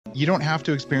You don't have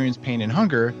to experience pain and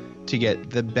hunger to get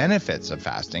the benefits of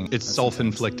fasting. It's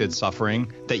self-inflicted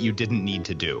suffering that you didn't need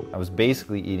to do. I was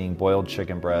basically eating boiled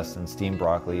chicken breasts and steamed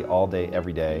broccoli all day,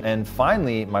 every day. And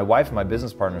finally, my wife and my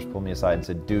business partners pulled me aside and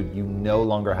said, dude, you no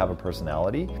longer have a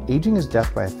personality. Aging is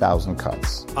death by 1,000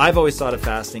 cuts. I've always thought of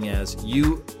fasting as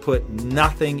you put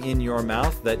nothing in your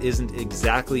mouth that isn't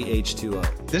exactly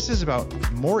H2O. This is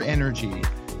about more energy,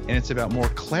 and it's about more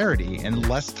clarity and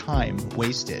less time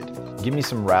wasted. Give me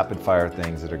some rapid fire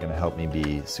things that are going to help me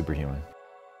be superhuman.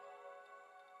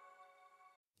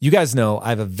 You guys know I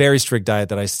have a very strict diet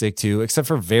that I stick to, except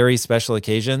for very special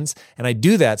occasions. And I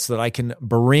do that so that I can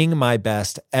bring my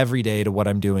best every day to what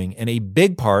I'm doing. And a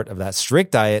big part of that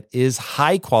strict diet is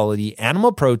high quality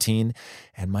animal protein,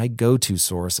 and my go-to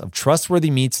source of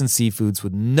trustworthy meats and seafoods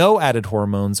with no added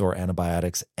hormones or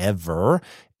antibiotics ever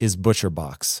is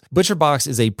ButcherBox. ButcherBox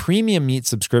is a premium meat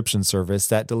subscription service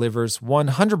that delivers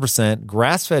 100%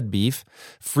 grass-fed beef,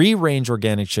 free-range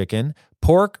organic chicken,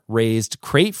 pork raised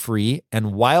crate-free,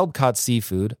 and wild-caught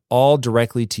seafood, all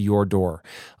directly to your door.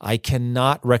 I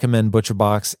cannot recommend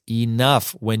ButcherBox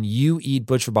enough. When you eat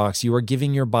ButcherBox, you are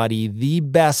giving your body the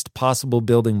best possible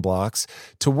building blocks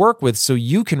to work with so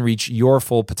you can reach your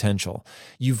full potential.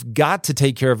 You've got to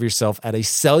take care of yourself at a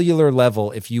cellular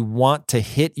level if you want to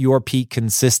hit your peak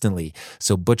consistently.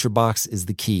 So ButcherBox is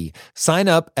the key. Sign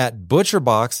up at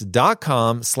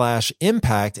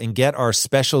butcherbox.com/impact and get our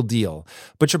special deal.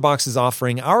 ButcherBox is offering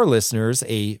our listeners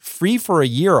a free for a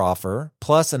year offer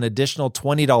plus an additional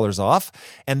 $20 off.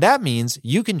 And that means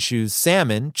you can choose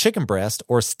salmon, chicken breast,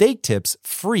 or steak tips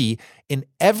free in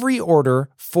every order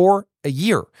for a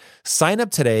year. Sign up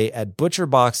today at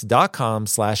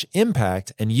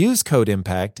butcherbox.com/impact and use code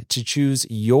IMPACT to choose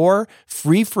your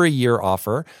free for a year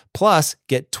offer, plus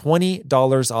get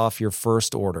 $20 off your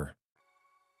first order.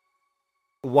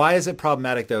 Why is it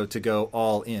problematic, though, to go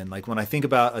all in? Like when I think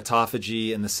about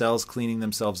autophagy and the cells cleaning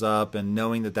themselves up and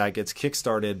knowing that that gets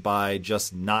kickstarted by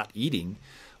just not eating,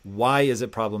 why is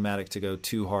it problematic to go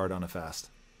too hard on a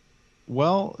fast?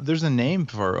 Well, there's a name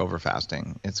for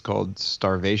overfasting. It's called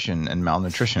starvation and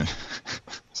malnutrition.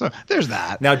 So there's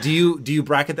that. Now, do you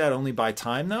bracket that only by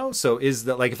time, though? So is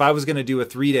that like if I was going to do a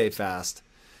 3-day fast,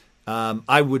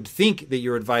 I would think that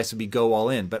your advice would be go all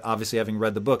in, but obviously having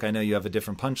read the book, I know you have a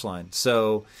different punchline.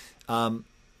 So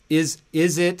is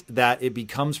it that it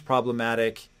becomes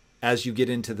problematic as you get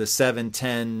into the 7,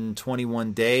 10,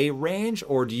 21 day range,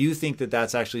 or do you think that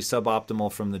that's actually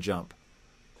suboptimal from the jump?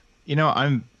 You know,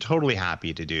 I'm totally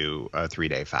happy to do a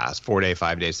 3-day fast, 4-day,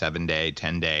 5-day, 7-day,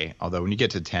 10-day. Although when you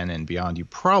get to 10 and beyond, you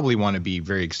probably want to be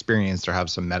very experienced or have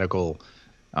some medical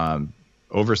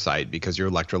oversight because your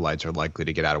electrolytes are likely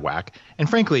to get out of whack. And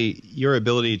frankly, your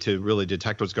ability to really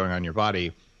detect what's going on in your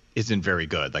body isn't very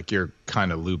good. Like you're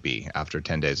kind of loopy after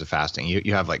 10 days of fasting.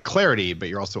 You have like clarity, but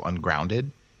you're also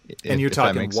ungrounded. And you're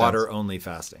talking water-only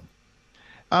fasting.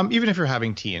 Even if you're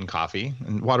having tea and coffee,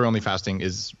 and water-only fasting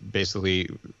is basically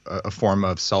a form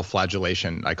of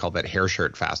self-flagellation. I call that hair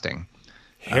shirt fasting.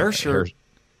 Hair shirt?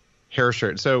 Hair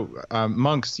shirt. So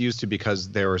monks used to,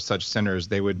 because they were such sinners,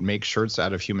 they would make shirts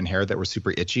out of human hair that were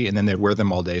super itchy, and then they'd wear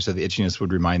them all day so the itchiness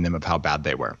would remind them of how bad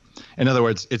they were. In other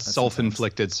words, it's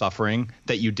self-inflicted suffering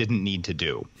that you didn't need to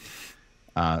do.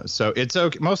 So it's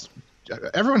okay.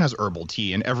 Everyone has herbal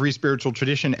tea in every spiritual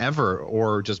tradition ever,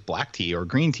 or just black tea or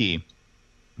green tea.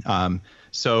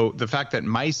 So the fact that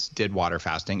mice did water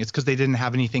fasting, it's because they didn't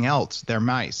have anything else. They're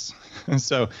mice.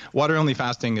 So water-only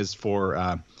fasting is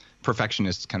for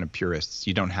perfectionists, kind of purists.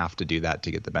 You don't have to do that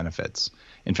to get the benefits.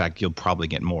 In fact, you'll probably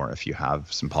get more if you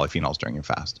have some polyphenols during your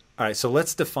fast. All right, so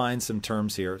let's define some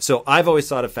terms here. So I've always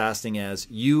thought of fasting as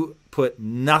you put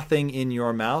nothing in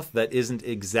your mouth that isn't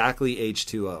exactly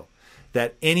H2O.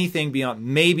 That anything beyond,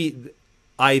 maybe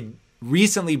I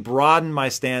recently broadened my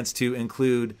stance to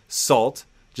include salt,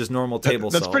 just normal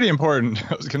table salt. That's pretty important.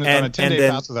 I was going to on a 10-day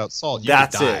fast without salt. You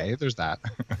could die. It. There's that.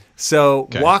 So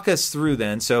walk us through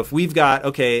then. So if we've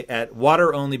got, at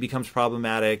water only becomes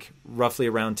problematic roughly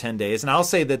around 10 days. And I'll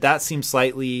say that seems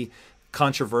slightly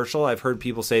controversial. I've heard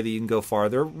people say that you can go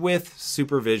farther with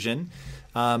supervision.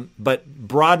 But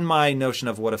broaden my notion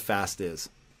of what a fast is.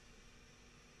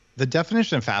 The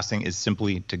definition of fasting is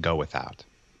simply to go without.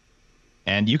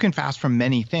 And you can fast from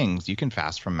many things. You can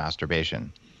fast from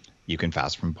masturbation. You can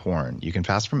fast from porn. You can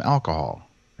fast from alcohol,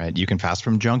 right? You can fast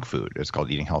from junk food. It's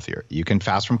called eating healthier. You can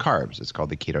fast from carbs. It's called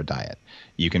the keto diet.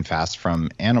 You can fast from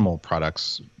animal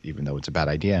products, even though it's a bad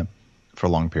idea, for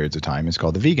long periods of time. It's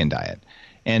called the vegan diet.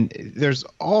 And there's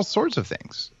all sorts of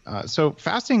things. So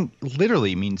fasting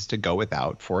literally means to go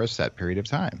without for a set period of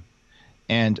time.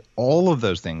 And all of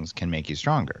those things can make you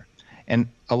stronger. And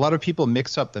a lot of people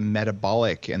mix up the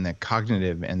metabolic and the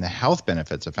cognitive and the health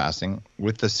benefits of fasting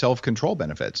with the self-control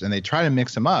benefits, and they try to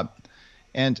mix them up.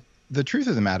 And the truth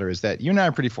of the matter is that you and I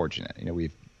are pretty fortunate.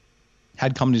 We've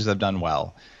had companies that have done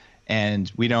well,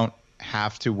 and we don't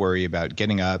have to worry about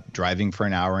getting up, driving for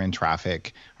an hour in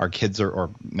traffic. Our kids are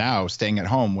now staying at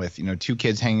home with 2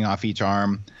 kids hanging off each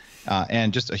arm,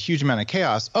 and just a huge amount of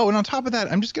chaos. Oh, and on top of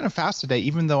that, I'm just going to fast today,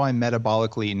 even though I'm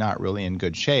metabolically not really in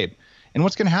good shape. And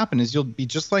what's going to happen is you'll be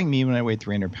just like me when I weighed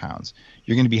 300 pounds.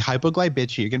 You're going to be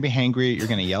hypoglycemic, you're going to be hangry, you're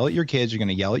going to yell at your kids, you're going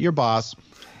to yell at your boss,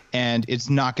 and it's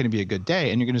not going to be a good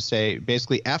day. And you're going to say,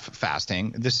 basically, F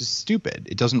fasting, this is stupid.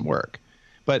 It doesn't work.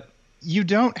 But you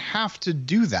don't have to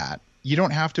do that. You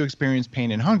don't have to experience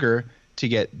pain and hunger to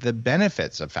get the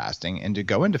benefits of fasting and to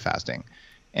go into fasting.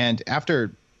 And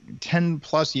after 10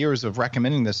 plus years of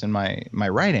recommending this in my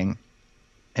writing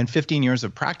and 15 years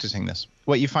of practicing this,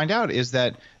 what you find out is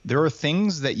that there are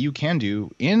things that you can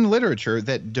do in literature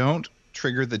that don't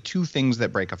trigger the 2 things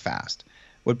that break a fast.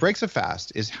 What breaks a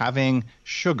fast is having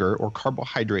sugar or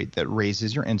carbohydrate that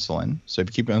raises your insulin. So if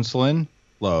you keep insulin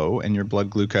low and your blood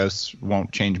glucose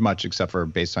won't change much except for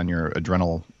based on your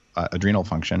adrenal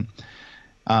function.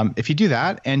 If you do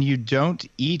that and you don't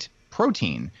eat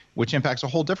protein, which impacts a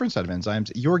whole different set of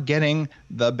enzymes, you're getting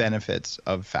the benefits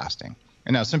of fasting.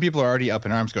 And now some people are already up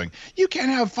in arms going, you can't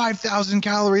have 5,000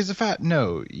 calories of fat.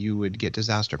 No, you would get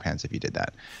disaster pants if you did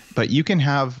that. But you can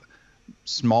have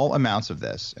small amounts of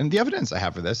this. And the evidence I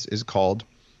have for this is called,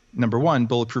 number one,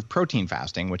 bulletproof protein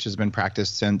fasting, which has been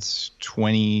practiced since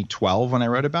 2012 when I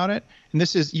wrote about it. And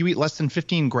this is you eat less than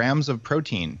 15 grams of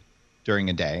protein during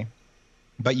a day,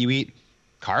 but you eat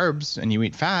carbs and you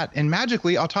eat fat, and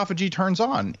magically autophagy turns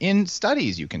on. In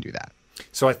studies, you can do that.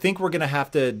 So I think we're gonna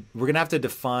have to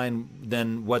define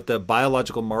then what the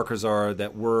biological markers are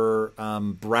that we're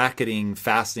bracketing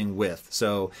fasting with.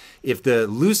 So if the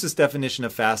loosest definition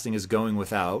of fasting is going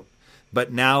without,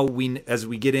 but now as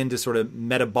we get into sort of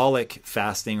metabolic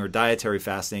fasting or dietary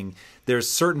fasting, there's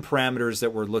certain parameters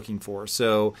that we're looking for.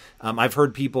 So I've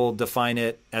heard people define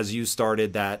it as you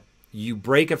started, that you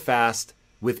break a fast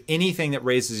with anything that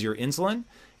raises your insulin.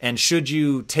 And should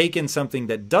you take in something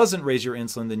that doesn't raise your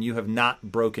insulin, then you have not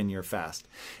broken your fast.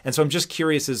 And so I'm just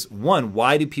curious, one,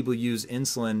 why do people use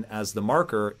insulin as the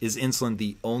marker? Is insulin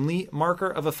the only marker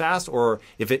of a fast? Or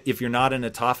if you're not in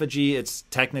autophagy, it's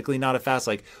technically not a fast?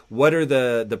 Like, what are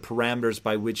the parameters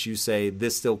by which you say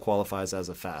this still qualifies as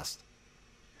a fast?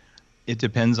 It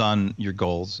depends on your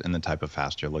goals and the type of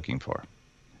fast you're looking for,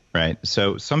 right?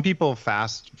 So some people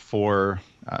fast for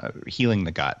healing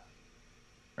the gut.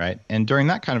 Right. And during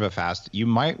that kind of a fast, you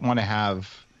might want to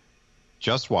have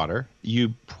just water.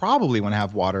 You probably want to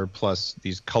have water plus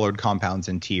these colored compounds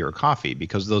in tea or coffee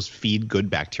because those feed good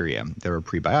bacteria. They're a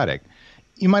prebiotic.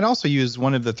 You might also use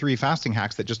one of the 3 fasting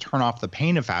hacks that just turn off the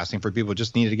pain of fasting for people who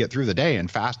just need to get through the day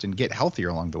and fast and get healthier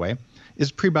along the way,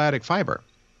 is prebiotic fiber.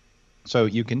 So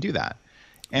you can do that.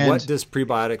 And what does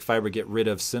prebiotic fiber get rid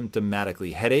of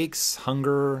symptomatically? Headaches,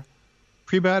 hunger?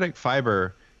 Prebiotic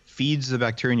fiber feeds the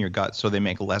bacteria in your gut so they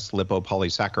make less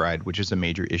lipopolysaccharide, which is a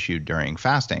major issue during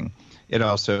fasting. It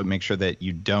also makes sure that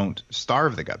you don't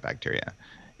starve the gut bacteria.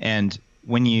 And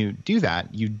when you do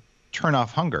that, you turn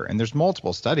off hunger. And there's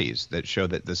multiple studies that show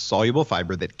that the soluble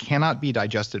fiber that cannot be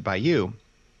digested by you,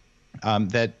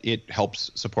 that it helps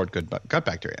support good gut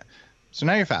bacteria. So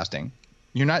now you're fasting.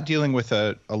 You're not dealing with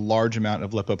a large amount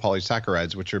of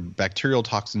lipopolysaccharides, which are bacterial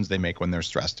toxins they make when they're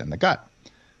stressed in the gut.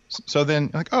 So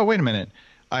then, like, oh, wait a minute.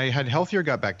 I had healthier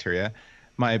gut bacteria.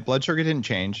 My blood sugar didn't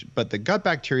change, but the gut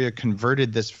bacteria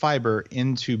converted this fiber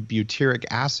into butyric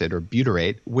acid or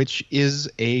butyrate, which is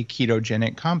a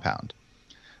ketogenic compound.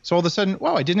 So all of a sudden,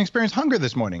 wow, I didn't experience hunger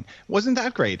this morning. Wasn't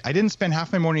that great? I didn't spend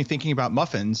half my morning thinking about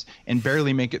muffins and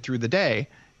barely make it through the day,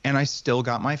 and I still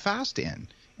got my fast in.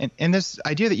 And this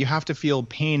idea that you have to feel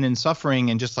pain and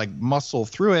suffering and just like muscle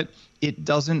through it, it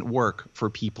doesn't work for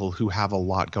people who have a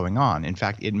lot going on. In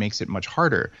fact, it makes it much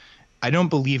harder. I don't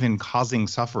believe in causing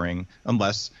suffering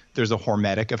unless there's a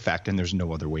hormetic effect and there's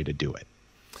no other way to do it.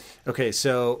 Okay,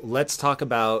 so let's talk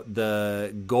about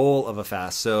the goal of a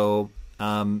fast. So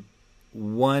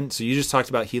so you just talked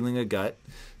about healing a gut.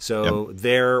 So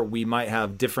there we might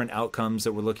have different outcomes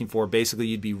that we're looking for. Basically,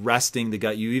 you'd be resting the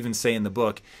gut. You even say in the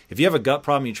book, if you have a gut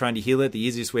problem, you're trying to heal it, the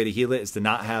easiest way to heal it is to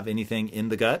not have anything in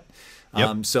the gut.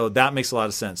 So that makes a lot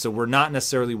of sense. So we're not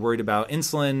necessarily worried about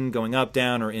insulin going up,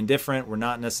 down, or indifferent. We're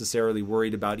not necessarily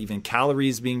worried about even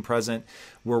calories being present.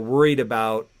 We're worried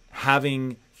about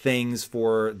having things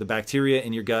for the bacteria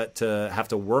in your gut to have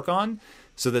to work on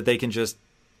so that they can just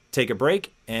take a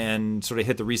break and sort of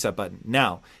hit the reset button.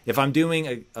 Now, if I'm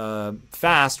doing a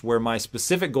fast where my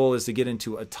specific goal is to get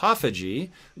into autophagy,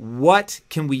 what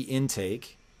can we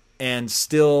intake and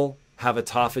still have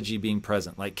autophagy being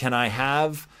present? Like, can I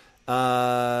have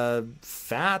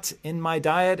fat in my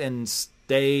diet and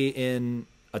stay in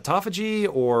autophagy,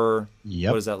 or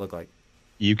what does that look like?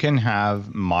 You can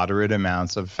have moderate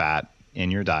amounts of fat in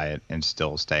your diet and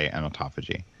still stay in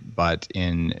autophagy. But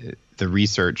in the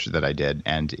research that I did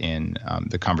and in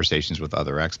the conversations with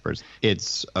other experts,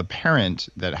 it's apparent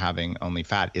that having only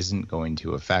fat isn't going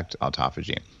to affect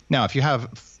autophagy. Now, if you have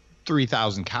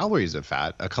 3,000 calories of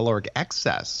fat, a caloric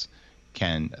excess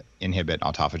can inhibit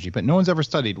autophagy, but no one's ever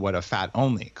studied what a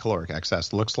fat-only caloric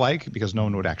excess looks like because no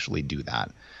one would actually do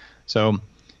that. So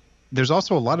there's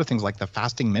also a lot of things like the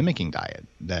fasting mimicking diet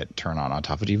that turn on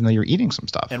autophagy, even though you're eating some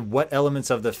stuff. And what elements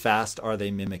of the fast are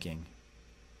they mimicking?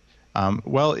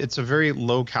 Well, it's a very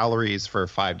low calories for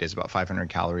 5 days, about 500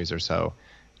 calories or so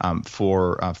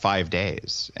for 5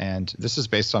 days. And this is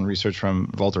based on research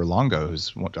from Walter Longo,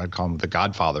 who's what I'd call him the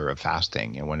godfather of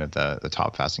fasting and one of the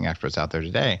top fasting experts out there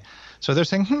today. So they're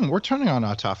saying, we're turning on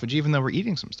autophagy even though we're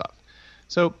eating some stuff.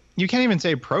 So you can't even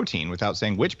say protein without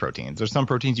saying which proteins. There's some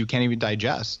proteins you can't even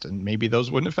digest, and maybe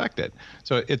those wouldn't affect it.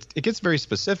 So it gets very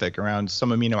specific around some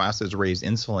amino acids raise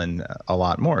insulin a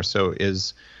lot more. So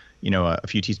is a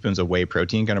few teaspoons of whey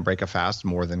protein going to break a fast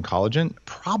more than collagen?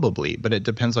 Probably, but it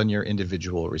depends on your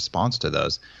individual response to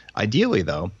those. Ideally,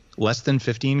 though, less than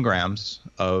 15 grams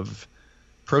of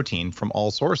protein from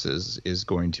all sources is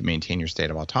going to maintain your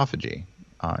state of autophagy.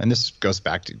 And this goes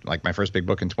back to like my first big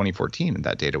book in 2014, and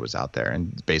that data was out there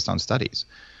and based on studies.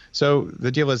 So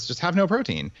the deal is just have no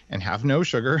protein and have no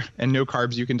sugar and no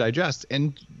carbs you can digest,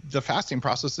 and the fasting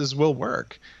processes will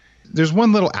work. There's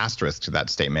one little asterisk to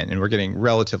that statement, and we're getting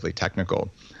relatively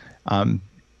technical.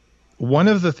 One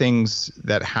of the things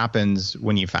that happens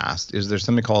when you fast is there's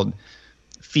something called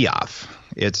FIAF.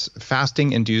 It's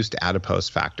fasting-induced adipose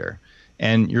factor,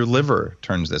 and your liver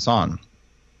turns this on.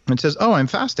 It says, oh, I'm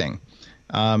fasting.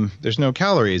 There's no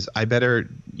calories. I better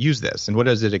use this. And what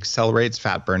does it? Accelerates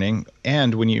fat burning.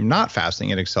 And when you're not fasting,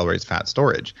 it accelerates fat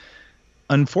storage.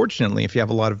 Unfortunately, if you have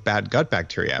a lot of bad gut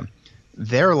bacteria,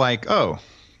 they're like, oh,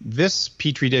 this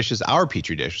petri dish is our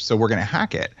petri dish, so we're going to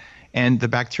hack it. And the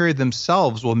bacteria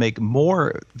themselves will make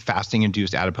more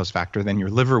fasting-induced adipose factor than your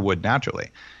liver would naturally,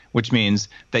 which means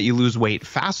that you lose weight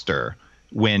faster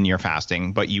when you're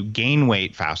fasting, but you gain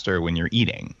weight faster when you're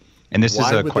eating. And this is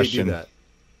a question. Why would they do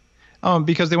that?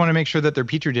 Because they want to make sure that their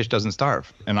petri dish doesn't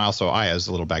starve. And also, as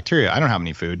a little bacteria, I don't have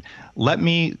any food. Let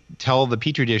me tell the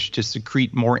petri dish to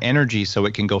secrete more energy so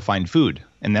it can go find food,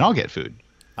 and then I'll get food.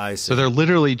 I see. So they're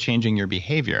literally changing your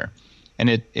behavior. And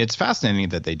it's fascinating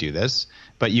that they do this,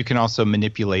 but you can also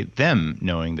manipulate them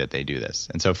knowing that they do this.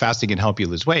 And so fasting can help you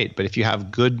lose weight, but if you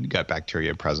have good gut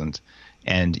bacteria present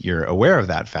and you're aware of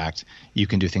that fact, you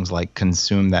can do things like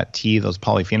consume that tea, those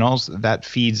polyphenols, that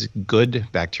feeds good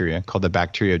bacteria called the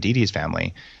Bacteroidetes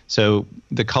family. So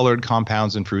the colored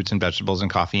compounds in fruits and vegetables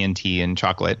and coffee and tea and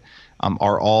chocolate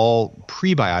are all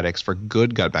prebiotics for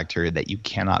good gut bacteria that you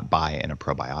cannot buy in a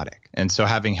probiotic. And so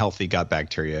having healthy gut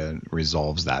bacteria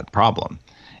resolves that problem.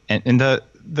 And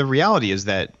the reality is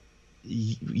that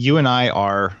you and I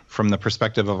are, from the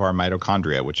perspective of our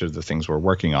mitochondria, which are the things we're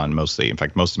working on mostly. In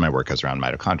fact, most of my work is around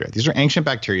mitochondria. These are ancient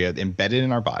bacteria embedded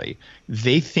in our body.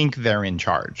 They think they're in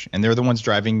charge, and they're the ones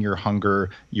driving your hunger,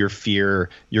 your fear,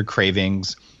 your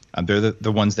cravings. They're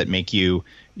the ones that make you,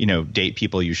 date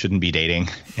people you shouldn't be dating,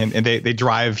 and they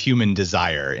drive human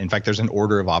desire. In fact, there's an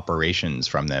order of operations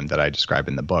from them that I describe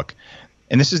in the book.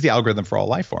 And this is the algorithm for all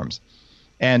life forms.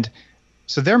 And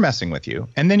so they're messing with you.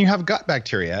 And then you have gut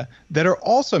bacteria that are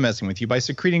also messing with you by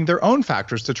secreting their own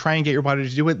factors to try and get your body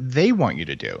to do what they want you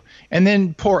to do. And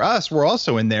then poor us, we're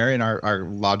also in there in our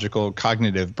logical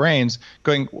cognitive brains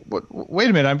going, wait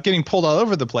a minute, I'm getting pulled all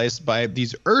over the place by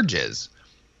these urges,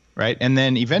 right? And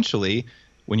then eventually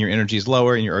when your energy is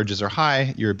lower and your urges are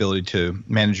high, your ability to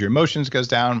manage your emotions goes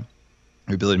down,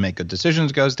 your ability to make good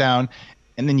decisions goes down,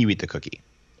 and then you eat the cookie.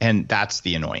 And that's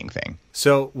the annoying thing.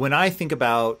 So when I think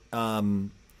about all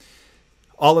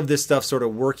of this stuff sort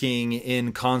of working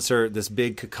in concert, this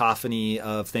big cacophony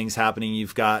of things happening,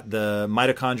 you've got the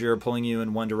mitochondria pulling you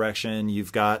in one direction,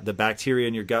 you've got the bacteria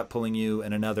in your gut pulling you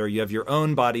in another, you have your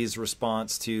own body's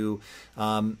response to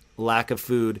lack of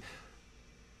food.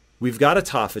 We've got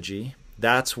autophagy.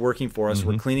 That's working for us. Mm-hmm.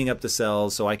 We're cleaning up the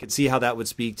cells. So I could see how that would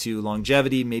speak to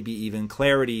longevity, maybe even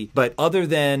clarity. But other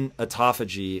than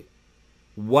autophagy,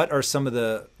 what are some of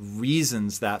the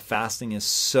reasons that fasting is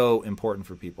so important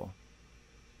for people?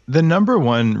 The number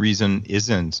one reason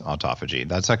isn't autophagy.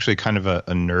 That's actually kind of a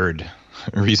nerd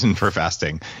reason for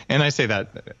fasting. And I say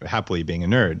that happily being a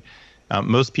nerd.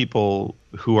 Most people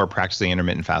who are practicing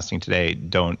intermittent fasting today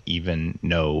don't even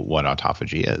know what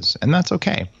autophagy is. And that's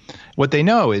okay. What they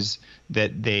know is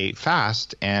that they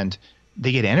fast and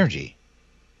they get energy,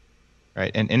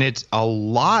 right? And it's a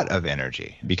lot of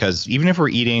energy, because even if we're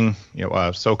eating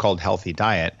a so-called healthy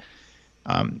diet,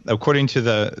 according to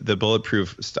the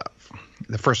bulletproof stuff,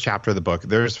 the first chapter of the book,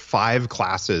 there's 5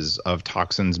 classes of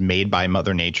toxins made by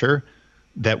Mother Nature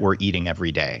that we're eating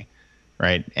every day,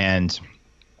 right? And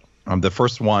the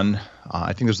first one,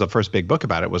 I think there's the first big book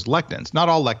about it, was lectins. Not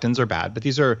all lectins are bad, but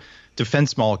these are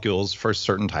defense molecules for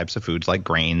certain types of foods like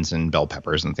grains and bell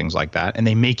peppers and things like that. And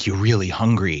they make you really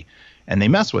hungry and they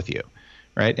mess with you,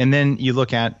 right? And then you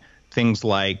look at things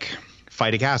like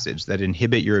phytic acids that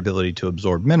inhibit your ability to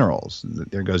absorb minerals.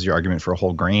 There goes your argument for a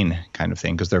whole grain kind of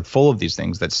thing, because they're full of these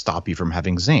things that stop you from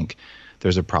having zinc.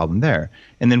 There's a problem there.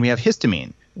 And then we have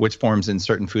histamine, which forms in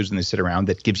certain foods when they sit around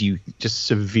that gives you just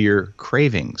severe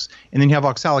cravings. And then you have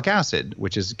oxalic acid,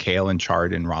 which is kale and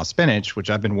chard and raw spinach, which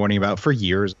I've been warning about for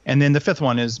years. And then the 5th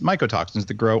one is mycotoxins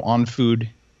that grow on food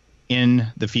in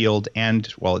the field and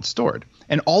while it's stored.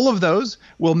 And all of those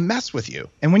will mess with you.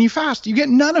 And when you fast, you get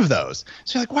none of those.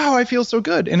 So you're like, wow, I feel so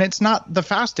good. And it's not the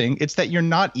fasting. It's that you're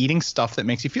not eating stuff that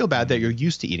makes you feel bad that you're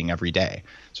used to eating every day.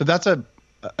 So that's a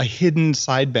hidden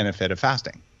side benefit of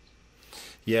fasting.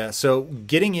 Yeah. So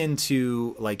getting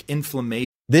into like inflammation.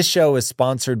 This show is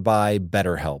sponsored by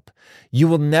BetterHelp. You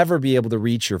will never be able to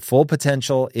reach your full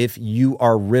potential if you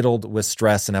are riddled with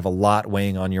stress and have a lot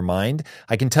weighing on your mind.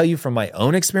 I can tell you from my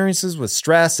own experiences with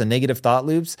stress and negative thought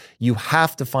loops, you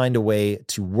have to find a way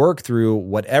to work through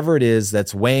whatever it is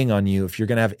that's weighing on you if you're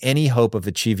going to have any hope of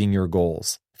achieving your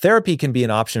goals. Therapy can be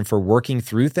an option for working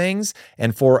through things,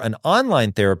 and for an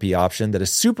online therapy option that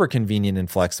is super convenient and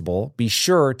flexible, be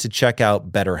sure to check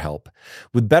out BetterHelp.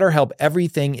 With BetterHelp,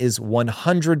 everything is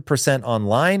 100%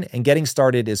 online, and getting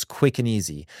started is quick and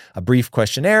easy. A brief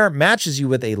questionnaire matches you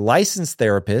with a licensed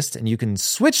therapist, and you can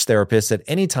switch therapists at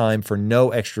any time for no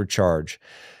extra charge.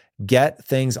 Get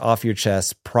things off your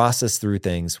chest, process through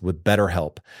things with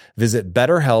BetterHelp. Visit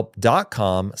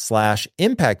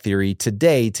betterhelp.com/impact theory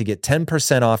today to get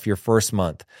 10% off your first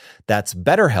month. That's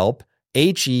BetterHelp,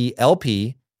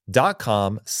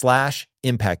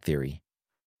 HELP.com/impact theory.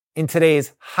 In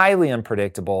today's highly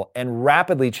unpredictable and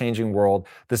rapidly changing world,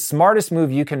 the smartest move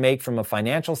you can make from a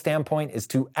financial standpoint is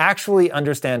to actually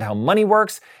understand how money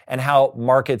works and how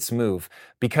markets move.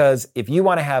 Because if you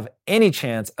want to have any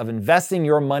chance of investing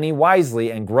your money wisely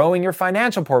and growing your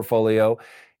financial portfolio,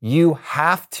 you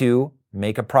have to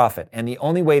make a profit. And the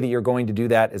only way that you're going to do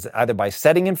that is either by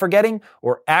setting and forgetting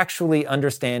or actually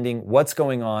understanding what's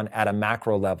going on at a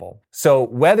macro level. So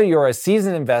whether you're a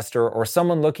seasoned investor or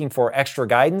someone looking for extra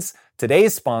guidance,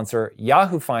 today's sponsor,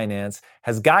 Yahoo Finance,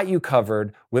 has got you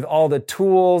covered with all the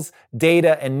tools,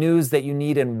 data, and news that you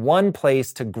need in one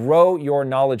place to grow your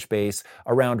knowledge base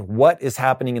around what is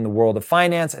happening in the world of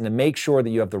finance and to make sure that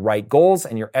you have the right goals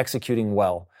and you're executing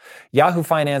well. Yahoo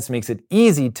Finance makes it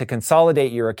easy to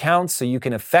consolidate your accounts so you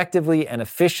can effectively and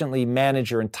efficiently manage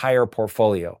your entire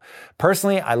portfolio.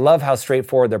 Personally, I love how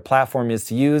straightforward their platform is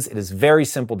to use. It is very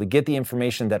simple to get the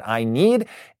information that I need,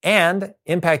 and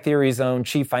Impact Theory's own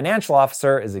chief financial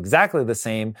officer is exactly the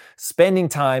same, spending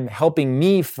time helping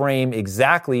me frame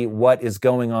exactly what is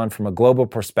going on from a global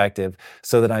perspective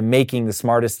so that I'm making the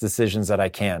smartest decisions that I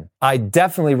can. I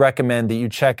definitely recommend that you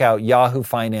check out Yahoo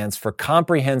Finance for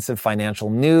comprehensive financial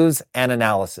news and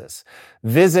analysis.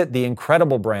 Visit the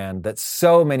incredible brand that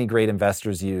so many great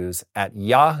investors use at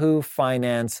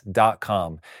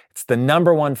yahoofinance.com. It's the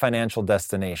 #1 financial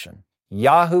destination.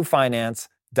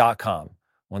 yahoofinance.com.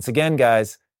 Once again,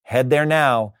 guys, head there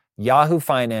now,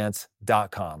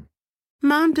 yahoofinance.com.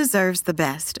 Mom deserves the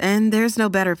best, and there's no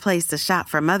better place to shop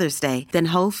for Mother's Day than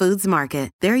Whole Foods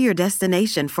Market. They're your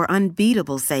destination for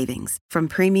unbeatable savings, from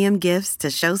premium gifts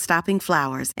to show-stopping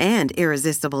flowers and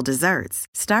irresistible desserts.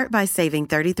 Start by saving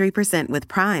 33% with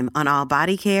Prime on all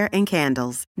body care and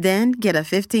candles. Then get a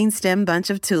 15-stem bunch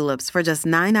of tulips for just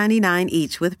 $9.99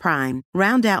 each with Prime.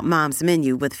 Round out Mom's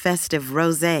menu with festive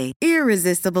rosé,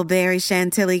 irresistible berry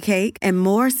chantilly cake, and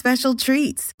more special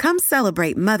treats. Come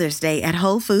celebrate Mother's Day at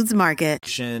Whole Foods Market.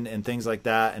 And things like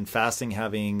that, and fasting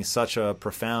having such a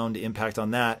profound impact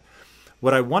on that.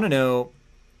 What I want to know,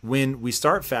 when we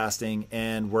start fasting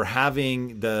and we're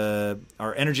having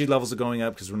our energy levels are going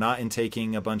up because we're not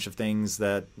intaking a bunch of things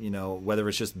that, whether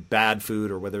it's just bad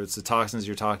food or whether it's the toxins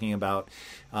you're talking about,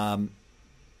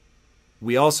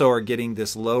 we also are getting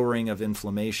this lowering of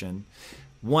inflammation.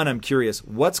 one, I'm curious,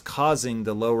 what's causing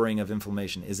the lowering of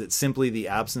inflammation? Is it simply the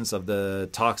absence of the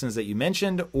toxins that you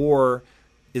mentioned, or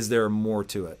is there more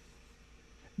to it?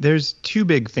 There's two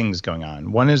big things going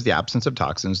on. One is the absence of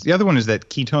toxins. The other one is that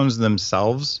ketones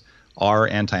themselves are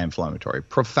anti-inflammatory,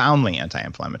 profoundly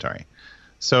anti-inflammatory.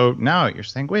 So now you're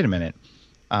saying, wait a minute,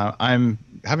 I'm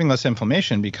having less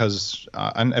inflammation because,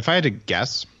 and if I had to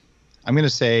guess, I'm going to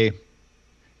say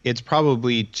it's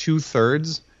probably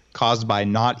 2/3 caused by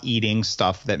not eating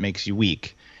stuff that makes you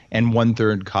weak, and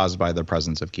 1/3 caused by the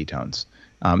presence of ketones,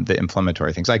 the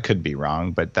inflammatory things. I could be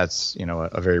wrong, but that's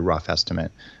a very rough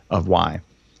estimate of why.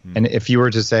 And if you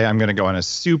were to say, I'm going to go on a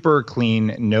super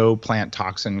clean, no plant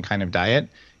toxin kind of diet,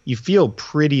 you feel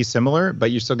pretty similar,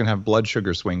 but you're still going to have blood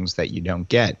sugar swings that you don't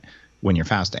get when you're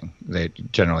fasting. They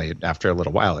generally, after a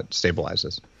little while, it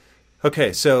stabilizes.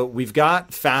 Okay, so we've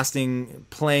got fasting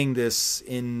playing this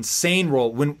insane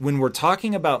role. When we're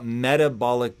talking about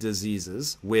metabolic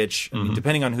diseases, which, I mean,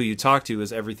 depending on who you talk to,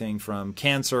 is everything from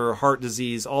cancer, heart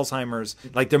disease, Alzheimer's.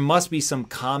 Like, there must be some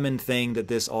common thing that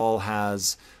this all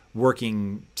has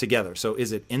working together. So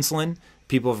is it insulin?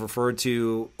 People have referred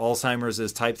to Alzheimer's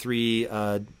as type 3,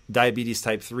 diabetes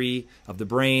type 3 of the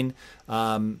brain.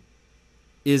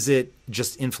 Is it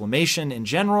just inflammation in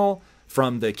general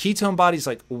from the ketone bodies?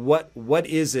 Like what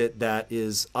is it that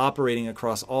is operating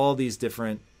across all these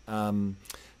different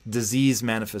disease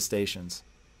manifestations?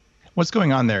 What's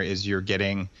going on there is you're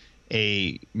getting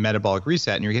a metabolic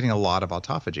reset and you're getting a lot of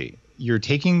autophagy. You're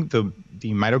taking the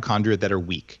mitochondria that are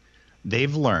weak.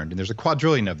 They've learned, and there's a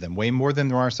quadrillion of them, way more than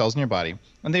there are cells in your body,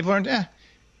 and they've learned,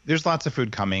 there's lots of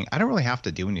food coming. I don't really have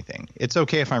to do anything. It's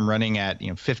okay if I'm running at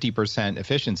 50%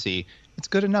 efficiency. It's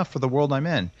good enough for the world I'm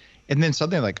in. And then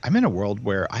suddenly, like, I'm in a world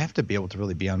where I have to be able to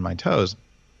really be on my toes.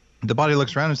 The body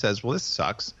looks around and says, well, this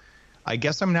sucks. I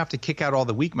guess I'm going to have to kick out all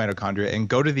the weak mitochondria and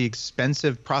go to the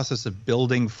expensive process of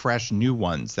building fresh new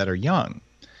ones that are young.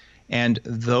 And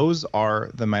those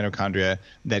are the mitochondria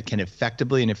that can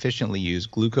effectively and efficiently use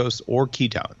glucose or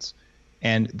ketones.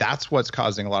 And that's what's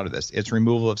causing a lot of this. It's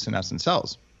removal of senescent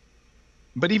cells.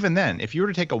 But even then, if you were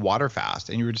to take a water fast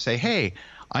and you were to say, hey,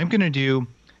 I'm going to do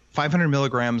 500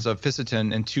 milligrams of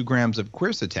fisetin and 2 grams of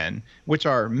quercetin, which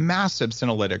are massive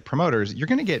senolytic promoters, you're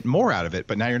going to get more out of it.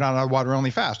 But now you're not on a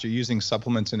water-only fast. You're using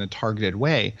supplements in a targeted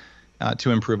way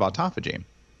to improve autophagy.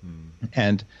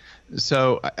 And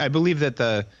so I believe that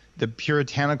the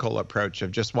puritanical approach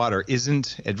of just water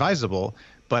isn't advisable,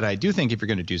 but I do think if you're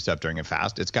going to do stuff during a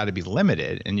fast, it's got to be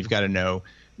limited, and you've got to know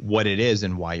what it is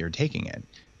and why you're taking it.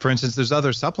 For instance, there's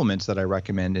other supplements that I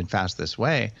recommend in Fast This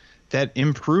Way that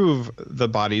improve the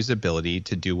body's ability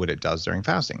to do what it does during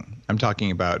fasting. I'm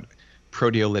talking about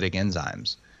proteolytic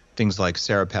enzymes, things like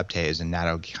serrapeptase and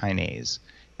nattokinase.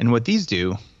 And what these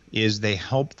do is they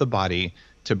help the body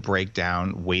to break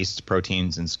down waste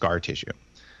proteins and scar tissue.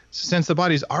 So since the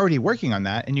body's already working on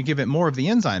that and you give it more of the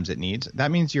enzymes it needs,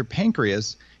 that means your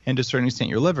pancreas and to a certain extent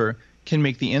your liver can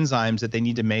make the enzymes that they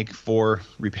need to make for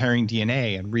repairing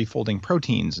DNA and refolding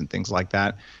proteins and things like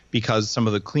that, because some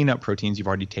of the cleanup proteins you've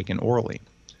already taken orally.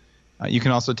 You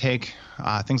can also take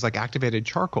things like activated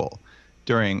charcoal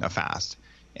during a fast.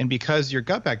 And because your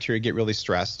gut bacteria get really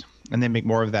stressed and they make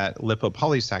more of that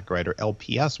lipopolysaccharide or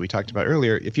LPS we talked about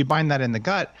earlier, if you bind that in the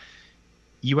gut,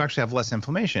 you actually have less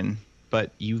inflammation, but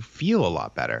you feel a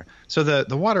lot better. So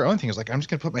the water own thing is like, I'm just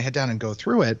going to put my head down and go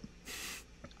through it.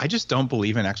 I just don't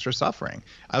believe in extra suffering.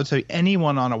 I would say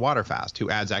anyone on a water fast who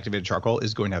adds activated charcoal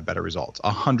is going to have better results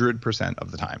 100%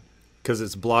 of the time. Because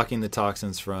it's blocking the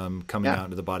toxins from coming out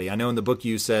into the body. I know in the book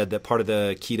you said that part of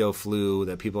the keto flu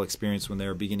that people experience when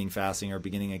they're beginning fasting or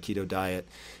beginning a keto diet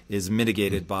is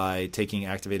mitigated by taking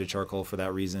activated charcoal for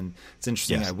that reason. It's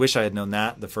interesting. Yes. I wish I had known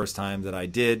that the first time that I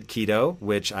did keto,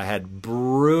 which I had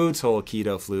brutal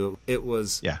keto flu. It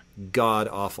was god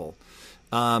awful.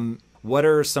 What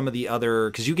are some of the other,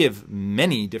 because you give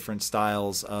many different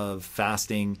styles of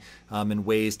fasting and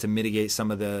ways to mitigate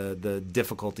some of the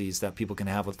difficulties that people can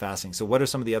have with fasting. So what are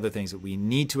some of the other things that we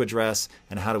need to address,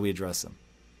 and how do we address them?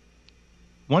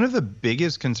 One of the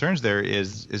biggest concerns there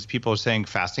is people are saying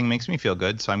fasting makes me feel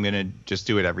good, so I'm going to just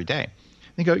do it every day.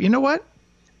 They go, you know what?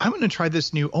 I'm going to try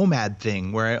this new OMAD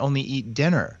thing where I only eat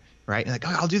dinner, right? And like,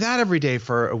 oh, I'll do that every day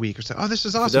for a week or so. Oh, this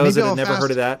is awesome. For those Maybe that have I'll never fast.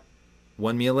 heard of that,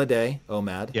 1 meal a day,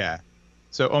 OMAD. Yeah.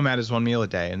 So OMAD is 1 meal a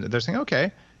day, and they're saying,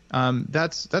 okay,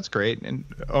 that's great. And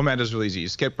OMAD is really easy. You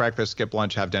skip breakfast, skip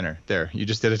lunch, have dinner. There, you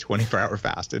just did a 24-hour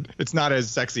fast. It's not as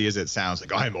sexy as it sounds.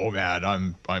 Like, I'm OMAD,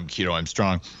 I'm keto, I'm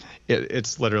strong.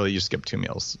 It's literally you skip 2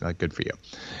 meals. Good for you.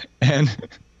 And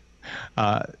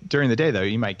during the day, though,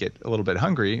 you might get a little bit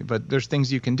hungry, but there's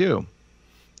things you can do.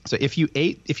 So if you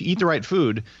eat the right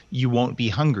food, you won't be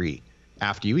hungry.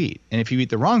 after you eat. And if you eat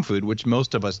the wrong food, which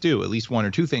most of us do, at least one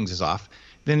or two things is off,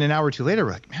 then an hour or two later,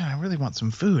 we're like, man, I really want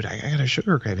some food. I got a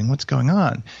sugar craving. What's going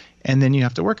on? And then you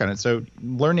have to work on it. So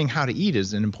learning how to eat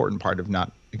is an important part of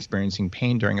not experiencing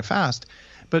pain during a fast.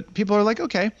 But people are like,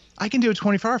 okay, I can do a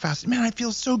 24-hour fast. Man, I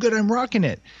feel so good. I'm rocking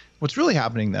it. What's really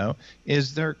happening, though,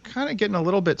 is they're kind of getting a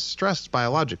little bit stressed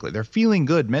biologically. They're feeling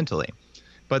good mentally,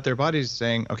 but their body's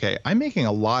saying, okay, I'm making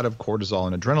a lot of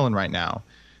cortisol and adrenaline right now,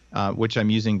 which I'm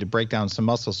using to break down some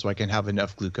muscle so I can have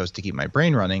enough glucose to keep my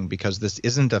brain running, because this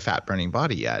isn't a fat-burning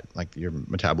body yet. Like, your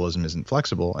metabolism isn't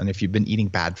flexible. And if you've been eating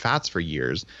bad fats for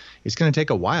years, it's going to take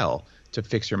a while to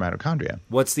fix your mitochondria.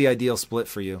 What's the ideal split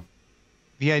for you?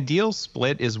 The ideal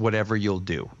split is whatever you'll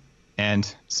do. And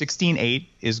 16-8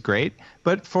 is great,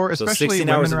 but for especially so 16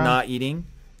 women hours of around, not eating,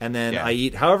 and then I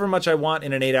eat however much I want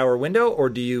in an 8-hour window, or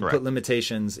do you put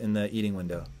limitations in the eating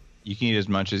window? You can eat as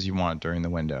much as you want during the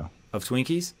window. Of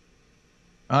Twinkies?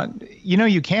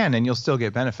 You can, and you'll still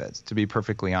get benefits, to be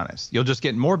perfectly honest. You'll just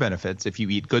get more benefits if you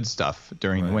eat good stuff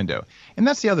during the window. And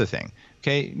that's the other thing.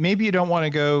 Okay, maybe you don't want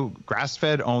to go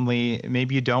grass-fed only.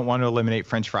 Maybe you don't want to eliminate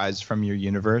French fries from your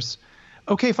universe.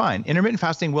 Okay, fine. Intermittent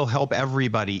fasting will help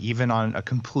everybody, even on a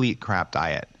complete crap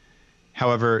diet.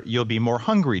 However, you'll be more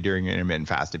hungry during your intermittent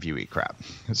fast if you eat crap.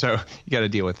 So you got to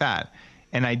deal with that.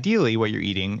 And ideally, what you're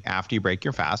eating after you break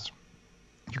your fast,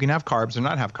 you can have carbs or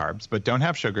not have carbs, but don't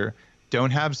have sugar,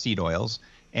 don't have seed oils,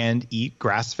 and eat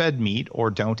grass-fed meat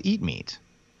or don't eat meat.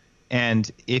 And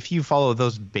if you follow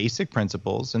those basic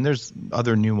principles, and there's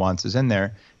other nuances in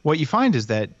there, what you find is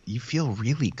that you feel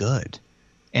really good.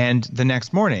 And the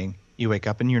next morning, you wake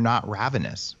up and you're not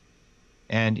ravenous.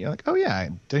 And you're like, oh, yeah, I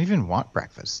don't even want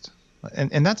breakfast.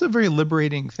 And that's a very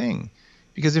liberating thing.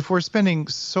 Because if we're spending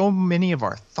so many of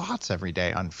our thoughts every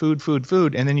day on food,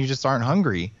 and then you just aren't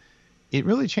hungry, it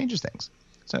really changes things.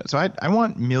 So I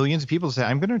want millions of people to say,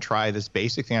 I'm going to try this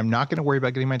basic thing. I'm not going to worry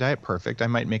about getting my diet perfect. I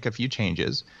might make a few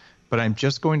changes, but I'm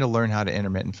just going to learn how to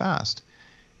intermittent fast.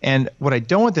 And what I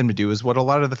don't want them to do is what a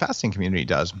lot of the fasting community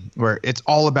does, where it's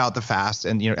all about the fast.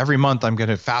 And, every month I'm going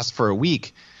to fast for a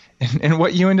week. And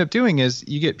what you end up doing is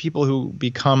you get people who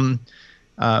become,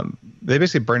 they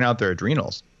basically burn out their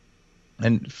adrenals.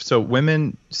 And so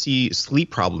women see sleep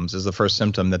problems as the first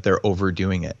symptom that they're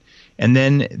overdoing it. And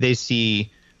then they see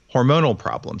hormonal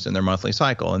problems in their monthly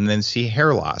cycle, and then see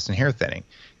hair loss and hair thinning.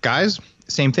 Guys,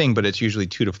 same thing, but it's usually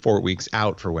 2 to 4 weeks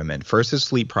out for women. First is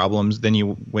sleep problems, then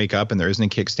you wake up and there isn't a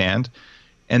kickstand,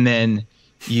 and then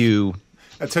you...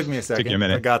 That took me a second. Took you a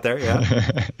minute. I got there,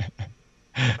 yeah.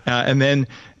 And then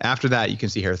after that, you can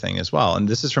see hair thinning as well. And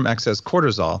this is from excess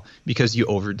cortisol because you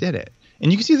overdid it.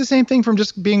 And you can see the same thing from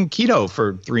just being keto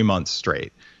for 3 months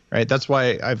straight. Right. That's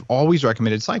why I've always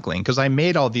recommended cycling, because I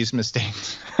made all these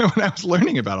mistakes when I was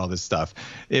learning about all this stuff.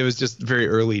 It was just very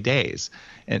early days.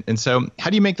 And so how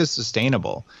do you make this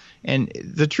sustainable? And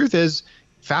the truth is,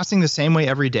 fasting the same way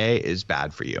every day is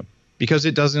bad for you, because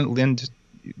it doesn't lend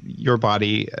your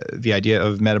body the idea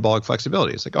of metabolic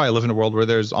flexibility. It's like, oh, I live in a world where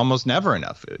there's almost never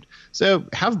enough food. So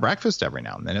have breakfast every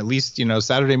now and then. At least,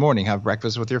 Saturday morning, have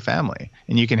breakfast with your family.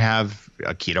 And you can have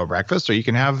a keto breakfast, or you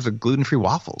can have the gluten-free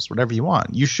waffles, whatever you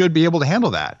want. You should be able to handle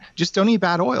that. Just don't eat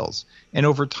bad oils. And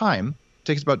over time, it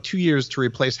takes about 2 years to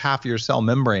replace half of your cell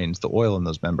membranes, the oil in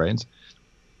those membranes.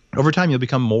 Over time, you'll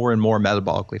become more and more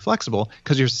metabolically flexible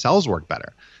because your cells work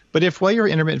better. But if while you're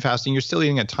intermittent fasting, you're still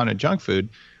eating a ton of junk food,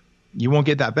 you won't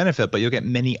get that benefit, but you'll get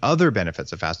many other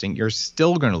benefits of fasting. You're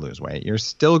still going to lose weight. You're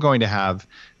still going to have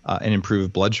an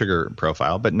improved blood sugar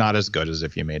profile, but not as good as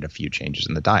if you made a few changes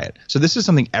in the diet. So this is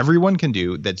something everyone can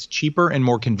do that's cheaper and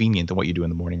more convenient than what you do in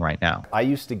the morning right now. I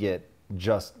used to get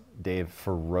just, Dave,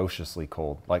 ferociously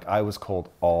cold. Like, I was cold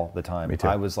all the time. Me too.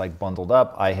 I was like bundled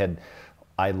up.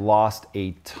 I lost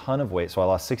a ton of weight. So I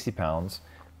lost 60 pounds.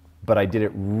 But I did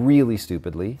it really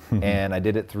stupidly, and I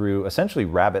did it through essentially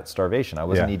rabbit starvation. I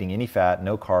wasn't eating any fat,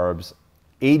 no carbs.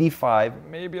 85,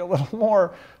 maybe a little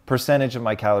more percentage of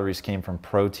my calories came from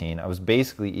protein. I was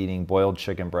basically eating boiled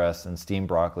chicken breasts and steamed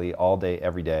broccoli all day,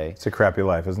 every day. It's a crappy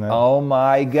life, isn't it? Oh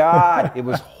my God, it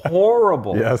was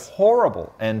horrible, Yes.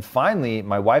 horrible. And finally,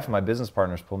 my wife and my business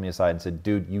partners pulled me aside and said,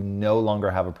 dude, you no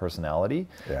longer have a personality.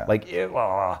 Yeah. Like,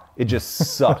 it just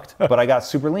sucked, but I got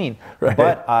super lean. Right.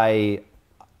 But I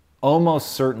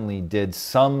almost certainly did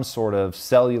some sort of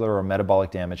cellular or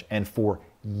metabolic damage. And for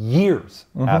years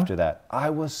after that, I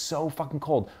was so fucking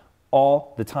cold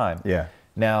all the time. Yeah.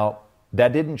 Now,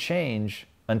 that didn't change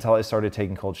until I started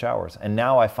taking cold showers. And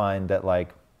now I find that, like,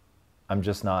 I'm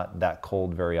just not that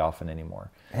cold very often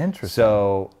anymore. Interesting.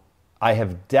 So I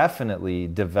have definitely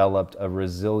developed a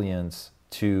resilience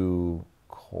to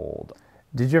cold.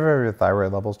 Did you ever have your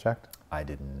thyroid levels checked? I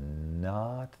did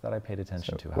not that I paid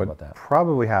attention to. How what about that?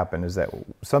 probably happened is that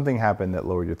something happened that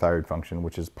lowered your thyroid function,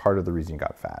 which is part of the reason you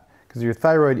got fat. Because your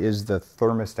thyroid is the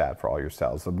thermostat for all your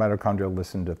cells. The mitochondria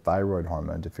listen to thyroid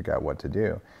hormone to figure out what to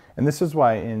do. And this is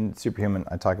why in Superhuman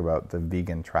I talk about the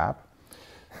vegan trap.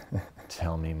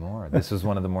 Tell me more. This was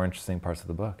one of the more interesting parts of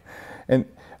the book. And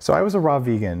so I was a raw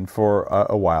vegan for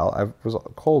a while. I was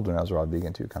cold when I was a raw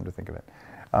vegan too, come to think of it.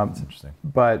 That's interesting.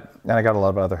 And I got a lot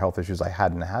of other health issues I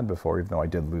hadn't had before, even though I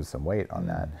did lose some weight on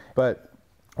that. But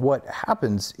what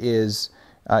happens is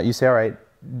you say, all right,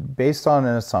 based on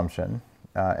an assumption,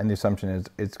 and the assumption is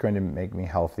it's going to make me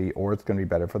healthy or it's going to be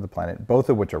better for the planet, both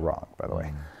of which are wrong, by the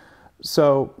way.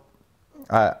 So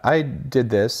I did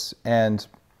this, and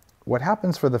what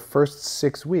happens for the first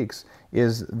 6 weeks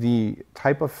is the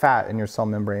type of fat in your cell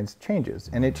membranes changes,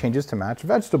 and it changes to match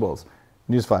vegetables.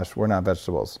 Newsflash, we're not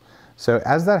vegetables. So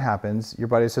as that happens, your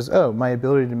body says, oh, my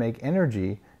ability to make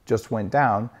energy just went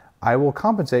down. I will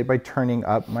compensate by turning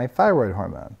up my thyroid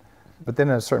hormone. But then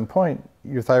at a certain point,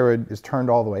 your thyroid is turned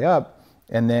all the way up,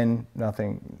 and then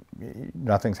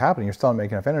nothing's happening. You're still not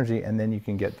making enough energy, and then you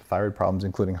can get thyroid problems,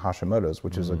 including Hashimoto's,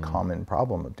 which is a common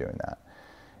problem of doing that.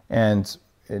 And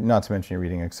not to mention you're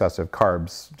eating excessive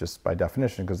carbs, just by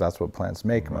definition, because that's what plants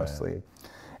make mostly.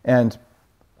 And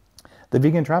the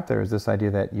vegan trap there is this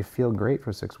idea that you feel great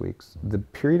for 6 weeks. The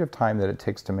period of time that it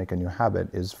takes to make a new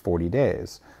habit is 40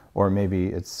 days, or maybe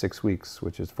it's 6 weeks,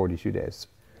 which is 42 days.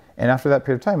 And after that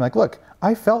period of time, like, look,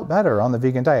 I felt better on the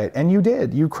vegan diet, and you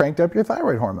did. You cranked up your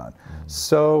thyroid hormone.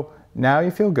 So now you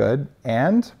feel good,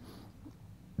 and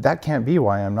that can't be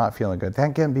why I'm not feeling good.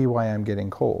 That can't be why I'm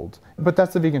getting cold. But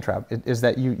that's the vegan trap, is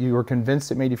that you were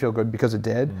convinced it made you feel good because it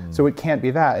did, so it can't be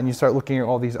that, and you start looking at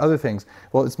all these other things.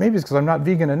 Well, it's because I'm not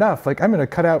vegan enough. Like, I'm gonna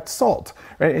cut out salt,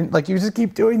 right? And like, you just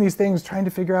keep doing these things, trying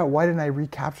to figure out, why didn't I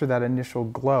recapture that initial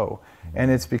glow? And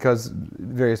it's because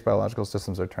various biological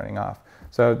systems are turning off.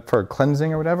 So for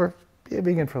cleansing or whatever, be a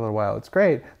vegan for a little while. It's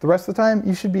great. The rest of the time,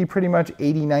 you should be pretty much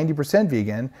 80, 90%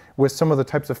 vegan with some of the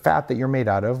types of fat that you're made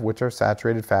out of, which are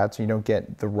saturated fats. You don't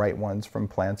get the right ones from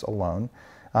plants alone.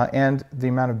 And the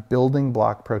amount of building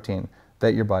block protein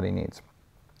that your body needs.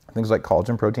 Things like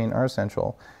collagen protein are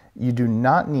essential. You do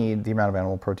not need the amount of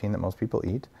animal protein that most people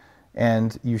eat.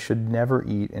 And you should never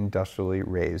eat industrially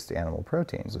raised animal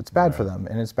proteins. It's bad for them,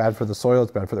 and it's bad for the soil,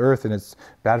 it's bad for the earth, and it's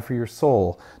bad for your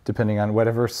soul, depending on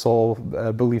whatever soul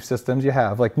belief systems you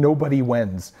have. Like, nobody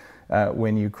wins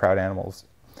when you crowd animals.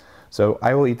 So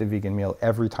I will eat the vegan meal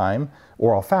every time,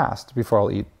 or I'll fast before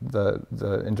I'll eat the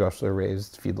industrially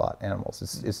raised feedlot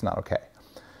animals. It's not okay.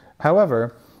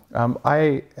 However,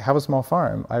 I have a small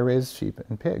farm. I raise sheep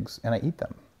and pigs, and I eat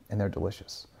them, and they're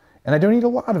delicious. And I don't eat a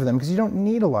lot of them because you don't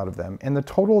need a lot of them. And the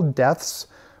total deaths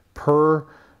per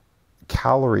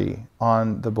calorie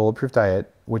on the Bulletproof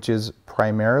diet, which is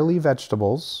primarily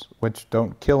vegetables, which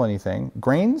don't kill anything.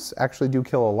 Grains actually do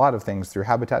kill a lot of things through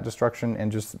habitat destruction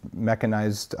and just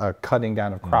mechanized cutting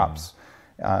down of crops.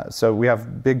 So we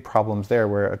have big problems there,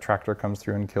 where a tractor comes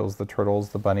through and kills the turtles,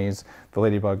 the bunnies, the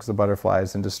ladybugs, the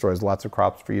butterflies, and destroys lots of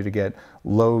crops for you to get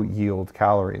low yield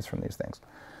calories from these things.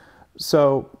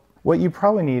 So what you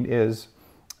probably need is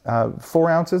 4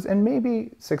 ounces and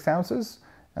maybe 6 ounces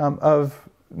of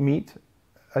meat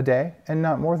a day, and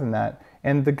not more than that.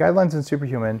 And the guidelines in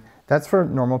Superhuman, that's for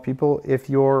normal people.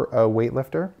 If you're a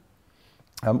weightlifter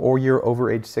or you're over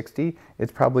age 60,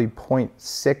 it's probably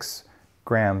 0.6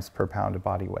 grams per pound of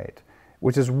body weight,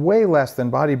 which is way less than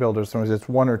bodybuilders. Sometimes it's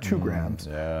 1 or 2 grams.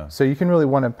 Yeah. So you can really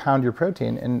want to pound your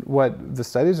protein. And what the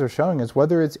studies are showing is,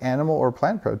 whether it's animal or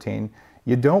plant protein,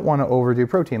 you don't want to overdo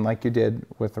protein like you did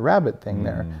with the rabbit thing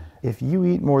there. If you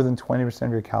eat more than 20%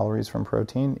 of your calories from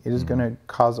protein, it is going to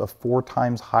cause a 4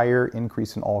 times higher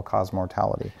increase in all-cause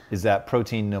mortality. Is that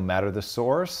protein no matter the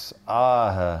source?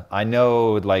 I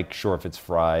know, like, sure, if it's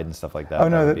fried and stuff like that. Oh,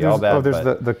 no,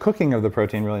 there's the cooking of the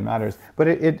protein really matters. But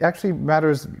it actually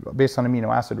matters based on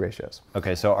amino acid ratios.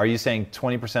 Okay, so are you saying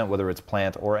 20% whether it's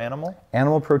plant or animal?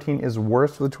 Animal protein is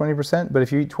worse for the 20%, but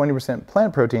if you eat 20%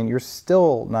 plant protein, you're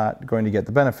still not going to get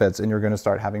the benefits, and you're going to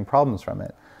start having problems from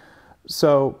it.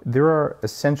 So there are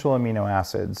essential amino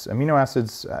acids. Amino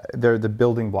acids, they're the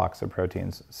building blocks of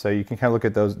proteins. So you can kind of look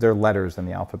at those, they're letters in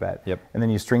the alphabet. Yep. And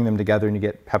then you string them together and you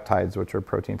get peptides, which are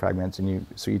protein fragments. And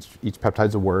so each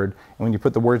peptide's a word. And when you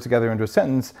put the words together into a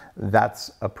sentence,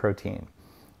 that's a protein,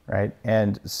 right?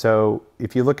 And so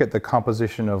if you look at the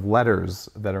composition of letters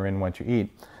that are in what you eat,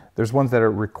 there's ones that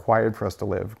are required for us to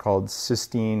live, called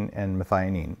cysteine and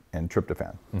methionine and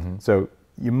tryptophan. So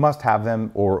you must have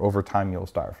them, or over time you'll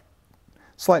starve.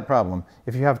 Slight problem.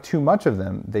 If you have too much of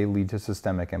them, they lead to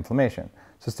systemic inflammation.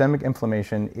 Systemic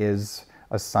inflammation is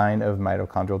a sign of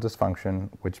mitochondrial dysfunction,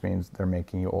 which means they're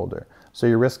making you older. So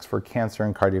your risks for cancer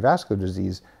and cardiovascular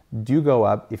disease do go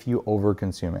up if you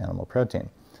overconsume animal protein.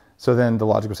 So then the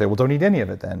logic would say, well, don't eat any of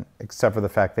it then, except for the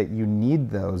fact that you need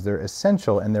those. They're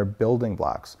essential and they're building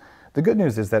blocks. The good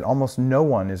news is that almost no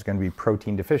one is going to be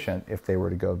protein deficient if they were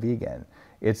to go vegan.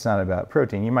 It's not about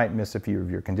protein. You might miss a few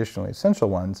of your conditionally essential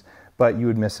ones, but you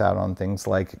would miss out on things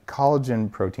like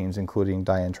collagen proteins, including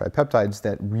di-and-tripeptides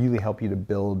that really help you to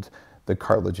build the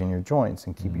cartilage in your joints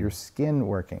and keep your skin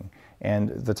working. And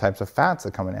the types of fats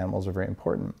that come in animals are very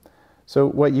important. So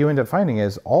what you end up finding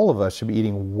is all of us should be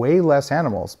eating way less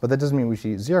animals, but that doesn't mean we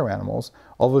should eat zero animals.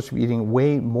 All of us should be eating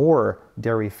way more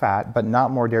dairy fat, but not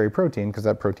more dairy protein, because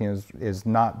that protein is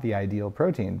not the ideal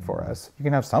protein for us. You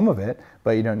can have some of it,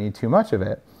 but you don't need too much of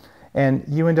it. And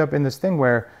you end up in this thing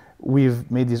where we've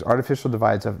made these artificial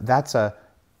divides of that's a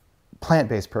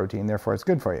plant-based protein, therefore it's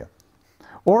good for you.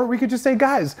 Or we could just say,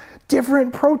 guys,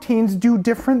 different proteins do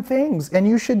different things, and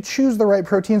you should choose the right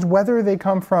proteins, whether they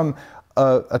come from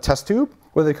a test tube,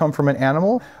 whether they come from an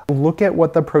animal. Look at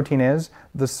what the protein is.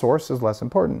 The source is less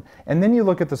important. And then you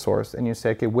look at the source and you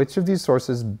say, okay, which of these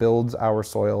sources builds our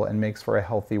soil and makes for a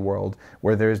healthy world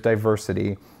where there's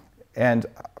diversity? And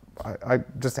I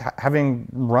just having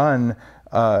run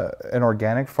an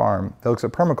organic farm that looks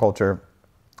at permaculture,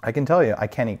 I can tell you I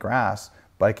can't eat grass,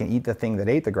 but I can eat the thing that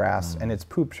ate the grass, and its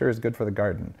poop sure is good for the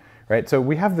garden, right? So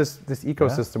we have this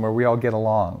ecosystem where we all get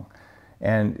along.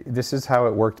 And this is how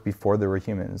it worked before there were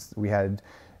humans. We had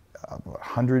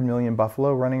 100 million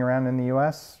buffalo running around in the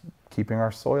US, keeping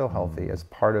our soil healthy as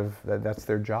part of that's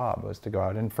their job, was to go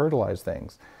out and fertilize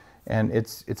things. And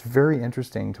it's very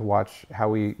interesting to watch how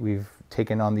we've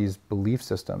taken on these belief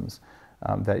systems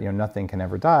that nothing can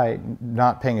ever die,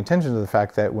 not paying attention to the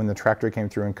fact that when the tractor came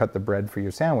through and cut the bread for your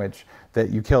sandwich,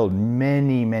 that you killed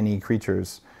many, many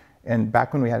creatures. And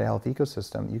back when we had a healthy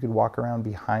ecosystem, you could walk around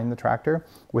behind the tractor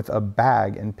with a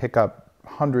bag and pick up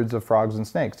hundreds of frogs and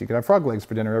snakes. You could have frog legs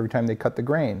for dinner every time they cut the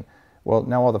grain. Well,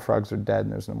 now all the frogs are dead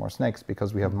and there's no more snakes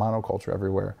because we have monoculture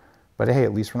everywhere. But hey,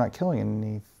 at least we're not killing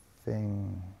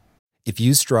anything. If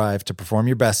you strive to perform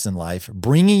your best in life,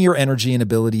 bringing your energy and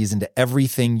abilities into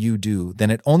everything you do, then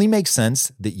it only makes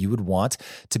sense that you would want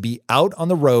to be out on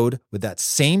the road with that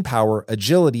same power,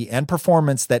 agility, and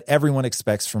performance that everyone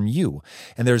expects from you.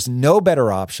 And there's no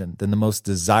better option than the most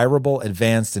desirable,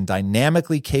 advanced, and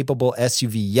dynamically capable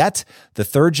SUV yet, the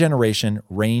third generation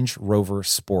Range Rover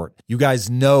Sport. You guys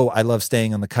know I love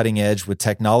staying on the cutting edge with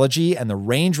technology, and the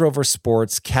Range Rover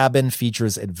Sport's cabin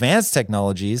features advanced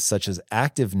technologies such as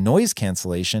active noise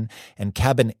cancellation and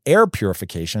cabin air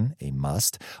purification, a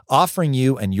must, offering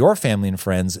you and your family and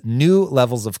friends new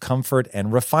levels of comfort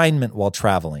and refinement while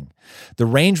traveling. The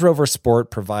Range Rover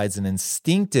Sport provides an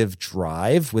instinctive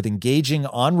drive with engaging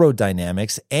on-road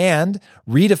dynamics and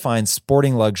redefines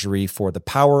sporting luxury for the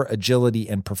power, agility,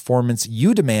 and performance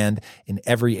you demand in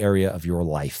every area of your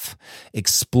life.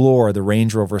 Explore the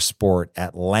Range Rover Sport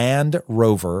at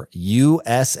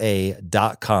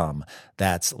LandRoverUSA.com.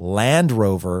 That's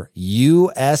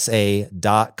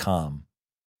LandRoverUSA.com.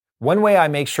 One way I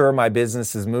make sure my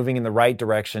business is moving in the right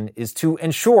direction is to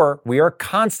ensure we are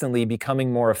constantly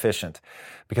becoming more efficient.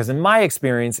 Because in my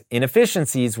experience,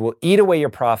 inefficiencies will eat away your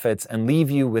profits and leave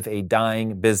you with a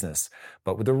dying business.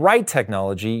 But with the right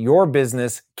technology, your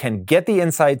business can get the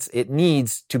insights it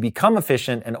needs to become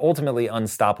efficient and ultimately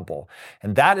unstoppable.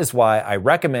 And that is why I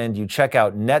recommend you check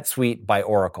out NetSuite by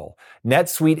Oracle.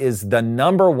 NetSuite is the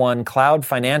 #1 cloud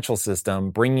financial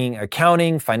system, bringing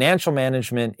accounting, financial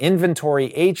management,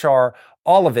 inventory, HR,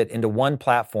 all of it into one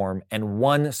platform and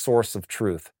one source of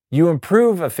truth. You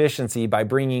improve efficiency by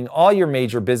bringing all your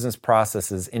major business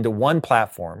processes into one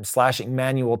platform, slashing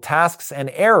manual tasks and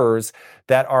errors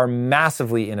that are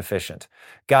massively inefficient.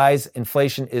 Guys,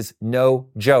 inflation is no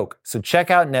joke. So check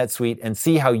out NetSuite and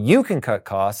see how you can cut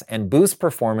costs and boost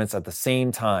performance at the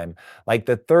same time, like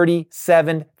the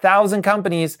 37,000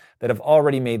 companies that have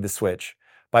already made the switch.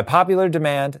 By popular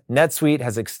demand, NetSuite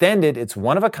has extended its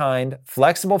one-of-a-kind,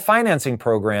 flexible financing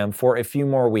program for a few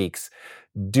more weeks.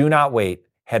 Do not wait.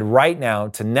 Head right now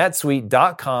to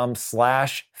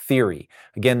netsuite.com/theory.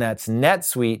 Again, that's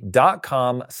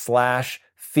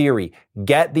netsuite.com/theory.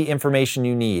 Get the information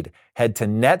you need. Head to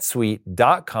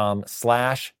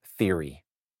netsuite.com/theory.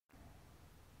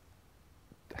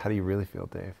 How do you really feel,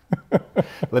 Dave?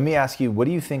 Let me ask you, what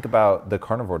do you think about the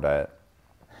carnivore diet?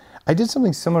 I did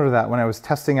something similar to that when I was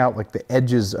testing out like the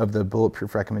edges of the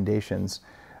bulletproof recommendations.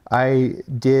 I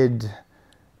did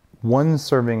 1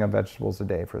 serving of vegetables a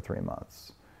day for 3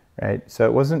 months. right? So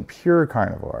it wasn't pure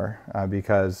carnivore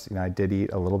because I did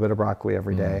eat a little bit of broccoli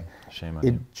every day. Shame on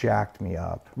It you. jacked me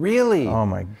up. Really? Oh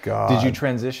my God. Did you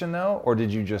transition though, or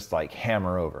did you just like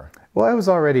hammer over? Well, I was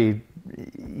already,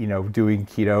 doing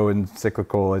keto and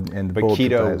cyclical and But bulletproof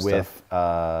keto diet with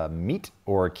stuff. meat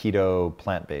or keto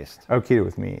plant-based? Oh, keto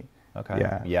with meat. Okay.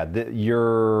 Yeah. Yeah.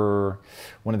 You're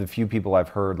one of the few people I've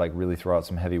heard like really throw out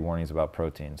some heavy warnings about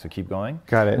protein. So keep going.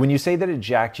 Got it. When you say that it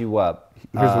jacked you up,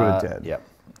 Here's what it did. Yep.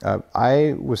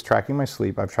 I was tracking my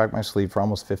sleep. I've tracked my sleep for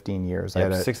almost 15 years. I Yeah,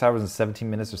 had 6 hours and 17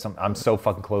 minutes or something. I'm so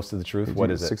fucking close to the truth.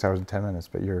 What is it? 6 hours and 10 minutes,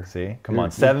 but you're... See? Come you're-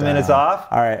 on, 7 minutes down. off?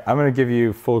 All right, I'm going to give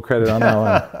you full credit on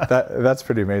that one. That's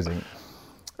pretty amazing.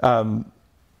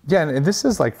 Yeah, and this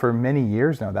is like for many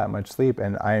years now, that much sleep,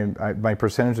 and my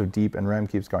percentage of deep and REM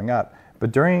keeps going up.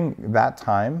 But during that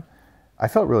time, I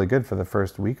felt really good for the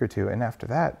first week or two, and after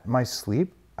that, my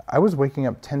sleep, I was waking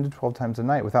up 10 to 12 times a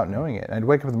night without knowing it. And I'd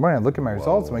wake up in the morning, I'd look at my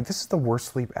results, I'm like, this is the worst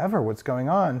sleep ever, what's going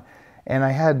on? And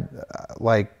I had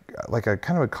like a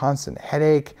kind of a constant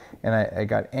headache, and I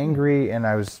got angry, and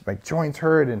my joints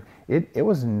hurt, and it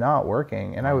was not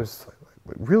working. And I was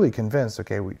really convinced,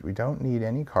 okay, we don't need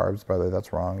any carbs, brother,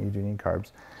 that's wrong, you do need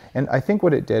carbs. And I think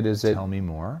what it did is Tell me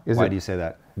more. Why do you say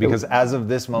that? Because as of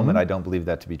this moment, I don't believe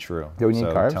that to be true. Do we need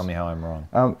carbs? Tell me how I'm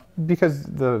wrong. Because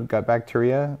the gut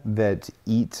bacteria that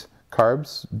eat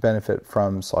carbs benefit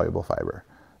from soluble fiber.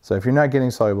 So if you're not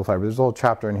getting soluble fiber, there's a whole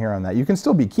chapter in here on that. You can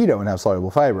still be keto and have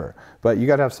soluble fiber, but you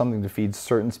got to have something to feed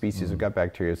certain species of gut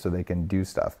bacteria so they can do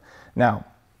stuff. Now,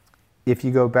 if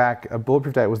you go back,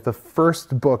 Bulletproof Diet was the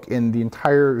first book in the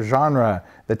entire genre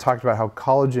that talked about how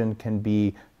collagen can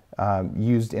be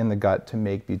used in the gut to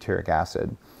make butyric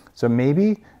acid. So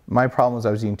maybe my problem was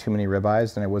I was eating too many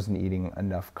ribeyes and I wasn't eating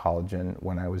enough collagen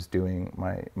when I was doing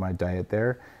my diet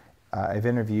there. I've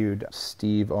interviewed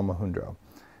Steve Omahundro.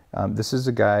 This is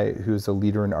a guy who's a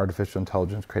leader in artificial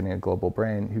intelligence, creating a global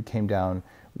brain, who came down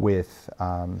with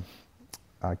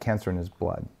cancer in his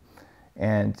blood.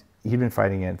 And he'd been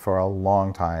fighting it for a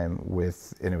long time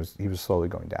he was slowly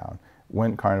going down.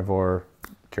 Went carnivore,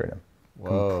 cured him.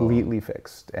 Whoa. Completely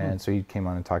fixed. And so he came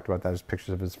on and talked about that. There's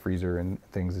pictures of his freezer and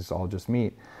things. It's all just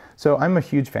meat. So I'm a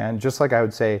huge fan. Just like I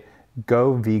would say,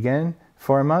 go vegan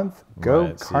for a month,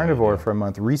 go carnivore for a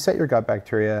month, reset your gut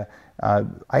bacteria. I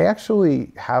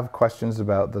actually have questions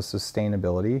about the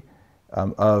sustainability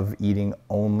of eating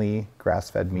only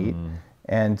grass-fed meat.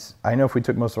 And I know if we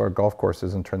took most of our golf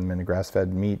courses and turned them into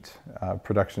grass-fed meat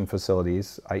production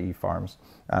facilities, i.e. farms,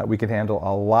 we could handle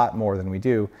a lot more than we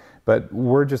do. But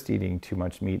we're just eating too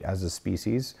much meat as a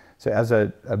species. So as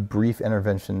a brief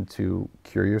intervention to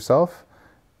cure yourself,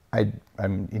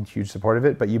 I'm in huge support of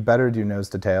it, but you better do nose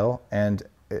to tail. And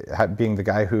being the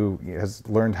guy who has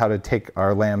learned how to take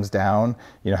our lambs down,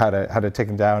 how to take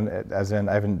them down, as in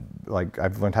I've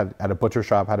learned how at a butcher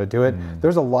shop how to do it.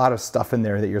 There's a lot of stuff in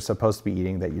there that you're supposed to be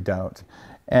eating that you don't.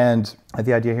 And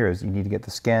the idea here is you need to get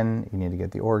the skin, you need to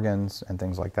get the organs and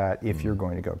things like that if you're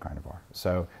going to go carnivore.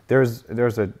 So there's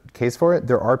a case for it.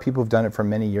 There are people who've done it for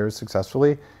many years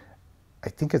successfully. I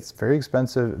think it's very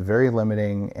expensive, very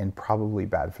limiting, and probably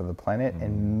bad for the planet,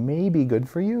 and maybe good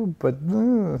for you, but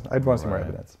I'd want to see more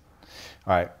evidence.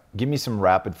 All right, give me some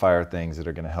rapid fire things that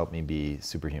are going to help me be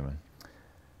superhuman.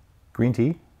 Green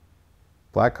tea,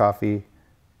 black coffee,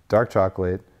 dark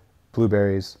chocolate,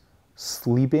 blueberries,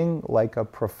 sleeping like a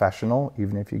professional,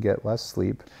 even if you get less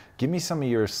sleep. Give me some of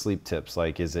your sleep tips.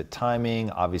 Like, is it timing?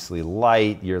 Obviously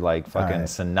light. You're like fucking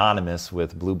synonymous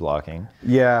with blue blocking.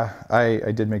 Yeah,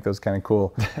 I did make those kind of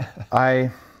cool.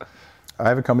 I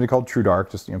have a company called True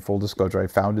Dark, just full disclosure, I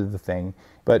founded the thing.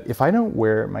 But if I don't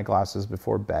wear my glasses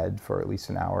before bed for at least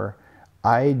an hour,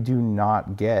 I do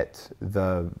not get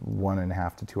the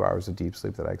 1.5 to 2 hours of deep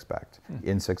sleep that I expect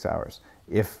in 6 hours.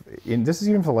 This is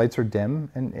even if the lights are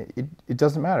dim, and it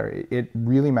doesn't matter. It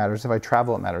really matters. If I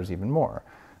travel, it matters even more.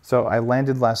 So I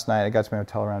landed last night. I got to my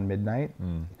hotel around midnight,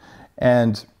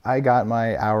 and I got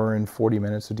my hour and 40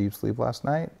 minutes of deep sleep last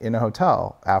night in a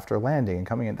hotel after landing and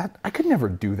coming in. I could never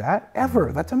do that,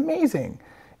 ever. That's amazing.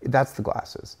 That's the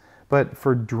glasses. But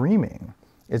for dreaming,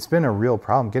 it's been a real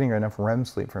problem. Getting enough REM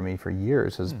sleep for me for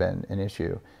years has been an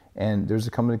issue. And there's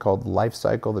a company called Life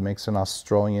Cycle that makes an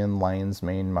Australian lion's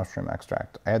mane mushroom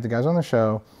extract. I had the guys on the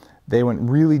show. They went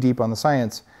really deep on the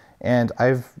science. And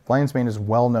lion's mane is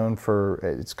well known for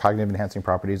its cognitive enhancing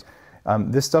properties.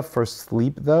 This stuff for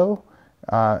sleep, though,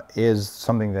 is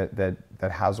something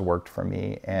that has worked for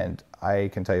me. And I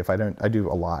can tell you, I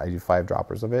do a lot. I do 5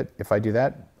 droppers of it. If I do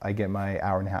that, I get my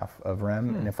hour and a half of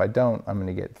REM. And if I don't, I'm going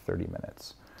to get 30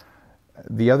 minutes.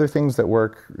 The other things that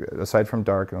work, aside from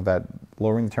dark, that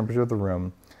lowering the temperature of the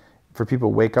room, For people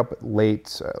who wake up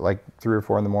late, like 3 or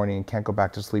 4 in the morning, and can't go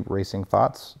back to sleep, racing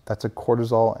thoughts, that's a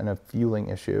cortisol and a fueling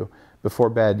issue. Before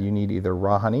bed, you need either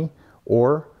raw honey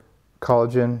or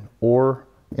collagen or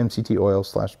MCT oil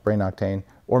 / brain octane,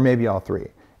 or maybe all three.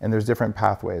 And there's different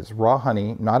pathways. Raw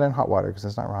honey, not in hot water because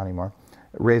it's not raw anymore,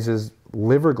 raises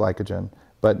liver glycogen,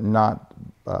 but not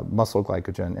muscle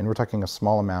glycogen. And we're talking a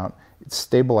small amount. It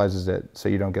stabilizes it so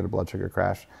you don't get a blood sugar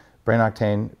crash. Brain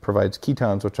octane provides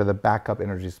ketones, which are the backup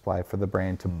energy supply for the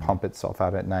brain to pump itself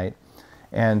out at night.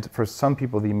 And for some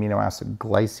people, the amino acid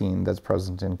glycine that's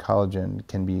present in collagen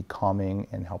can be calming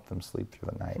and help them sleep through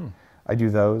the night. I do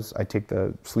those. I take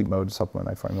the sleep mode supplement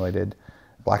I formulated.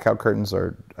 Blackout curtains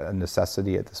are a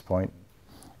necessity at this point.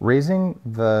 Raising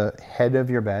the head of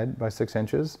your bed by 6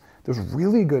 inches, there's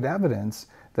really good evidence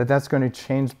that that's going to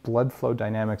change blood flow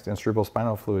dynamics and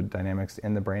cerebrospinal fluid dynamics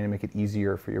in the brain and make it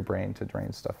easier for your brain to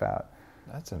drain stuff out.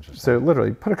 That's interesting. So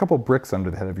literally, put a couple bricks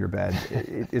under the head of your bed.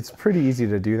 It's pretty easy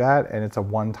to do that, and it's a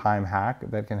one-time hack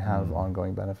that can have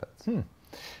ongoing benefits.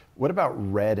 What about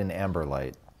red and amber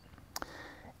light?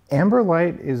 Amber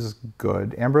light is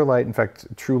good. Amber light, in fact,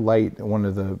 True Light, one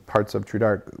of the parts of True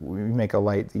Dark, we make a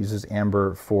light that uses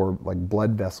amber for like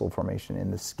blood vessel formation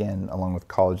in the skin along with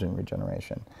collagen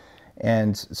regeneration.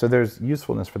 And so there's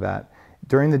usefulness for that.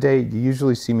 During the day, you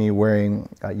usually see me wearing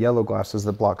yellow glasses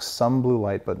that block some blue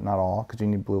light, but not all, because you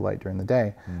need blue light during the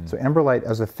day. So amber light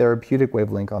as a therapeutic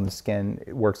wavelength on the skin,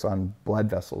 it works on blood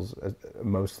vessels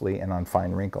mostly and on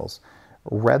fine wrinkles.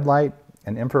 Red light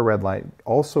and infrared light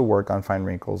also work on fine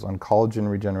wrinkles, on collagen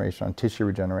regeneration, on tissue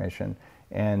regeneration.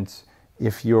 And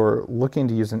if you're looking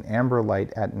to use an amber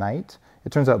light at night,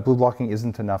 it turns out blue blocking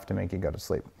isn't enough to make you go to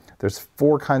sleep. There's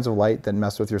 4 kinds of light that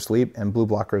mess with your sleep, and blue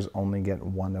blockers only get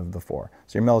 1 of the 4.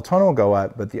 So your melatonin will go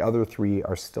up, but the other 3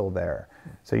 are still there.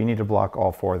 So you need to block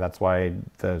all 4. That's why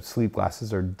the sleep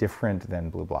glasses are different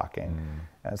than blue blocking.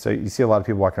 So you see a lot of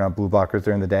people walking around with blue blockers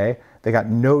during the day. They got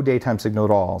no daytime signal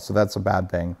at all, so that's a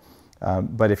bad thing.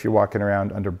 But if you're walking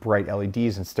around under bright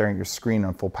LEDs and staring at your screen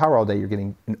on full power all day, you're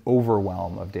getting an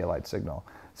overwhelm of daylight signal.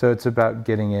 So it's about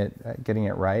getting it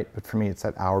right. But for me, it's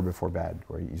that hour before bed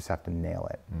where you just have to nail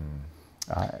it.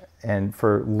 And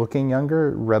for looking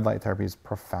younger, red light therapy is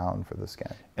profound for the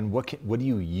skin. And what do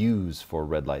you use for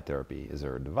red light therapy? Is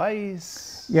there a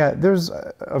device? Yeah, there's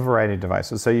a variety of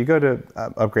devices. So you go to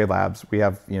Upgrade Labs. We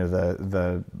have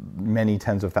the many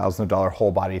tens of thousands of dollar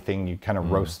whole body thing. You kind of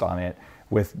roast on it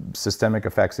with systemic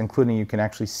effects, including you can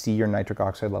actually see your nitric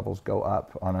oxide levels go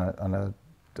up on a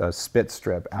spit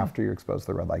strip after you're exposed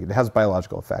to the red light. It has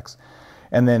biological effects.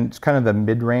 And then it's kind of the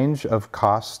mid-range of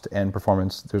cost and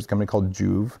performance. There's a company called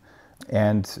Juve,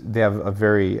 and they have a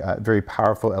very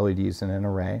powerful LEDs in an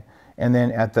array. And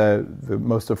then at the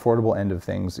most affordable end of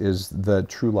things is the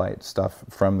True Light stuff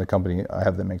from the company I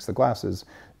have that makes the glasses.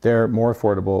 They're more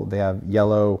affordable. They have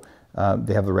yellow,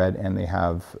 they have the red, and they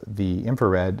have the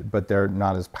infrared, but they're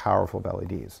not as powerful of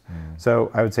LEDs.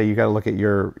 So I would say you got to look at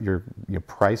your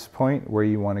price point, where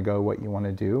you want to go, what you want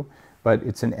to do. But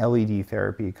it's an LED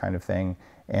therapy kind of thing.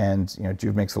 And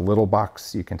Juve makes a little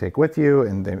box you can take with you,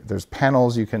 and there's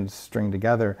panels you can string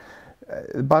together.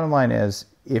 The bottom line is,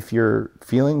 if you're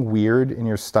feeling weird in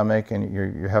your stomach and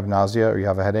you have nausea or you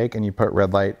have a headache and you put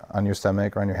red light on your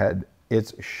stomach or on your head,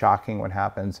 it's shocking what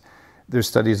happens. There's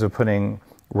studies of putting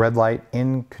red light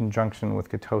in conjunction with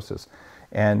ketosis.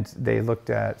 And they looked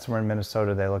at, somewhere in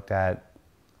Minnesota, they looked at,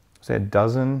 say,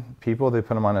 12 people. They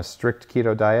put them on a strict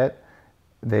keto diet.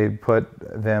 They put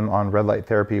them on red light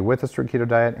therapy with a strict keto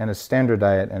diet and a standard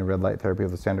diet and red light therapy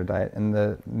with a standard diet. And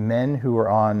the men who were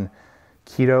on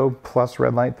keto plus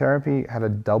red light therapy had a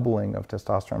doubling of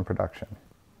testosterone production.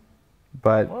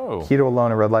 But keto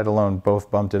alone and red light alone both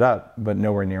bumped it up, but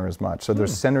nowhere near as much. So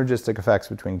there's synergistic effects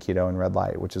between keto and red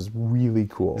light, which is really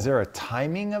cool. Is there a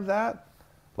timing of that?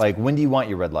 Like, when do you want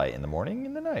your red light? In the morning,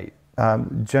 in the night?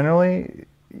 Generally,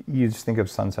 you just think of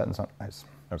sunset and sunrise.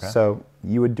 Okay. So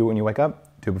you would do it when you wake up,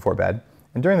 do it before bed.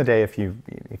 And during the day, if you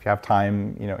have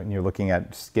time, and you're looking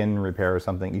at skin repair or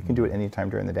something, you can do it any time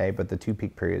during the day, but the 2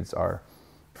 peak periods are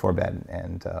before bed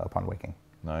and upon waking.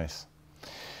 Nice.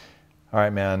 All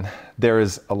right, man. There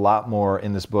is a lot more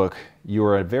in this book. You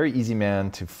are a very easy man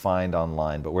to find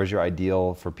online, but where's your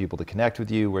ideal for people to connect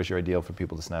with you? Where's your ideal for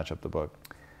people to snatch up the book?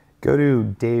 Go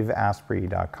to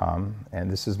daveasprey.com, and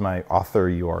this is my author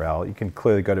URL. You can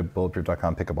clearly go to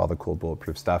bulletproof.com, pick up all the cool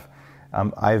Bulletproof stuff.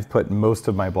 I've put most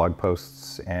of my blog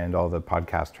posts and all the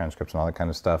podcast transcripts and all that kind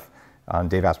of stuff on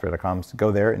daveasprey.com. So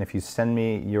go there, and if you send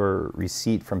me your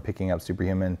receipt from picking up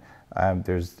Superhuman,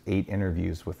 there's 8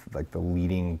 interviews with like the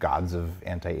leading gods of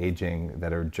anti-aging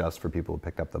that are just for people who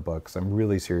picked up the book. So I'm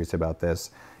really serious about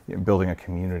this, building a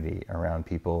community around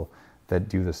people that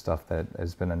do this stuff that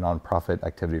has been a nonprofit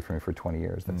activity for me for 20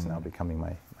 years. That's now becoming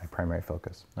my primary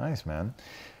focus. Nice, man.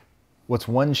 What's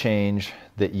one change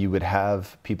that you would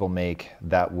have people make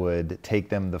that would take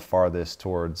them the farthest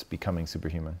towards becoming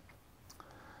superhuman?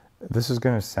 This is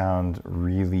going to sound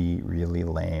really, really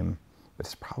lame, but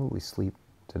it's probably sleep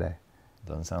today.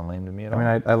 Doesn't sound lame to me at all.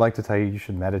 I mean, I like to tell you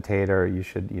should meditate, or you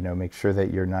should, make sure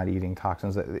that you're not eating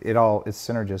toxins. It's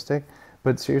synergistic.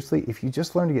 But seriously, if you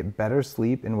just learn to get better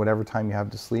sleep in whatever time you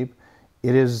have to sleep,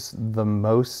 it is the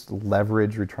most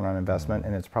leverage return on investment,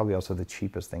 and it's probably also the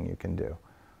cheapest thing you can do.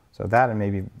 So that, and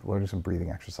maybe learning some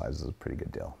breathing exercises, is a pretty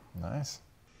good deal. Nice.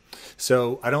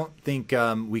 So I don't think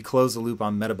we closed the loop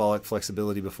on metabolic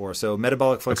flexibility before. So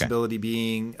metabolic flexibility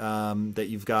being that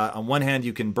you've got, on one hand,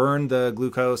 you can burn the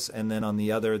glucose, and then on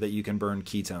the other, that you can burn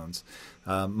ketones.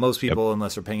 Most people,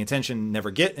 unless they're paying attention,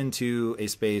 never get into a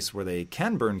space where they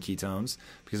can burn ketones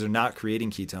because they're not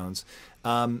creating ketones.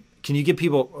 Can you give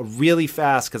people a really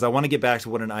fast, because I want to get back to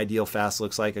what an ideal fast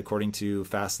looks like according to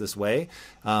Fast This Way.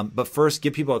 But first,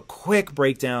 give people a quick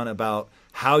breakdown about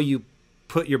how you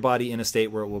put your body in a state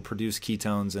where it will produce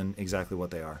ketones and exactly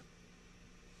what they are.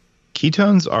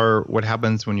 Ketones are what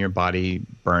happens when your body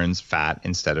burns fat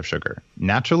instead of sugar.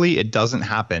 Naturally, it doesn't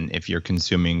happen if you're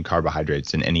consuming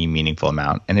carbohydrates in any meaningful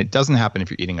amount, and it doesn't happen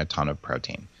if you're eating a ton of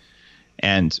protein.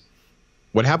 And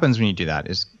what happens when you do that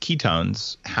is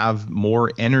ketones have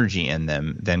more energy in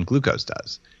them than glucose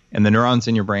does. And the neurons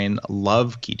in your brain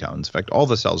love ketones. In fact, all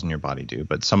the cells in your body do,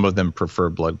 but some of them prefer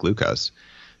blood glucose.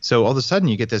 So all of a sudden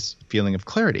you get this feeling of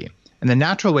clarity. And the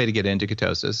natural way to get into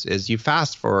ketosis is you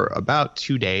fast for about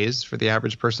 2 days for the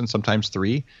average person, sometimes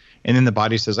 3. And then the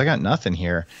body says, I got nothing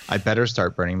here. I better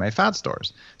start burning my fat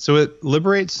stores. So it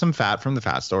liberates some fat from the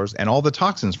fat stores, and all the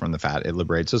toxins from the fat it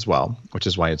liberates as well, which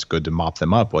is why it's good to mop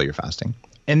them up while you're fasting.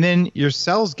 And then your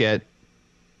cells get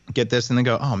this and they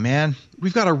go, oh man,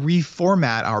 we've got to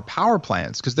reformat our power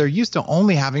plants because they're used to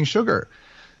only having sugar.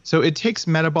 So it takes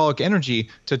metabolic energy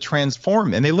to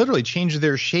transform, and they literally change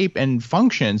their shape and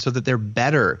function so that they're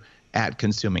better at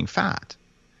consuming fat,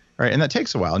 right? And that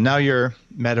takes a while. Now you're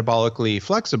metabolically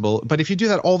flexible, but if you do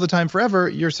that all the time forever,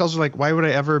 your cells are like, why would I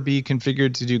ever be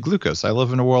configured to do glucose? I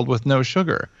live in a world with no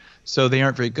sugar. So they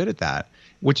aren't very good at that,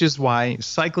 which is why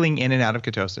cycling in and out of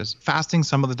ketosis, fasting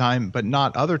some of the time, but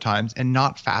not other times, and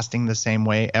not fasting the same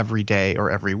way every day or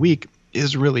every week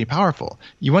is really powerful.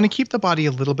 You want to keep the body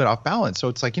a little bit off balance. So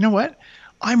it's like, you know what?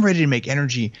 I'm ready to make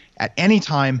energy at any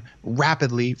time,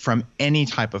 rapidly, from any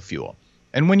type of fuel.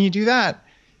 And when you do that,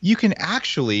 you can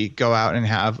actually go out and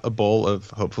have a bowl of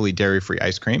hopefully dairy-free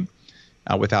ice cream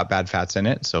without bad fats in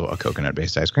it, so a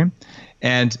coconut-based ice cream,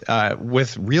 and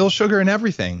with real sugar and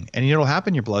everything. And you know what'll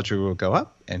happen? Your blood sugar will go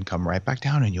up and come right back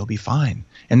down, and you'll be fine.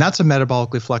 And that's a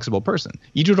metabolically flexible person.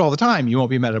 You do it all the time, you won't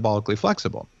be metabolically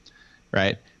flexible,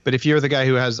 right? But if you're the guy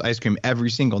who has ice cream every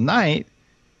single night,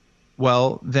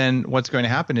 well, then what's going to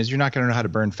happen is you're not going to know how to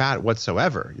burn fat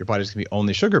whatsoever. Your body's going to be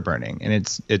only sugar burning, and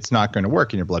it's not going to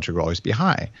work, and your blood sugar will always be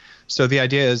high. So the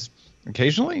idea is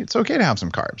occasionally it's okay to have some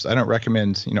carbs. I don't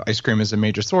recommend, ice cream is a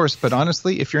major source, but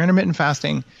honestly, if you're intermittent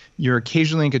fasting, you're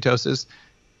occasionally in ketosis,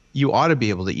 you ought to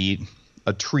be able to eat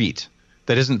a treat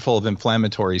that isn't full of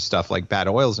inflammatory stuff like bad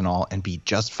oils and all, and be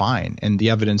just fine. And the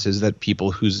evidence is that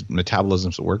people whose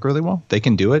metabolisms work really well, they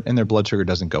can do it, and their blood sugar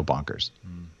doesn't go bonkers.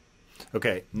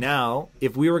 Okay, now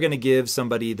if we were going to give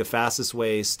somebody the Fastest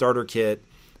Way starter kit,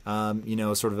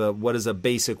 sort of what does a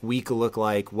basic week look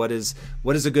like? What is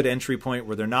a good entry point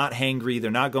where they're not hangry, they're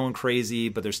not going crazy,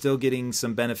 but they're still getting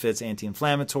some benefits,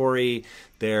 anti-inflammatory.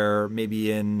 They're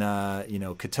maybe in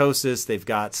ketosis. They've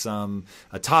got some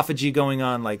autophagy going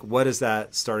on. Like, what does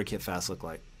that starter kit fast look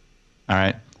like? All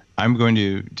right, I'm going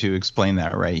to explain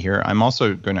that right here. I'm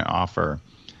also going to offer.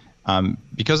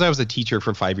 Because I was a teacher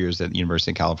for 5 years at the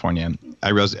University of California, I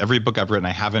realized every book I've written,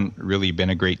 I haven't really been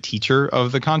a great teacher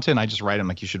of the content. I just write them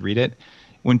like you should read it.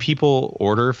 When people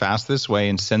order Fast This Way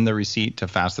and send the receipt to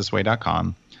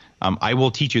fastthisway.com, I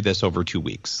will teach you this over 2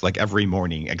 weeks, like every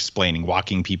morning, explaining,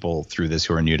 walking people through this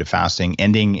who are new to fasting,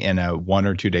 ending in a 1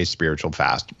 or 2 day spiritual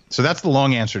fast. So that's the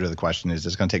long answer to the question is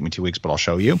it's going to take me 2 weeks, but I'll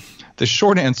show you. The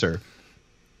short answer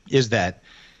is that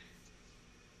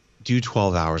do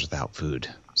 12 hours without food.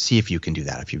 See if you can do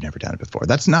that if you've never done it before.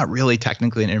 That's not really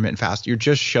technically an intermittent fast. You're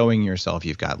just showing yourself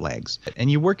you've got legs. And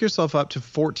you work yourself up to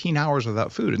 14 hours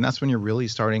without food, and that's when you're really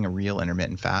starting a real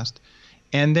intermittent fast.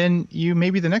 And then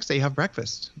maybe the next day you have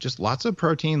breakfast, just lots of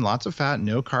protein, lots of fat,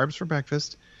 no carbs for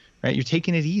breakfast, right? You're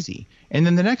taking it easy. And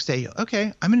then the next day,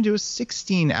 okay, I'm going to do a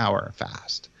 16-hour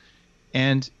fast.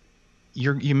 And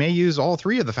you may use all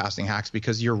three of the fasting hacks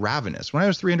because you're ravenous. When I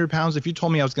was 300 pounds, if you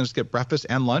told me I was going to skip breakfast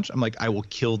and lunch, I'm like, I will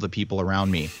kill the people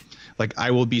around me. Like,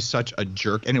 I will be such a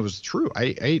jerk. And it was true.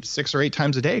 I ate 6 or 8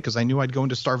 times a day because I knew I'd go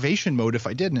into starvation mode if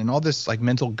I didn't, and all this like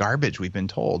mental garbage we've been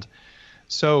told.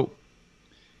 So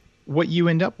what you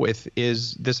end up with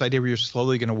is this idea where you're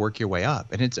slowly going to work your way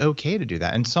up, and it's okay to do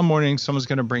that. And some mornings someone's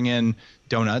going to bring in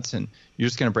donuts and you're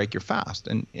just going to break your fast.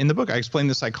 And in the book, I explain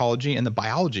the psychology and the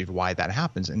biology of why that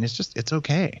happens. And it's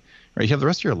okay, right? You have the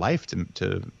rest of your life to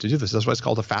do this. That's why it's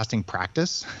called a fasting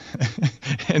practice.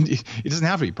 And it doesn't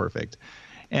have to be perfect.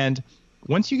 And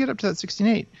once you get up to that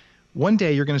 16.8, one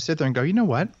day you're going to sit there and go, you know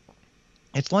what?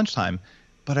 It's lunchtime,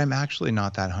 but I'm actually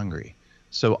not that hungry.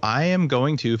 So I am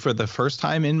going to, for the first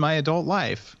time in my adult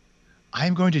life,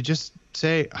 I'm going to just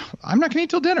say, I'm not going to eat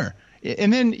till dinner.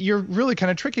 And then you're really kind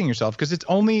of tricking yourself because it's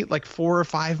only like 4 or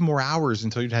 5 more hours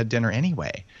until you'd had dinner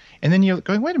anyway. And then you're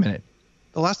going, wait a minute.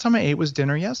 The last time I ate was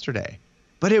dinner yesterday.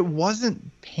 But it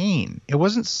wasn't pain. It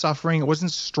wasn't suffering. It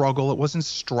wasn't struggle. It wasn't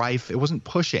strife. It wasn't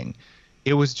pushing.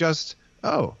 It was just,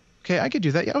 oh, okay, I could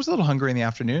do that. Yeah, I was a little hungry in the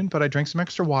afternoon, but I drank some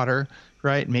extra water,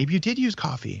 right? Maybe you did use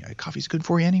coffee. Coffee's good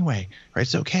for you anyway, right?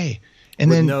 It's okay.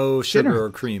 And with then no sugar dinner. or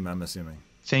cream, I'm assuming.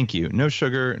 Thank you. No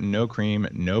sugar, no cream,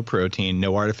 no protein,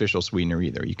 no artificial sweetener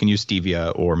either. You can use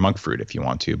stevia or monk fruit if you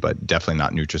want to, but definitely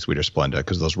not NutraSweet or Splenda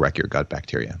because those wreck your gut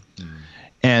bacteria.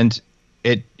 And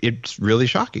it's really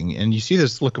shocking. And you see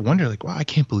this look of wonder like, wow, I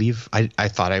can't believe I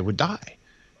thought I would die,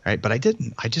 right? But I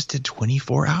didn't. I just did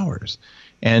 24 hours.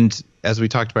 And as we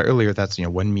talked about earlier, that's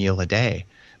 1 meal a day.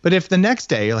 But if the next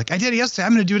day you're like, I did it yesterday,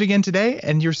 I'm going to do it again today,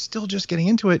 and you're still just getting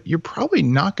into it, you're probably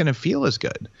not going to feel as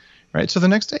good, right? So the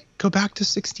next day, go back to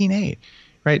 16.8,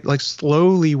 right? Like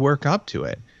slowly work up to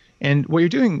it. And what you're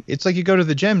doing, it's like you go to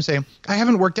the gym saying, I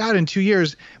haven't worked out in 2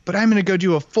 years, but I'm going to go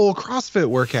do a full CrossFit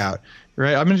workout,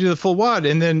 right? I'm going to do the full WOD.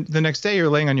 And then the next day you're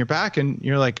laying on your back and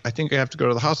you're like, I think I have to go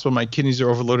to the hospital. My kidneys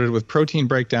are overloaded with protein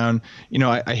breakdown.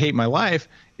 I hate my life.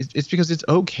 It's because it's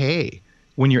okay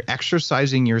when you're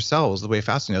exercising your cells the way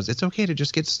fasting does. It's okay to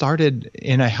just get started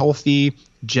in a healthy,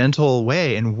 gentle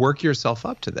way and work yourself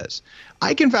up to this.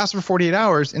 I can fast for 48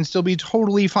 hours and still be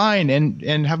totally fine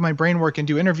and have my brain work and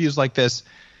do interviews like this.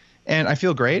 And I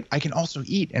feel great. I can also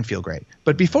eat and feel great.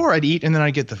 But before I'd eat and then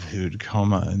I get the food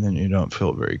coma and then you don't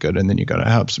feel very good and then you got to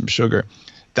have some sugar.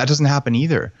 That doesn't happen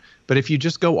either. But if you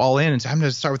just go all in and say, I'm going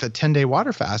to start with a 10-day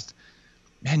water fast,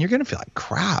 man, you're going to feel like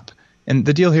crap. And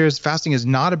the deal here is fasting is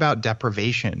not about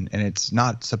deprivation, and it's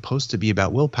not supposed to be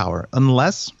about willpower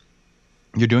unless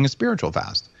you're doing a spiritual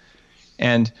fast.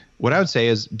 And what I would say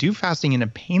is do fasting in a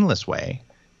painless way,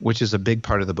 which is a big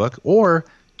part of the book, or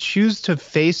choose to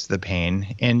face the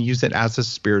pain and use it as a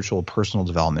spiritual personal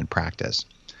development practice.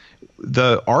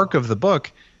 The arc of the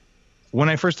book, when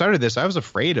I first started this, I was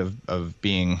afraid of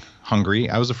being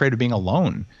hungry. I was afraid of being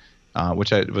alone.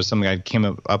 Which was something I came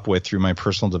up with through my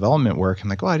personal development work. I'm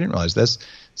like, well, I didn't realize this.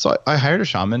 So I hired a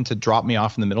shaman to drop me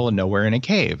off in the middle of nowhere in a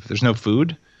cave. There's no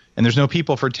food and there's no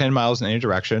people for 10 miles in any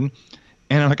direction.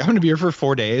 And I'm like, I'm going to be here for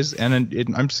 4 days. And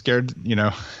I'm scared,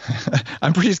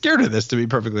 I'm pretty scared of this, to be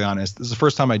perfectly honest. This is the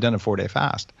first time I'd done a 4-day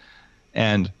fast.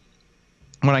 And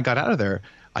when I got out of there,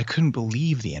 I couldn't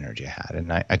believe the energy I had.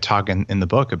 And I talk in the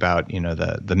book about,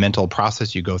 the mental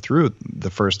process you go through the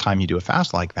first time you do a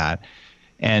fast like that.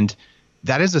 And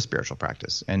that is a spiritual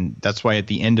practice. And that's why at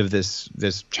the end of this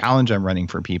challenge I'm running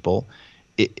for people,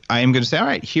 I am going to say, all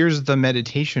right, here's the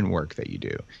meditation work that you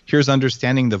do. Here's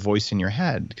understanding the voice in your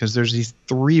head, because there's these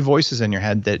 3 voices in your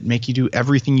head that make you do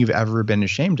everything you've ever been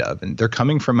ashamed of. And they're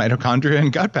coming from mitochondria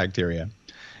and gut bacteria.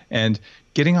 And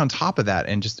getting on top of that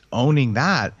and just owning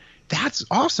that, that's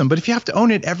awesome. But if you have to own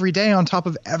it every day on top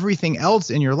of everything else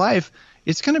in your life,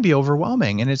 it's going to be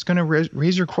overwhelming and it's going to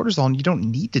raise your cortisol, and you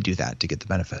don't need to do that to get the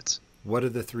benefits. What are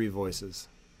the 3 voices?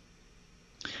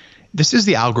 This is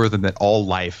the algorithm that all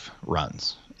life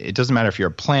runs. It doesn't matter if you're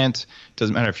a plant, it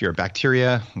doesn't matter if you're a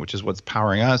bacteria, which is what's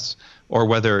powering us, or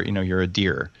whether you're a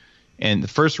deer. And the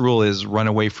first rule is run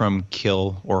away from,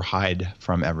 kill, or hide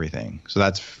from everything. So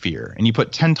that's fear. And you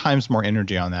put 10 times more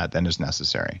energy on that than is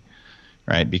necessary,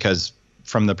 right? Because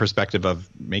from the perspective of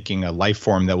making a life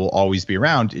form that will always be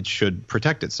around, it should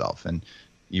protect itself. And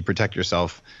you protect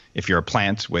yourself if you're a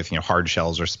plant with hard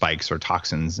shells or spikes or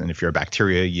toxins. And if you're a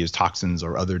bacteria, you use toxins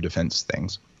or other defense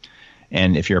things.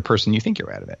 And if you're a person, you think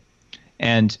you're out of it.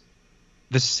 And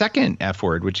the second F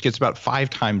word, which gets about 5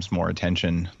 times more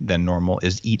attention than normal,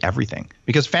 is eat everything.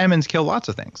 Because famines kill lots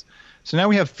of things. So now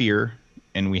we have fear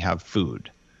and we have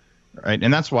food. Right.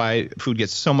 And that's why food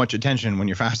gets so much attention when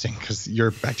you're fasting, because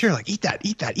your bacteria are like, eat that,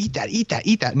 eat that, eat that, eat that,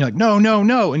 eat that. And you're like, no, no,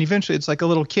 no. And eventually it's like a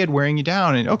little kid wearing you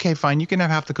down. And okay, fine, you can have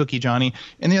half the cookie, Johnny.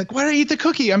 And they're like, why did I eat the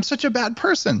cookie? I'm such a bad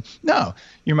person. No,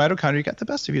 your mitochondria got the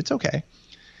best of you. It's okay.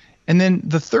 And then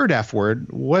the third F word,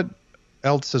 what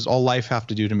else does all life have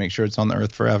to do to make sure it's on the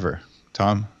earth forever?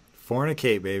 Tom?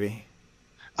 Fornicate, baby.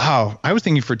 Oh, I was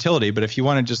thinking fertility, but if you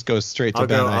want to just go straight to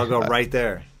that, I'll go right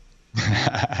there.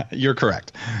 You're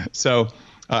correct. So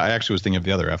I actually was thinking of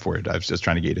the other F word. I was just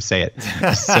trying to get you to say it.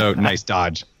 So nice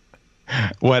dodge.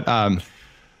 What's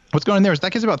going on there is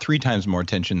that gets about 3 times more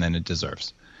attention than it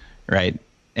deserves, right?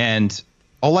 And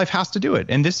all life has to do it.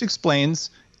 And this explains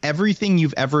everything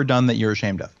you've ever done that you're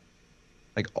ashamed of.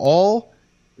 Like all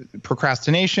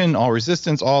procrastination, all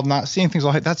resistance, all not seeing things,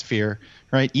 all that's fear,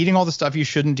 right? Eating all the stuff you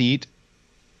shouldn't eat,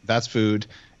 that's food.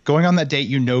 Going on that date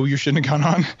you know you shouldn't have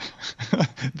gone on,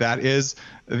 that is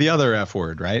the other F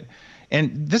word, right?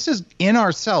 And this is in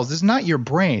our cells. This is not your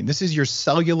brain. This is your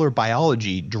cellular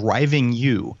biology driving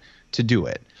you to do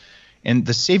it. And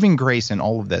the saving grace in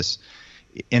all of this,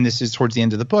 and this is towards the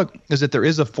end of the book, is that there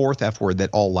is a fourth F word that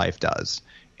all life does,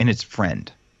 and it's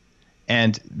friend.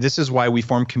 And this is why we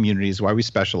form communities, why we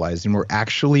specialize, and we're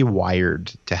actually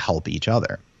wired to help each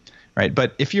other. Right.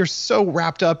 But if you're so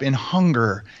wrapped up in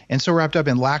hunger and so wrapped up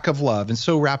in lack of love and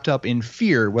so wrapped up in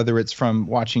fear, whether it's from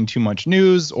watching too much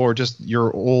news or just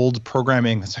your old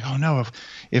programming, it's like, oh, no,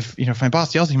 if my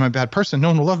boss yells at me, I'm a bad person, no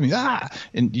one will love me.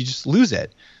 And you just lose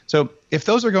it. So if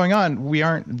those are going on, we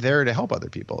aren't there to help other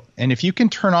people. And if you can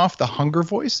turn off the hunger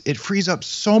voice, it frees up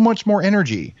so much more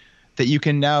energy that you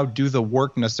can now do the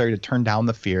work necessary to turn down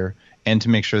the fear and to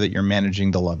make sure that you're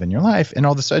managing the love in your life. And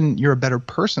all of a sudden, you're a better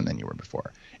person than you were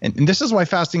before. And this is why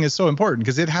fasting is so important,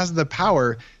 because it has the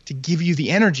power to give you the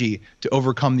energy to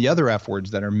overcome the other F words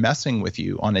that are messing with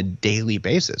you on a daily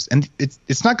basis. And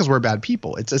it's not because we're bad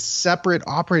people. It's a separate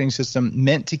operating system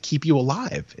meant to keep you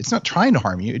alive. It's not trying to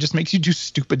harm you. It just makes you do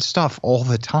stupid stuff all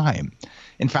the time.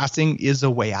 And fasting is a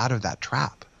way out of that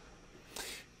trap.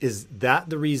 Is that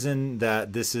the reason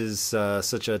that this is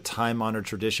such a time-honored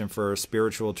tradition for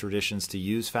spiritual traditions to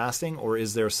use fasting, or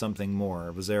is there something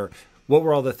more? What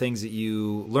were all the things that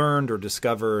you learned or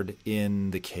discovered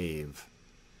in the cave?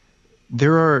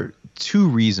 There are 2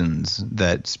 reasons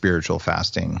that spiritual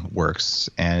fasting works,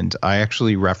 and I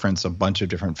actually reference a bunch of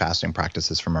different fasting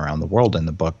practices from around the world in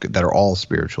the book that are all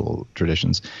spiritual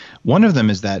traditions. One of them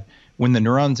is that when the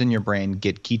neurons in your brain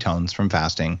get ketones from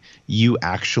fasting, you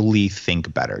actually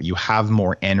think better. You have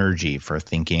more energy for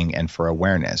thinking and for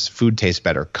awareness. Food tastes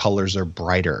better. Colors are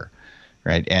brighter.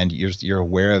 Right. And you're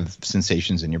aware of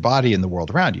sensations in your body and the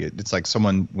world around you. It's like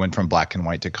someone went from black and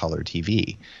white to color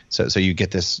TV. So you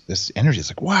get this energy. It's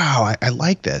like, wow, I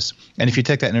like this. And if you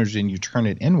take that energy and you turn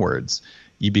it inwards,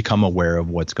 you become aware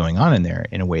of what's going on in there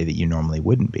in a way that you normally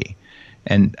wouldn't be.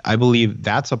 And I believe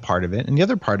that's a part of it. And the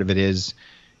other part of it is,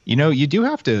 you do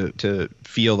have to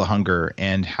feel the hunger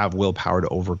and have willpower to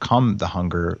overcome the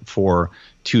hunger for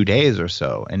 2 days or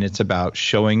so. And it's about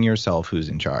showing yourself who's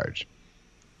in charge.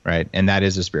 Right. And that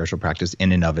is a spiritual practice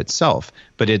in and of itself.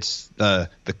 But it's the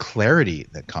clarity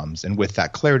that comes. And with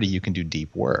that clarity, you can do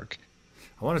deep work.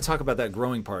 I want to talk about that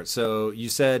growing part. So you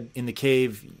said in the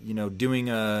cave, doing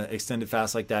a extended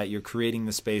fast like that, you're creating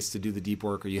the space to do the deep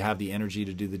work, or you have the energy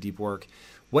to do the deep work.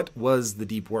 What was the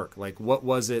deep work? Like, what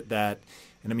was it that,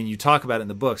 and I mean, you talk about it in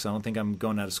the book, so I don't think I'm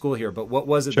going out of school here, but what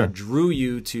was it that drew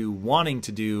you to wanting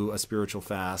to do a spiritual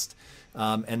fast?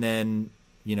 And then,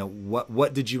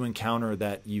 what did you encounter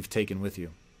that you've taken with you?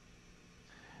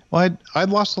 Well, I'd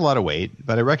lost a lot of weight,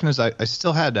 but I recognized I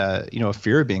still had a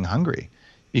fear of being hungry,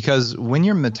 because when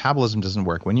your metabolism doesn't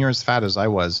work, when you're as fat as I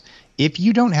was, if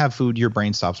you don't have food, your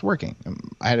brain stops working.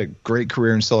 I had a great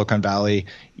career in Silicon Valley,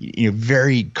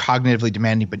 very cognitively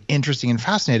demanding, but interesting and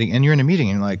fascinating. And you're in a meeting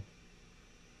and you're like,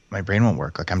 my brain won't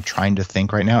work. Like, I'm trying to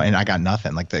think right now and I got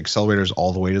nothing. Like, the accelerator's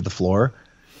all the way to the floor.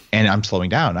 And I'm slowing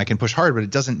down. I can push hard, but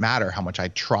it doesn't matter how much I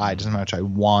try. It doesn't matter how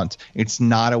much I want. It's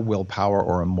not a willpower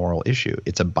or a moral issue.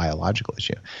 It's a biological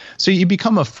issue. So you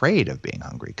become afraid of being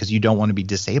hungry because you don't want to be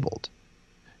disabled,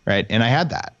 right? And I had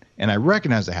that. And I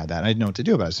recognized I had that. And I didn't know what to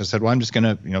do about it. So I said, well, I'm just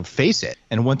going to, face it.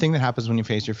 And one thing that happens when you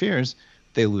face your fears,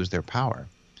 they lose their power.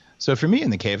 So for me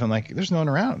in the cave, I'm like, there's no one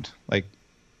around. Like,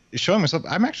 showing myself,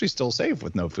 I'm actually still safe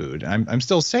with no food. I'm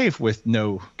still safe with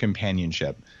no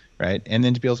companionship, right? And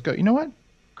then to be able to go, you know what?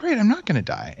 Great, I'm not going to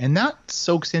die. And that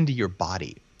soaks into your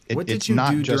body. What did you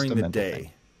do during the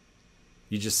day?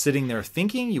 You just sitting there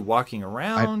thinking? You walking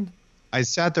around? I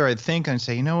sat there, I'd think, and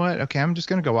say, you know what? Okay, I'm just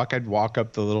going to go walk. I'd walk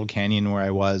up the little canyon where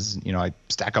I was. I'd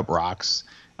stack up rocks.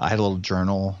 I had a little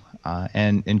journal.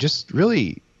 and just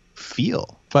really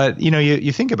feel. But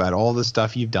you think about all the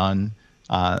stuff you've done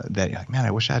that you're like, man,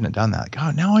 I wish I hadn't done that. Like,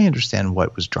 oh, now I understand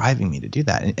what was driving me to do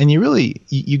that. And you really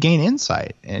you gain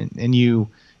insight, and you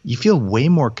feel way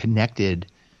more connected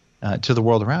to the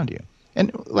world around you. And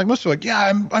like most people are like, yeah,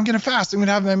 I'm going to fast. I'm going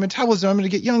to have my metabolism. I'm going to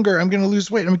get younger. I'm going to lose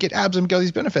weight. I'm going to get abs. I'm going to get all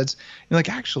these benefits. And like,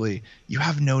 actually, you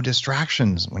have no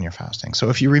distractions when you're fasting. So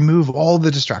if you remove all the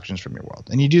distractions from your world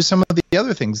and you do some of the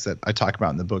other things that I talk about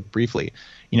in the book briefly,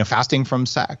 fasting from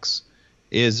sex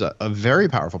is a very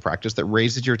powerful practice that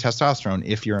raises your testosterone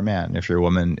if you're a man. If you're a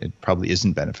woman, it probably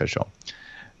isn't beneficial.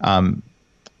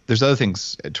 There's other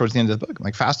things towards the end of the book,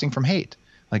 like fasting from hate.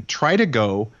 Like, try to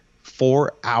go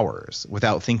 4 hours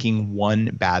without thinking one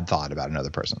bad thought about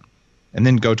another person, and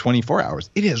then go 24 hours.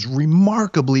 It is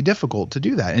remarkably difficult to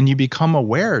do that. And you become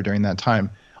aware during that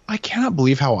time, I cannot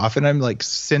believe how often I'm like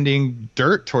sending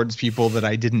dirt towards people that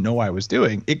I didn't know I was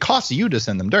doing. It costs you to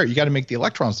send them dirt. You got to make the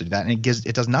electrons to do that. And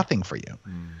it does nothing for you.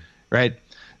 Right.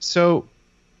 So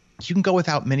you can go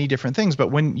without many different things, but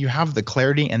when you have the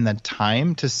clarity and the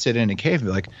time to sit in a cave and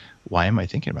be like, why am I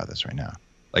thinking about this right now?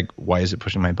 Like, why is it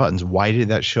pushing my buttons? Why did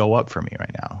that show up for me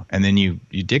right now? And then you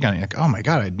dig on it, like, oh my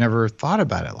God, I'd never thought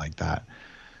about it like that.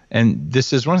 And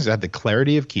this is one of the things. I had the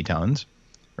clarity of ketones,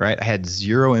 right? I had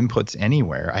zero inputs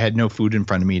anywhere. I had no food in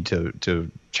front of me to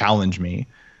challenge me.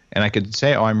 And I could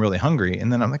say, oh, I'm really hungry.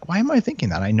 And then I'm like, why am I thinking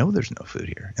that? I know there's no food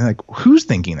here. And like, who's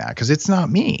thinking that? Because it's not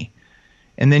me.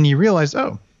 And then you realize,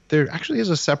 oh, there actually is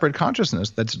a separate consciousness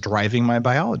that's driving my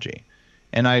biology.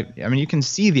 And I mean, you can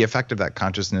see the effect of that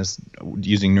consciousness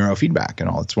using neurofeedback and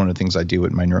all. It's one of the things I do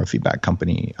at my neurofeedback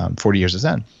company, 40 Years of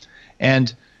Zen.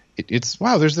 And it's,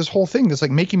 wow, there's this whole thing that's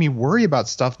like making me worry about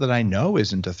stuff that I know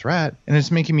isn't a threat. And it's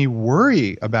making me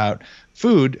worry about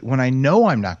food when I know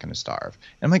I'm not going to starve.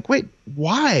 And I'm like, wait,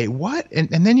 why? What? And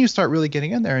then you start really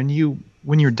getting in there. And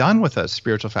when you're done with a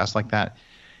spiritual fast like that,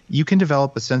 you can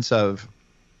develop a sense of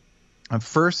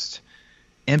first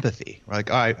empathy. Like,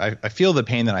 oh, I feel the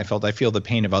pain that I felt. I feel the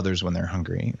pain of others when they're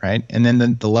hungry, right? And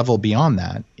then the level beyond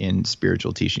that in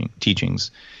spiritual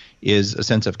teachings is a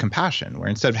sense of compassion, where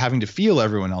instead of having to feel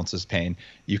everyone else's pain,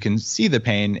 you can see the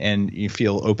pain and you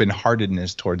feel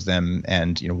open-heartedness towards them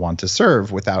and want to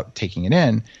serve without taking it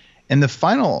in. And the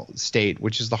final state,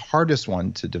 which is the hardest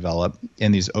one to develop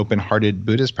in these open-hearted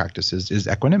Buddhist practices, is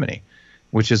equanimity,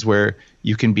 which is where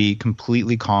you can be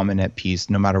completely calm and at peace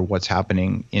no matter what's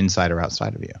happening inside or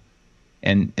outside of you.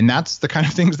 And that's the kind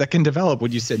of things that can develop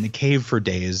when you sit in the cave for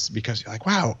days, because you're like,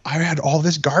 wow, I had all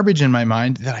this garbage in my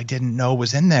mind that I didn't know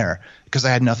was in there because I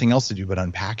had nothing else to do but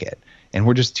unpack it. And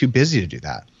we're just too busy to do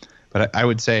that. But I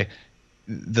would say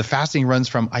the fasting runs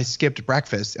from I skipped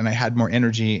breakfast and I had more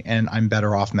energy and I'm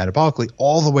better off metabolically,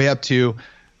 all the way up to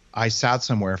I sat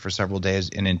somewhere for several days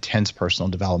in intense personal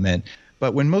development.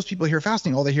 But when most people hear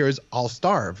fasting, all they hear is I'll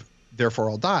starve, therefore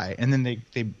I'll die. And then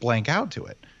they blank out to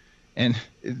it. And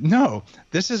no,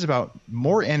 this is about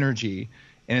more energy,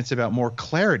 and it's about more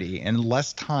clarity and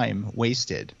less time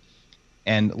wasted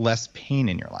and less pain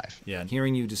in your life. Yeah, and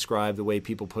hearing you describe the way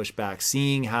people push back,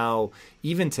 seeing how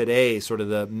even today sort of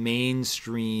the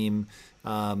mainstream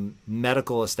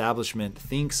medical establishment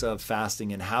thinks of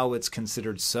fasting and how it's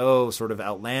considered so sort of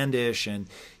outlandish, and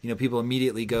people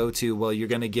immediately go to, well, you're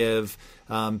going to give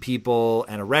people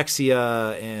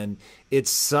anorexia, and it's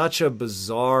such a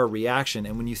bizarre reaction.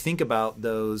 And when you think about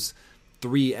those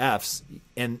 3 F's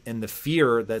and the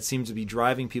fear that seems to be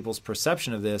driving people's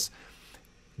perception of this,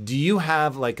 do you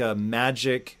have like a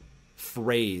magic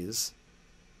phrase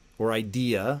or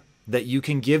idea that you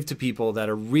can give to people that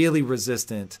are really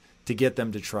resistant to get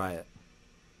them to try it?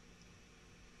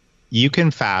 You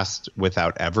can fast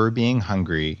without ever being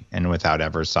hungry and without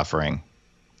ever suffering,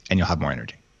 and you'll have more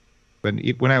energy. But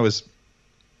when I was,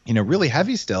 really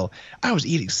heavy still, I was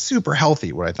eating super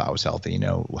healthy, what I thought was healthy,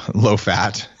 low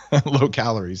fat, low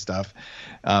calorie stuff.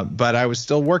 But I was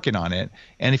still working on it.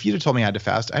 And if you'd have told me I had to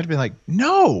fast, I'd have been like,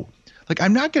 no, like,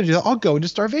 I'm not going to do that. I'll go into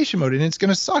starvation mode and it's going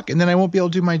to suck. And then I won't be able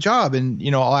to do my job, and,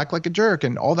 I'll act like a jerk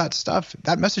and all that stuff.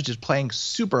 That message is playing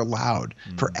super loud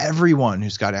for everyone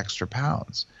who's got extra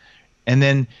pounds. And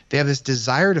then they have this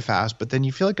desire to fast, but then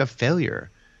you feel like a failure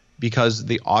because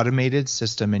the automated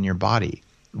system in your body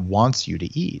wants you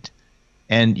to eat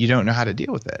and you don't know how to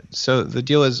deal with it. So the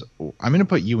deal is, I'm going to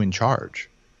put you in charge.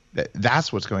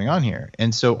 That's what's going on here.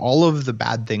 And so all of the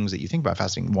bad things that you think about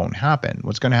fasting won't happen.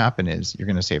 What's going to happen is you're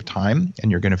going to save time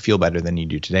and you're going to feel better than you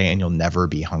do today, and you'll never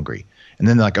be hungry. And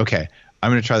then they're like, okay, I'm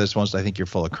going to try this once. I think you're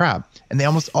full of crap. And they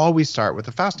almost always start with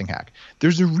a fasting hack.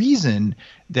 There's a reason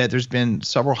that there's been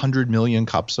several 100 million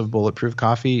cups of bulletproof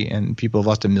coffee and people have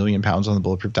lost 1 million pounds on the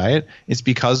bulletproof diet. It's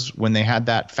because when they had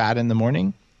that fat in the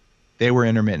morning, they were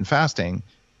intermittent fasting,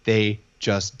 they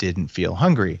just didn't feel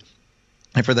hungry.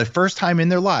 And for the first time in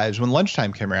their lives, when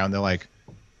lunchtime came around, they're like,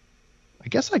 I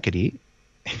guess I could eat.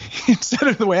 Instead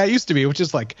of the way I used to be, which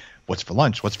is like, what's for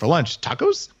lunch? What's for lunch?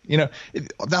 Tacos?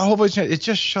 That whole voice, it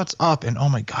just shuts up. And oh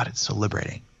my God, it's so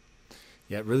liberating.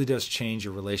 Yeah, it really does change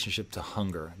your relationship to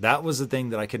hunger. That was the thing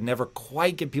that I could never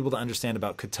quite get people to understand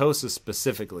about ketosis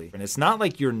specifically. And it's not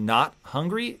like you're not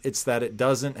hungry. It's that it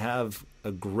doesn't have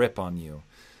a grip on you,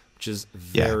 which is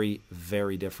very,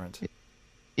 very different.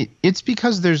 It's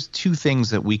because there's two things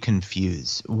that we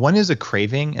confuse. One is a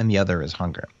craving and the other is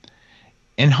hunger.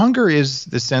 And hunger is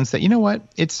the sense that, you know what,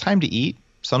 it's time to eat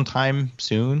sometime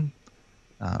soon,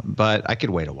 but I could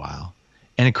wait a while.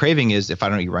 And a craving is, if I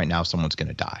don't eat right now, someone's going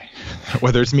to die,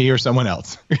 whether it's me or someone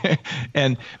else.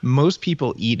 And most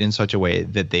people eat in such a way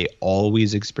that they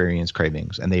always experience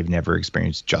cravings, and they've never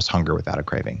experienced just hunger without a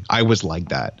craving. I was like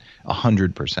that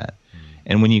 100%.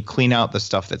 And when you clean out the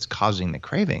stuff that's causing the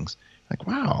cravings, like,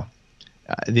 wow,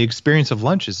 the experience of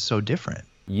lunch is so different.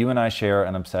 You and I share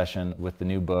an obsession with the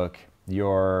new book.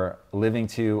 You're living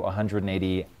to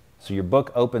 180. So your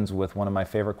book opens with one of my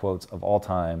favorite quotes of all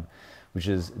time, which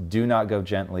is, do not go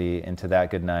gently into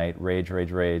that good night, rage,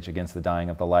 rage, rage against the dying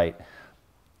of the light.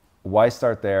 Why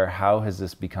start there? How has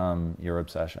this become your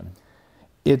obsession?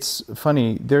 It's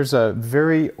funny. There's a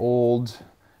very old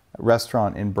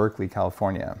restaurant in Berkeley,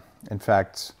 California. In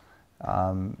fact,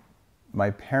 my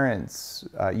parents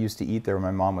used to eat there when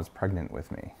my mom was pregnant with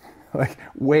me, like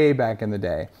way back in the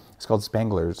day. It's called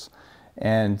Spangler's.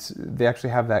 And they actually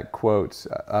have that quote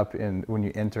up in when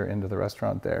you enter into the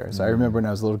restaurant there. So I remember when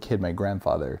I was a little kid, my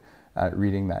grandfather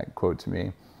reading that quote to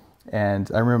me.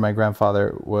 And I remember my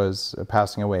grandfather was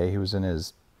passing away. He was in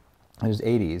his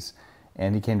 80s,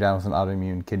 and he came down with an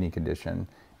autoimmune kidney condition.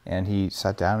 And he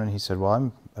sat down and he said, well,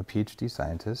 I'm a PhD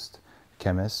scientist,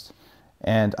 chemist,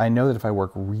 and I know that if I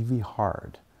work really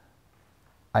hard,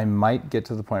 I might get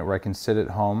to the point where I can sit at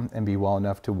home and be well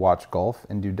enough to watch golf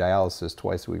and do dialysis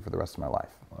twice a week for the rest of my life.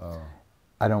 Wow.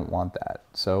 I don't want that.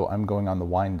 So I'm going on the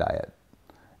wine diet.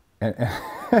 And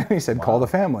he said, wow. Call the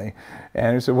family.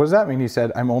 And I said, what does that mean? He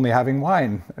said, I'm only having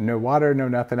wine, no water, no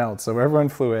nothing else. So everyone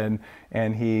flew in,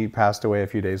 and he passed away a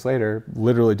few days later,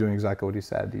 literally doing exactly what he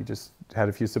said. He just had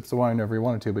a few sips of wine whenever he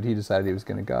wanted to, but he decided he was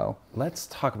going to go. Let's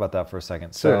talk about that for a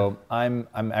second. Sure. So I'm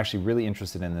actually really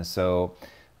interested in this. So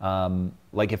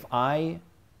like if I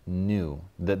knew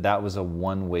that that was a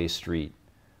one-way street,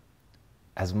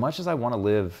 as much as I want to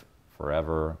live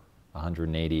forever,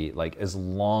 180, like as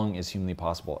long as humanly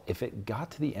possible, if it got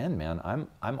to the end, man,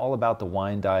 I'm all about the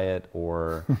wine diet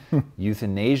or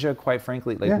euthanasia, quite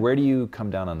frankly. Like, where do you come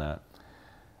down on that?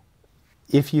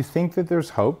 If you think that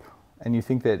there's hope, and you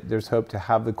think that there's hope to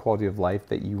have the quality of life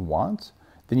that you want,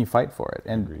 then you fight for it.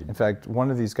 And Agreed. In fact,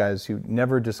 one of these guys who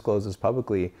never discloses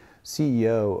publicly,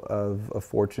 CEO of a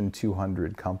Fortune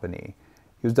 200 company,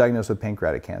 he was diagnosed with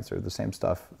pancreatic cancer, the same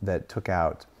stuff that took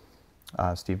out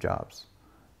Steve Jobs.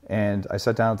 And I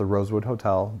sat down at the Rosewood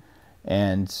Hotel,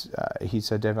 and he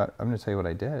said, Dave, I'm going to tell you what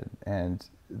I did. And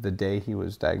the day he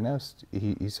was diagnosed,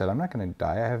 he said, I'm not going to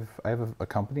die. I have a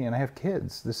company and I have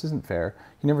kids. This isn't fair.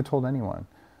 He never told anyone.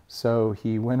 So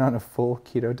he went on a full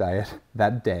keto diet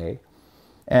that day,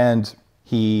 and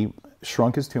he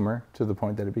shrunk his tumor to the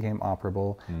point that it became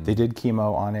operable. They did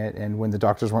chemo on it, and when the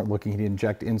doctors weren't looking, he'd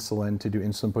inject insulin to do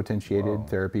insulin potentiated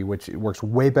therapy, which works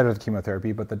way better than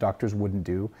chemotherapy, but the doctors wouldn't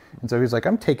do. And so he's like,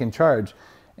 I'm taking charge.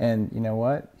 And you know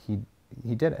what? He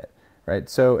did it, right?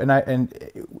 So, and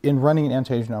in running an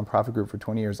anti-aging nonprofit group for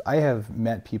 20 years, I have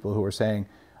met people who are saying,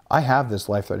 I have this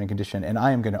life-threatening condition and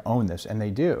I am going to own this, and they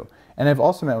do. And I've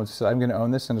also met ones who say, I'm going to own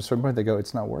this, and at a certain point they go,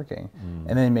 it's not working. And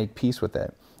then they make peace with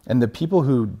it. And the people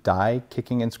who die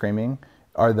kicking and screaming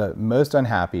are the most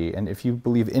unhappy. And if you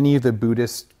believe any of the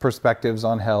Buddhist perspectives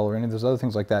on hell or any of those other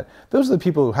things like that, those are the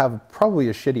people who have probably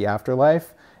a shitty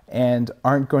afterlife and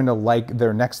aren't going to like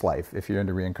their next life if you're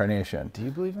into reincarnation. Do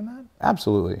you believe in that?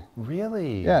 Absolutely.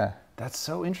 Really? Yeah. That's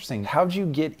so interesting. How'd you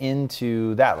get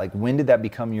into that? Like, when did that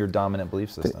become your dominant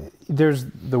belief system? There's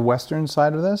the Western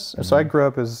side of this. So I grew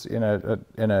up as in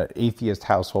an atheist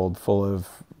household full of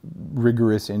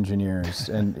rigorous engineers,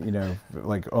 and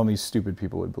like only stupid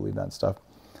people would believe that stuff.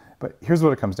 But here's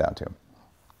what it comes down to.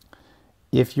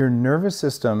 If your nervous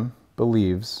system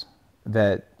believes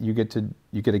that you get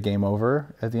a game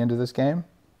over at the end of this game,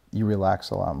 you relax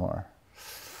a lot more.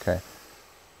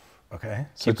 Okay.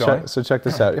 So check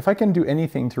this out. If I can do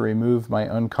anything to remove my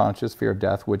unconscious fear of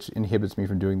death, which inhibits me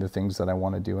from doing the things that I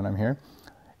want to do when I'm here,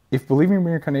 if believing in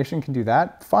reincarnation can do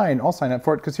that, fine, I'll sign up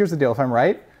for it. Because here's the deal: if I'm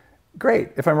right, great.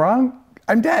 If I'm wrong,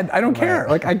 I'm dead. I don't care.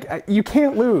 Like you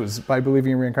can't lose by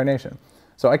believing in reincarnation.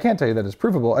 So I can't tell you that it's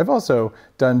provable. I've also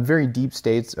done very deep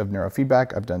states of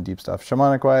neurofeedback. I've done deep stuff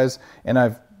shamanic-wise, and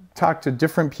I've talked to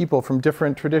different people from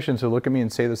different traditions who look at me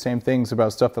and say the same things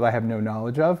about stuff that I have no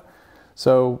knowledge of.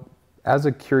 So as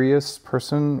a curious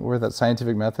person, where that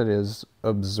scientific method is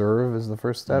observe is the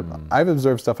first step. I've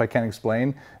observed stuff I can't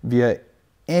explain via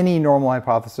any normal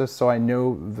hypothesis, so I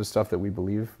know the stuff that we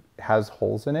believe has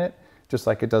holes in it, just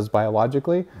like it does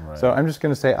biologically. Right. So I'm just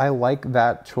going to say I like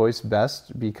that choice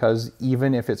best because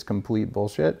even if it's complete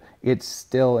bullshit, it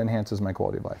still enhances my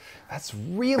quality of life. That's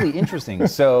really interesting.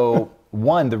 So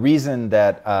one, the reason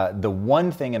that the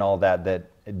one thing in all that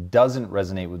doesn't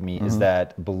resonate with me is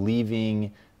that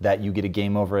believing that you get a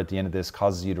game over at the end of this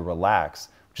causes you to relax,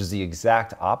 which is the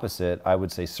exact opposite, I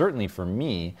would say, certainly for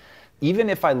me. Even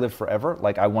if I live forever,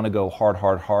 like I want to go hard,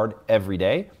 hard, hard every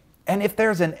day. And if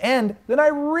there's an end, then I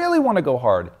really want to go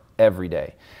hard every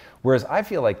day. Whereas I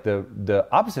feel like the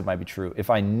opposite might be true. If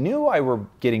I knew I were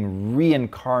getting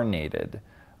reincarnated,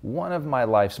 one of my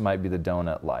lives might be the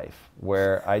donut life,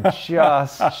 where I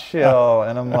just chill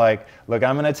and I'm like, look,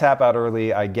 I'm going to tap out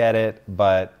early. I get it,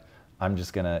 but I'm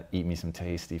just going to eat me some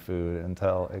tasty food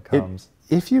until it comes.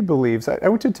 If you believe, so I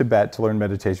went to Tibet to learn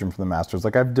meditation from the masters.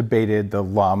 Like I've debated the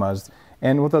lamas,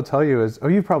 and what they'll tell you is, oh,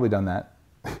 you've probably done that.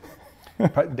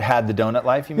 Had the donut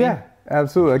life, you mean? Yeah,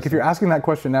 absolutely. Like if you're asking that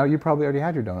question now, you probably already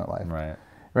had your donut life. Right.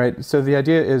 Right. So the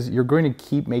idea is you're going to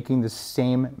keep making the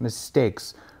same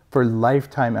mistakes for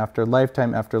lifetime after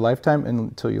lifetime after lifetime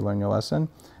until you learn your lesson.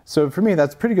 So for me,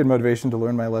 that's pretty good motivation to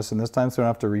learn my lesson this time, so I don't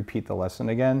have to repeat the lesson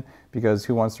again, because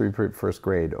who wants to repeat first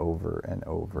grade over and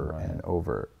over and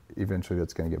over? Eventually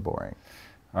that's going to get boring.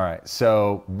 All right,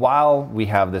 so while we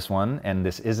have this one, and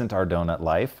this isn't our donut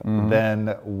life,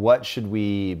 then what should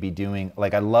we be doing?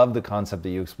 Like, I love the concept that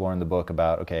you explore in the book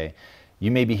about, okay, you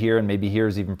may be here, and maybe here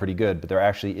is even pretty good, but there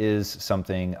actually is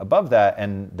something above that,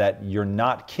 and that you're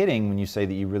not kidding when you say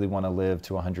that you really want to live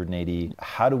to 180.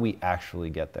 How do we actually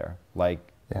get there? Like,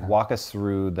 walk us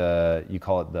through you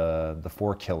call it the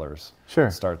 4 killers. Sure.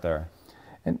 Let's start there.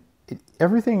 And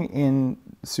everything in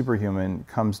Superhuman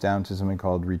comes down to something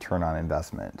called return on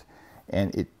investment.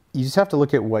 And you just have to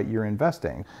look at what you're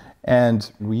investing.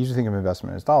 And we usually think of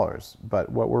investment as dollars, but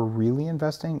what we're really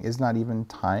investing is not even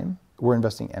time, we're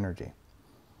investing energy.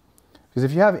 Because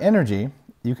if you have energy,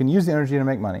 you can use the energy to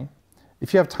make money.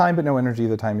 If you have time but no energy,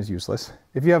 the time is useless.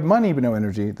 If you have money but no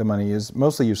energy, the money is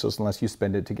mostly useless unless you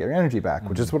spend it to get your energy back,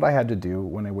 which is what I had to do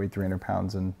when I weighed 300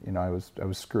 pounds and I was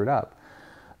screwed up.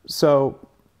 So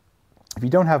if you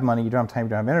don't have money, you don't have time, you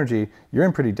don't have energy, you're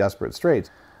in pretty desperate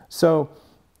straits. So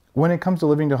when it comes to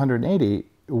living to 180,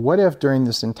 what if during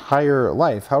this entire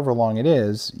life, however long it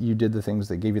is, you did the things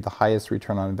that gave you the highest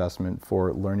return on investment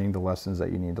for learning the lessons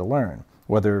that you need to learn?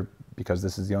 Whether because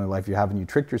this is the only life you have and you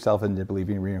tricked yourself into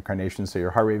believing in reincarnation so your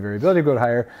heart rate variability would go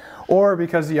higher, or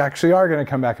because you actually are going to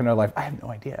come back in another life. I have no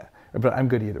idea, but I'm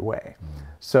good either way.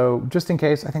 So just in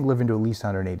case, I think living to at least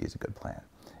 180 is a good plan.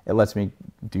 It lets me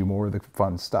do more of the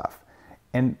fun stuff.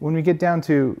 And when we get down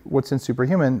to what's in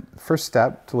Superhuman, first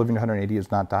step to living to 180 is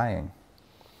not dying.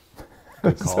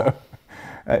 Good call. So,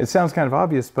 it sounds kind of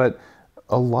obvious, but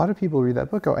a lot of people read that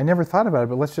book go, I never thought about it,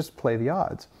 but let's just play the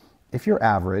odds. If you're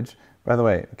average, by the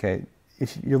way, okay,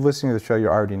 if you're listening to the show,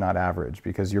 you're already not average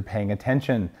because you're paying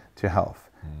attention to health,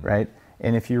 right?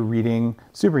 And if you're reading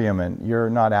Superhuman, you're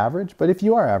not average. But if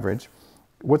you are average,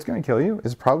 what's going to kill you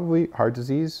is probably heart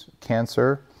disease,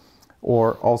 cancer,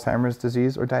 or Alzheimer's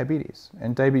disease, or diabetes.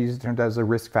 And diabetes turns out as a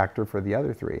risk factor for the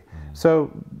other 3.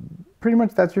 So pretty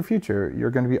much that's your future. You're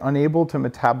going to be unable to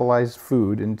metabolize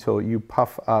food until you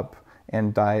puff up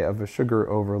and die of a sugar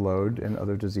overload and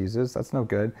other diseases. That's no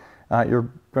good. You're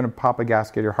going to pop a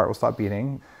gasket, your heart will stop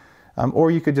beating.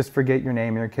 Or you could just forget your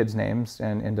name and your kids' names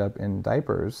and end up in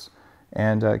diapers.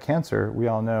 And cancer, we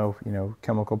all know,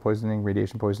 chemical poisoning,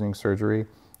 radiation poisoning, surgery.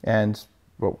 And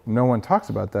what no one talks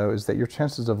about, though, is that your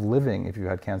chances of living if you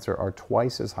had cancer are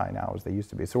twice as high now as they used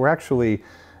to be. So we're actually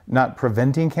not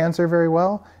preventing cancer very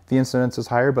well. The incidence is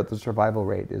higher, but the survival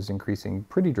rate is increasing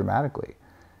pretty dramatically,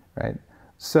 right?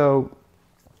 So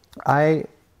I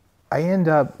end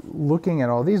up looking at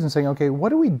all these and saying, okay, what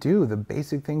do we do, the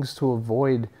basic things to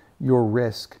avoid your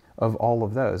risk of all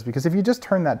of those? Because if you just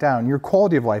turn that down, your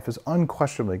quality of life is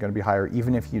unquestionably going to be higher,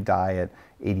 even if you die at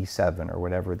 87 or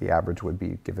whatever the average would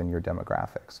be given your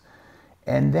demographics.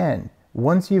 And then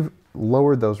once you've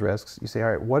lowered those risks, you say,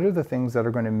 all right, what are the things that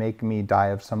are going to make me die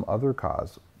of some other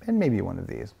cause? And maybe one of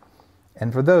these.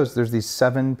 And for those, there's these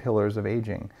 7 pillars of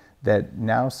aging that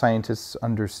now scientists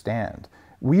understand.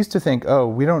 We used to think, oh,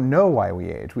 we don't know why we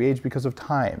age. We age because of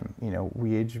time.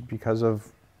 We age because of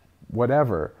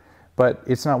whatever. But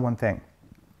it's not one thing.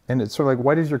 And it's sort of like,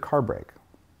 why does your car break?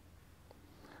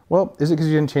 Well, is it because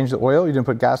you didn't change the oil, you didn't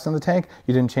put gas in the tank,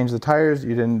 you didn't change the tires,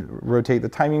 you didn't rotate the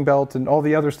timing belt and all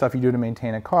the other stuff you do to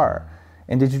maintain a car?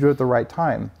 And did you do it at the right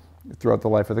time throughout the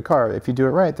life of the car? If you do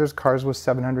it right, there's cars with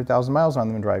 700,000 miles on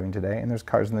them driving today, and there's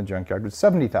cars in the junkyard with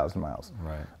 70,000 miles.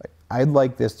 Right. I'd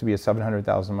like this to be a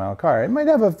 700,000 mile car. It might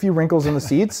have a few wrinkles in the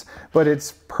seats, but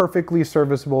it's perfectly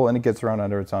serviceable and it gets around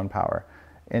under its own power.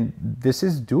 And this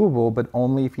is doable, but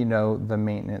only if you know the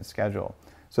maintenance schedule.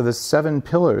 So the 7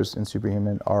 pillars in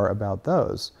Superhuman are about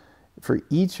those. For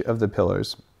each of the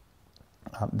pillars,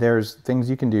 there's things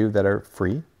you can do that are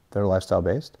free, that are lifestyle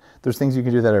based. There's things you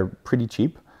can do that are pretty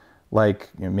cheap, like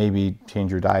maybe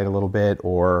change your diet a little bit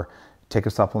or take a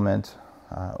supplement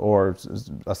or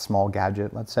a small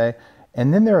gadget, let's say.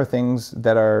 And then there are things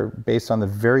that are based on the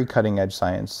very cutting edge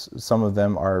science. Some of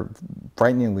them are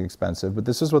frighteningly expensive, but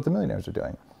this is what the millionaires are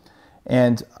doing.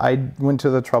 And I went to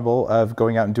the trouble of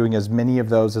going out and doing as many of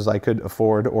those as I could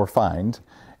afford or find.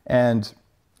 And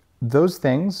those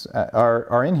things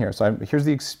are in here. So here's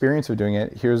the experience of doing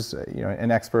it. Here's an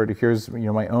expert. Here's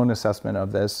my own assessment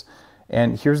of this.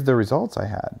 And here's the results I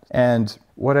had. And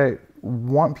what I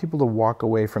want people to walk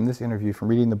away from this interview, from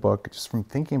reading the book, just from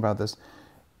thinking about this,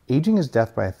 aging is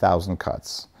death by 1,000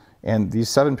 cuts. And these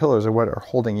 7 pillars are what are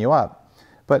holding you up.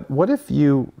 But what if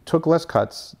you took less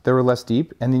cuts, they were less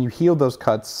deep, and then you healed those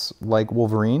cuts like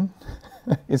Wolverine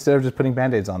instead of just putting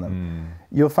Band-Aids on them?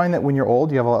 You'll find that when you're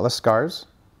old, you have a lot less scars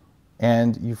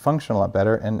and you function a lot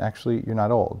better, and actually you're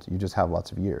not old, you just have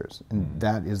lots of years. And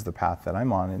that is the path that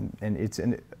I'm on, and it's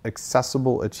an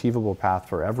accessible, achievable path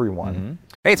for everyone.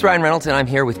 Hey, it's Ryan Reynolds, and I'm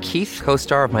here with Keith,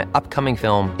 co-star of my upcoming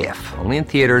film, If, only in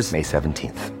theaters May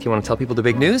 17th. Do you want to tell people the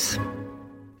big news?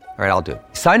 All right, I'll do it.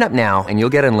 Sign up now and you'll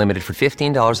get unlimited for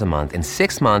 $15 a month and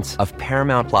 6 months of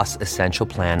Paramount Plus Essential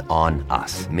Plan on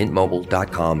us.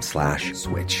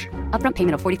 MintMobile.com/switch. Upfront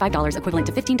payment of $45 equivalent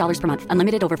to $15 per month.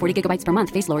 Unlimited over 40 gigabytes per month.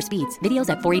 Face lower speeds.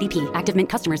 Videos at 480p. Active Mint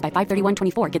customers by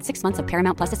 531.24 get 6 months of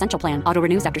Paramount Plus Essential Plan. Auto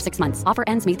renews after 6 months. Offer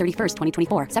ends May 31st,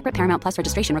 2024. Separate Paramount Plus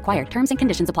registration required. Terms and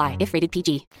conditions apply if rated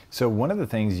PG. So one of the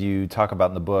things you talk about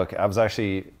in the book, I was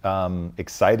actually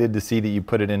excited to see that you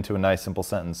put it into a nice simple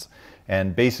sentence.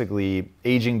 And basically,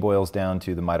 aging boils down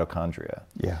to the mitochondria.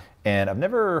 Yeah. And I've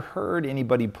never heard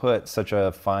anybody put such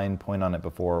a fine point on it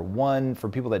before. One, for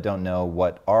people that don't know,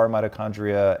 what are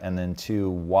mitochondria? And then 2,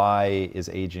 why is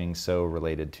aging so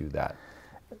related to that?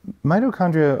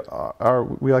 Mitochondria are,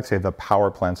 we like to say, the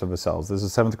power plants of the cells. This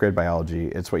is 7th grade biology.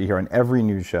 It's what you hear on every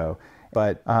news show.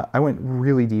 But I went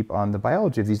really deep on the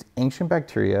biology of these ancient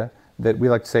bacteria that we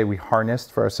like to say we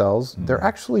harnessed for ourselves. They're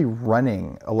actually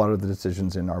running a lot of the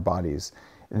decisions in our bodies.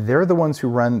 They're the ones who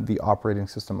run the operating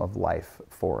system of life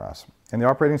for us. And the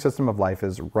operating system of life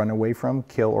is run away from,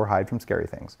 kill, or hide from scary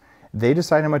things. They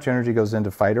decide how much energy goes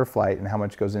into fight or flight and how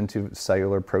much goes into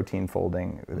cellular protein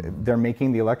folding. They're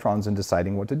making the electrons and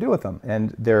deciding what to do with them.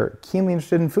 And they're keenly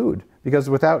interested in food, because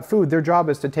without food, their job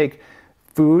is to take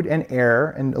food and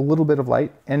air and a little bit of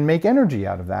light and make energy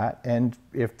out of that. And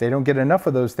if they don't get enough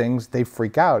of those things, they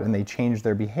freak out and they change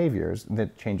their behaviors.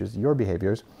 That changes your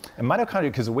behaviors. And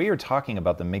mitochondria, because the way you're talking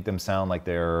about them make them sound like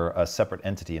they're a separate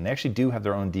entity, and they actually do have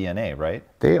their own DNA, right?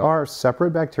 They are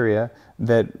separate bacteria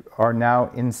that are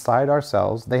now inside our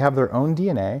cells. They have their own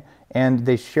DNA and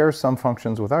they share some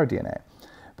functions with our DNA.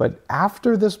 But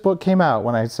after this book came out,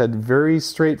 when I said very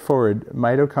straightforward,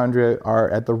 mitochondria are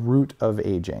at the root of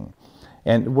aging.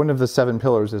 And one of the 7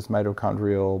 pillars is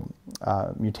mitochondrial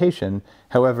mutation.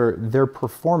 However, their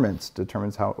performance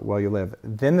determines how well you live.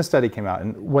 Then the study came out,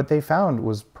 and what they found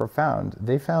was profound.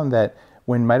 They found that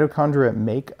when mitochondria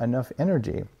make enough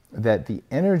energy, that the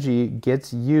energy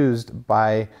gets used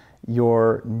by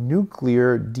your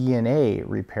nuclear DNA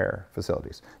repair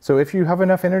facilities. So if you have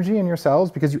enough energy in your cells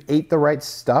because you ate the right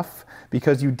stuff,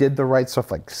 because you did the right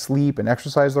stuff like sleep and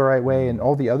exercise the right way and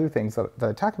all the other things that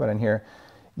I talk about in here,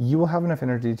 you will have enough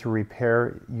energy to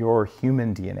repair your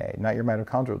human DNA, not your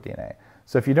mitochondrial DNA.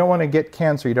 So if you don't want to get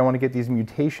cancer, you don't want to get these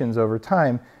mutations over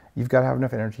time, you've got to have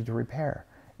enough energy to repair.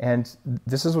 And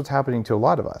this is what's happening to a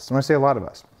lot of us. When I say a lot of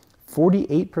us,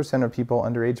 48% of people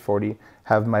under age 40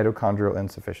 have mitochondrial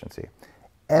insufficiency.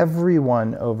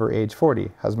 Everyone over age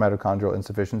 40 has mitochondrial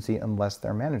insufficiency unless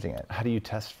they're managing it. How do you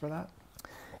test for that?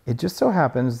 It just so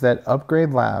happens that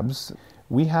Upgrade Labs,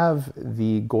 we have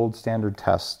the gold standard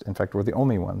test. In fact, we're the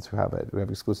only ones who have it. We have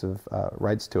exclusive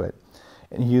rights to it.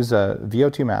 And you use a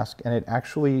VO2 mask, and it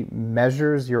actually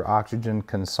measures your oxygen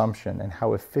consumption and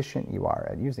how efficient you are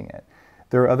at using it.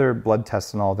 There are other blood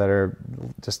tests and all that are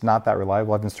just not that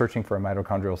reliable. I've been searching for a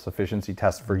mitochondrial sufficiency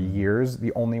test for years.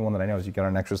 The only one that I know is you get on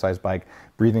an exercise bike,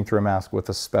 breathing through a mask with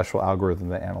a special algorithm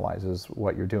that analyzes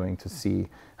what you're doing to see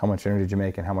how much energy did you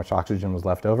make and how much oxygen was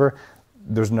left over.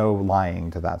 There's no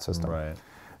lying to that system. Right.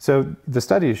 So the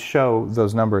studies show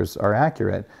those numbers are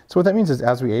accurate. So what that means is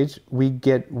as we age, we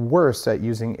get worse at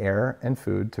using air and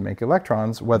food to make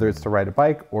electrons, whether it's to ride a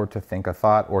bike or to think a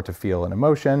thought or to feel an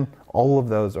emotion. All of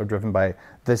those are driven by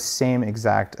the same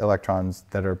exact electrons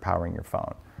that are powering your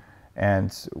phone.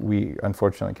 And we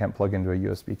unfortunately can't plug into a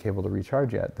USB cable to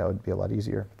recharge yet. That would be a lot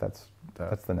easier. That's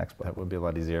the next book. That would be a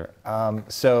lot easier.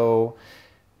 So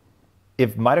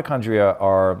if mitochondria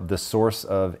are the source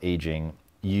of aging,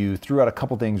 you threw out a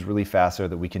couple things really fast there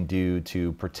that we can do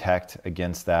to protect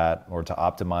against that or to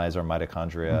optimize our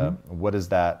mitochondria. What does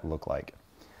that look like?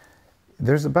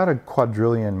 There's about a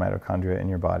quadrillion mitochondria in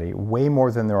your body, way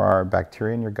more than there are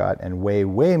bacteria in your gut and way,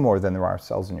 way more than there are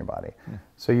cells in your body.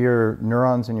 So your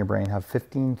neurons in your brain have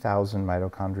 15,000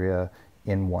 mitochondria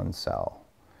in one cell.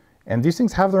 And these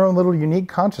things have their own little unique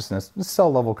consciousness,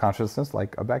 cell level consciousness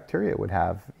like a bacteria would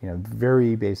have,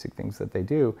 very basic things that they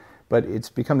do. But it's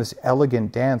become this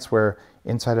elegant dance where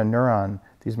inside a neuron,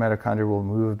 these mitochondria will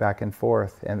move back and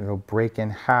forth and it'll break in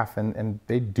half and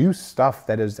they do stuff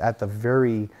that is at the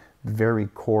very, very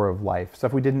core of life.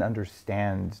 Stuff we didn't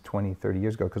understand 20, 30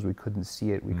 years ago because we couldn't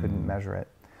see it, we couldn't measure it.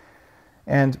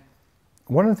 And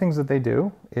one of the things that they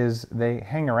do is they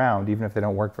hang around even if they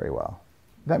don't work very well.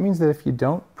 That means that if you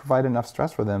don't provide enough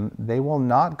stress for them, they will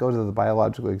not go to the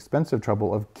biologically expensive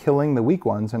trouble of killing the weak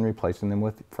ones and replacing them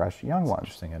with fresh young ones.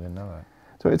 Interesting, I didn't know that.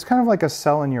 So it's kind of like a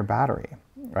cell in your battery,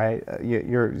 right?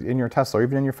 You're in your Tesla or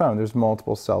even in your phone, there's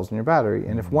multiple cells in your battery.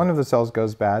 And if one of the cells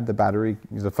goes bad,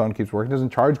 the phone keeps working,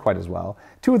 doesn't charge quite as well.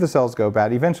 Two of the cells go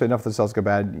bad, eventually enough of the cells go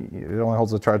bad, it only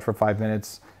holds the charge for 5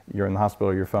 minutes, you're in the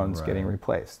hospital, your phone's getting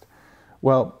replaced.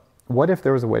 Well, what if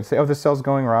there was a way to say, this cell's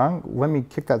going wrong, let me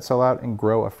kick that cell out and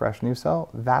grow a fresh new cell?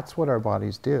 That's what our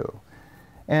bodies do.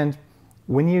 And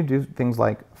when you do things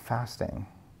like fasting,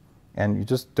 and you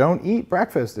just don't eat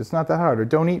breakfast, it's not that hard, or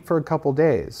don't eat for a couple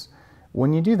days,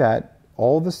 when you do that,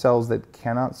 all the cells that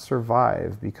cannot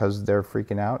survive because they're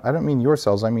freaking out, I don't mean your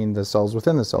cells, I mean the cells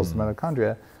within the cells, the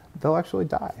mitochondria, they'll actually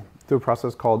die through a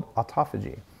process called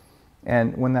autophagy.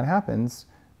 And when that happens,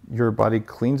 your body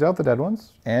cleans out the dead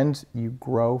ones and you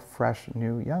grow fresh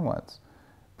new young ones.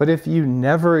 But if you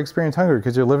never experience hunger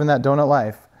because you're living that donut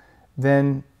life,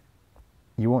 then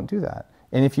you won't do that.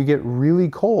 And if you get really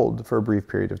cold for a brief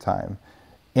period of time,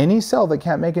 any cell that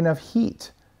can't make enough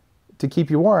heat to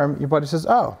keep you warm, your body says,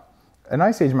 an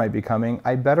ice age might be coming,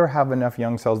 I better have enough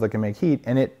young cells that can make heat,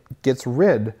 and it gets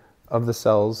rid of the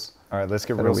cells. All right, let's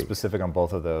get real specific on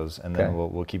both of those and then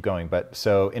we'll keep going. But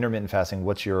so intermittent fasting,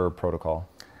 what's your protocol?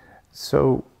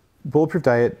 So Bulletproof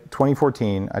Diet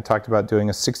 2014, I talked about doing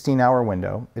a 16-hour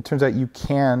window. It turns out you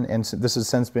can, and this has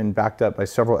since been backed up by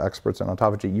several experts on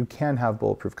autophagy, you can have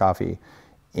bulletproof coffee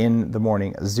in the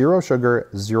morning. 0 sugar,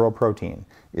 0 protein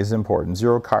is important,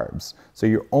 0 carbs. So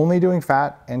you're only doing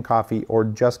fat and coffee or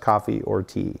just coffee or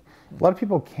tea. A lot of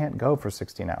people can't go for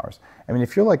 16 hours. I mean,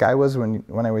 if you're like I was when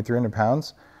I weighed 300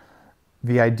 pounds,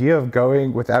 the idea of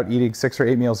going without eating 6 or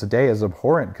 8 meals a day is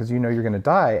abhorrent because you know you're going to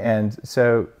die. And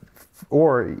so,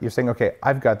 or you're saying, okay,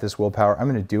 I've got this willpower, I'm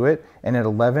going to do it. And at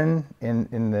 11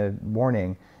 in the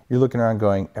morning, you're looking around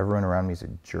going, everyone around me is a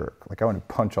jerk. Like, I want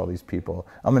to punch all these people.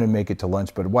 I'm going to make it to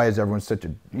lunch, but why is everyone such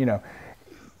a,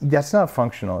 that's not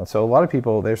functional. So a lot of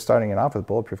people, they're starting it off with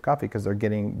bulletproof coffee because they're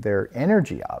getting their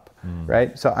energy up,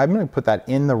 right? So I'm going to put that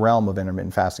in the realm of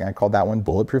intermittent fasting. I call that one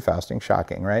bulletproof fasting,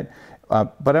 shocking, right?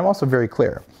 But I'm also very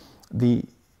clear. The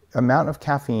amount of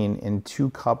caffeine in 2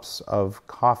 cups of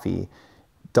coffee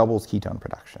doubles ketone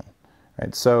production,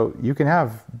 right? So you can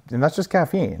have, and that's just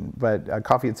caffeine, but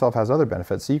coffee itself has other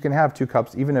benefits. So you can have 2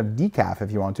 cups even of decaf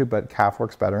if you want to, but caf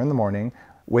works better in the morning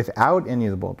without any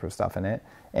of the bulletproof stuff in it,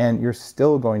 and you're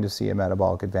still going to see a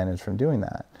metabolic advantage from doing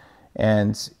that.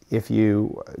 And if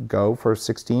you go for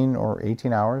 16 or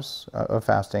 18 hours of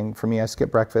fasting, for me, I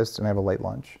skip breakfast and I have a late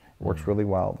lunch. It works really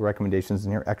well. The recommendations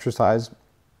in here: exercise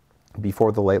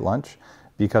before the late lunch,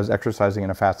 because exercising in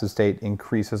a fasted state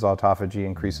increases autophagy,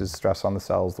 increases stress on the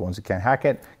cells. The ones who can't hack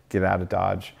it get out of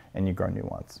Dodge and you grow new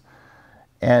ones.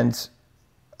 And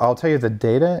I'll tell you, the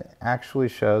data actually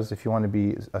shows if you want to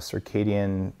be a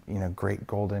circadian, great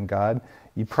golden god,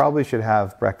 you probably should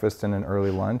have breakfast and an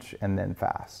early lunch and then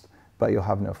fast. But you'll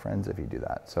have no friends if you do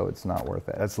that, so it's not worth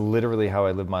it. That's literally how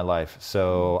I live my life.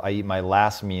 So I eat my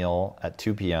last meal at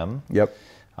 2 p.m. Yep.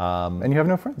 And you have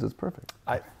no friends, it's perfect.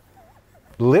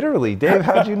 Literally, Dave,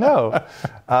 how'd you know?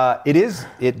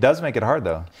 It does make it hard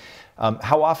though.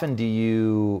 How often do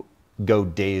you go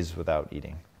days without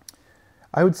eating?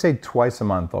 I would say twice a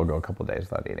month I'll go a couple days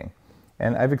without eating.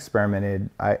 And I've experimented.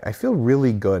 I feel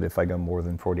really good if I go more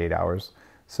than 48 hours.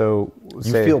 So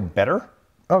you feel better?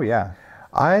 Oh, yeah.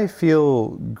 I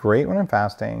feel great when I'm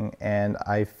fasting, and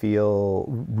I feel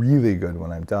really good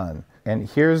when I'm done. And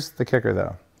here's the kicker,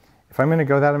 though. If I'm going to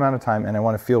go that amount of time and I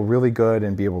want to feel really good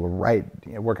and be able to write,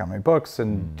 work on my books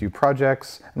and do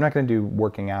projects, I'm not going to do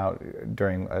working out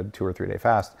during a 2 or 3 day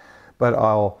fast, but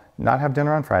I'll not have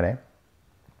dinner on Friday.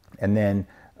 And then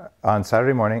on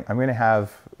Saturday morning, I'm going to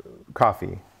have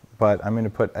coffee, but I'm going to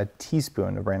put a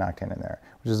teaspoon of brain octane in there,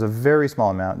 which is a very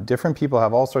small amount. Different people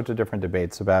have all sorts of different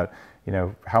debates about,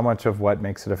 how much of what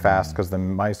makes it a fast, because the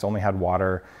mice only had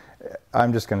water.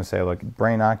 I'm just going to say, look,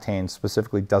 brain octane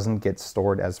specifically doesn't get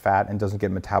stored as fat and doesn't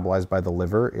get metabolized by the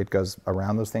liver. It goes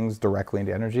around those things directly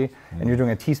into energy. And you're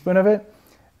doing a teaspoon of it,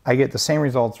 I get the same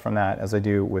results from that as I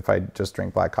do if I just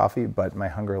drink black coffee, but my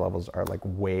hunger levels are like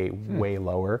way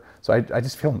lower. So I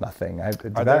just feel nothing.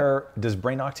 Does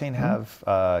brain octane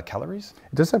have calories?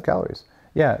 It does have calories,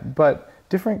 yeah, but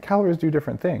different calories do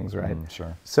different things, right?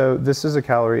 Sure. So this is a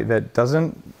calorie that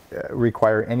doesn't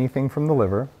require anything from the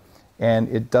liver, and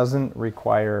it doesn't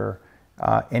require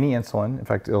any insulin. In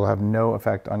fact, it'll have no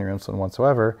effect on your insulin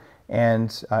whatsoever.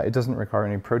 And it doesn't require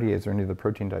any protease or any of the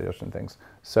protein digestion things.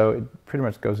 So it pretty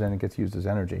much goes in and gets used as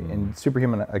energy. In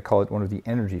Superhuman, I call it one of the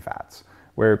energy fats,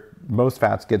 where most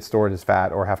fats get stored as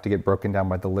fat or have to get broken down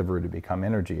by the liver to become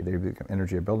energy. They become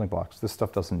energy of building blocks. This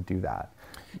stuff doesn't do that.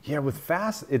 Yeah, with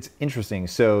fast, it's interesting.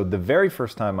 So the very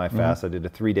first time I fast, I did a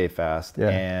 3-day fast,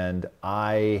 and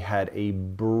I had a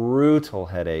brutal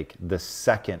headache the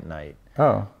second night.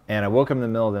 Oh. And I woke up in the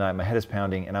middle of the night, my head is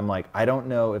pounding, and I'm like, I don't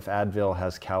know if Advil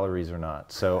has calories or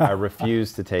not, so I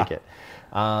refuse to take it.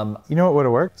 You know what would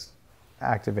have worked?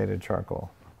 Activated charcoal.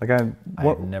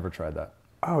 I've never tried that.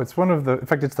 Oh, it's in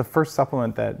fact, it's the first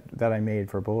supplement that I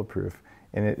made for Bulletproof,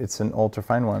 and it's an ultra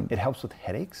fine one. It helps with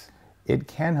headaches? It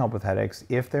can help with headaches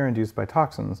if they're induced by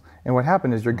toxins. And what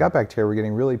happened is your gut bacteria were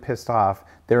getting really pissed off.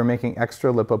 They were making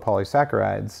extra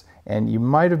lipopolysaccharides, and you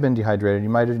might have been dehydrated. You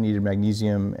might have needed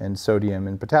magnesium and sodium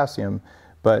and potassium,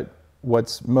 but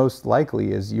what's most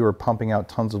likely is you were pumping out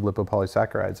tons of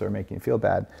lipopolysaccharides that are making you feel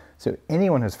bad. So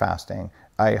anyone who's fasting,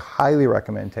 I highly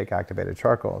recommend take activated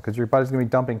charcoal, because your body's going to be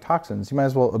dumping toxins. You might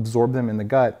as well absorb them in the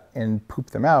gut and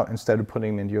poop them out instead of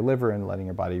putting them into your liver and letting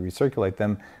your body recirculate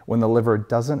them when the liver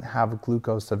doesn't have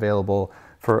glucose available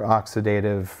for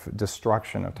oxidative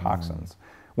destruction of toxins.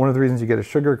 One of the reasons you get a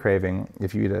sugar craving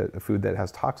if you eat a food that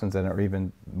has toxins in it, or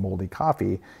even moldy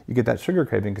coffee, you get that sugar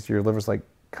craving because your liver's like,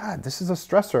 God, this is a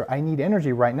stressor. I need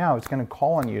energy right now. It's going to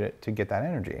call on you to get that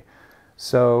energy.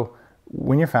 So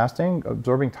when you're fasting,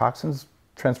 absorbing toxins,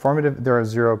 transformative, there are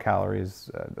 0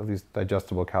 calories, at least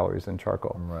digestible calories in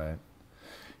charcoal. Right.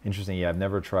 Interesting. Yeah, I've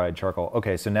never tried charcoal.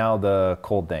 Okay, so now the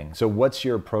cold thing. So what's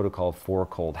your protocol for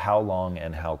cold? How long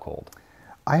and how cold?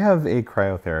 I have a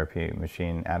cryotherapy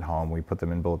machine at home. We put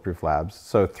them in Bulletproof Labs.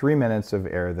 So 3 minutes of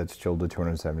air that's chilled to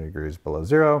 270 degrees below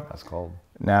zero. That's cold.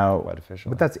 Now, quite officially.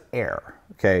 But that's air.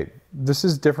 Okay, this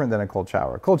is different than a cold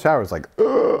shower. A cold shower is like,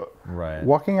 ugh. Right.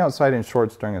 Walking outside in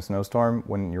shorts during a snowstorm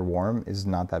when you're warm is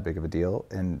not that big of a deal,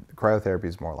 and cryotherapy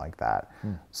is more like that.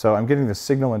 So I'm getting the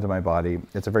signal into my body.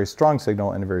 It's a very strong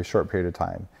signal in a very short period of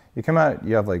time. You come out,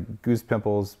 you have like goose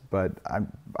pimples, but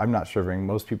I'm not shivering.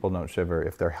 Most people don't shiver.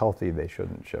 If they're healthy, they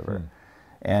shouldn't shiver.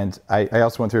 And I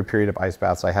also went through a period of ice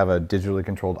baths. I have a digitally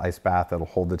controlled ice bath that'll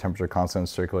hold the temperature constant,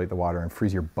 circulate the water, and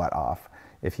freeze your butt off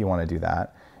if you want to do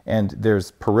that. And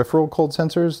there's peripheral cold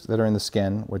sensors that are in the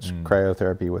skin, which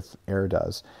cryotherapy with air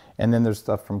does. And then there's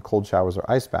stuff from cold showers or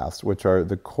ice baths, which are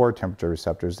the core temperature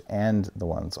receptors and the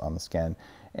ones on the skin.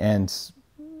 And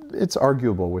it's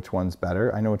arguable which one's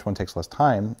better. I know which one takes less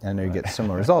time, and I know you get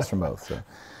similar results from both. So,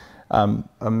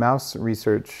 a mouse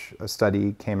research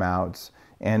study came out,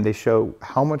 and they show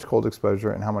how much cold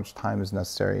exposure and how much time is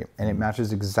necessary, and it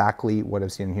matches exactly what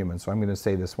I've seen in humans. So I'm going to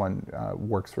say this one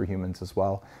works for humans as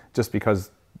well, just because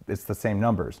it's the same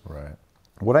numbers. Right.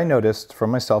 What I noticed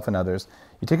from myself and others,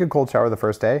 you take a cold shower the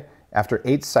first day, after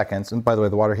 8 seconds, and by the way,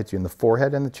 the water hits you in the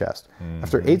forehead and the chest.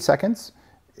 After 8 seconds,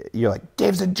 you're like,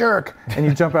 Dave's a jerk, and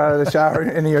you jump out of the shower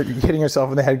and you're hitting yourself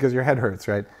in the head because your head hurts,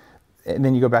 right? And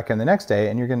then you go back in the next day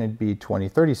and you're going to be 20,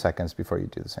 30 seconds before you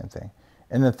do the same thing.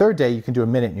 And the third day you can do a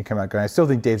minute and you come out going, I still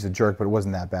think Dave's a jerk, but it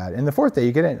wasn't that bad. And the fourth day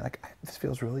you get in, like, this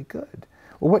feels really good.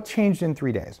 Well, what changed in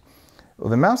 3 days? Well,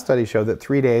 the mouse study showed that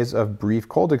 3 days of brief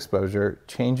cold exposure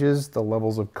changes the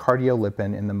levels of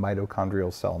cardiolipin in the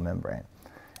mitochondrial cell membrane.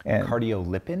 And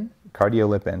Cardiolipin?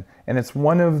 Cardiolipin. And it's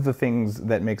one of the things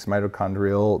that makes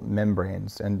mitochondrial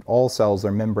membranes. And all cells,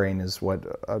 their membrane is what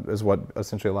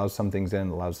essentially allows some things in,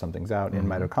 allows some things out. In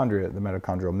mitochondria, the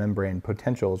mitochondrial membrane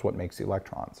potential is what makes the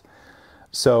electrons.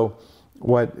 So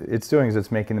what it's doing is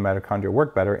it's making the mitochondria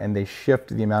work better, and they shift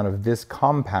the amount of this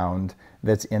compound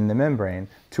that's in the membrane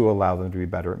to allow them to be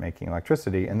better at making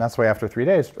electricity. And that's why after 3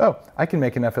 days, I can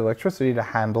make enough electricity to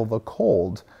handle the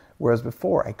cold, whereas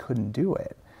before I couldn't do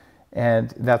it.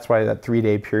 And that's why that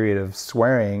 3-day period of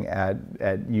swearing at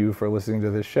you for listening to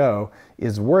this show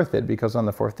is worth it, because on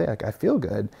the 4th day, like, I feel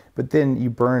good, but then you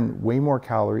burn way more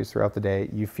calories throughout the day,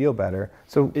 you feel better.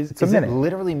 So Is it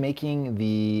literally making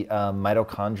the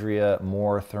mitochondria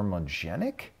more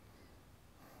thermogenic?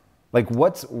 Like, why?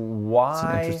 That's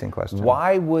an interesting question.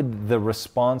 Why would the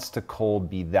response to cold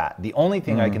be that? The only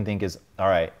thing I can think is, all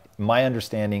right, my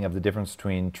understanding of the difference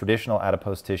between traditional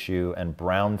adipose tissue and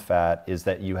brown fat is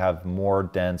that you have more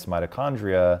dense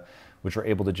mitochondria, which are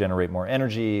able to generate more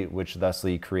energy, which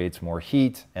thusly creates more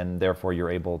heat, and therefore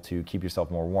you're able to keep yourself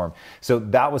more warm. So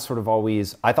that was sort of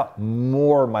always, I thought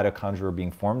more mitochondria were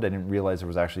being formed. I didn't realize there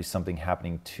was actually something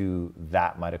happening to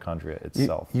that mitochondria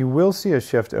itself. You will see a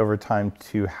shift over time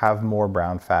to have more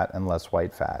brown fat and less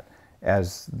white fat,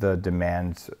 as the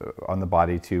demand on the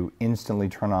body to instantly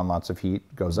turn on lots of heat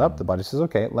goes up. The body says,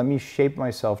 okay, let me shape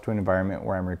myself to an environment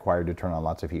where I'm required to turn on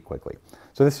lots of heat quickly.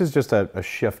 So this is just a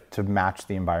shift to match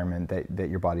the environment that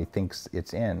your body thinks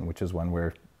it's in, which is one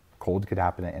where cold could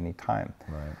happen at any time.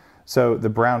 Right. So the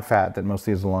brown fat that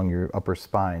mostly is along your upper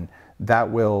spine,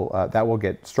 that will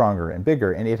get stronger and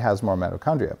bigger, and it has more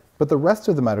mitochondria. But the rest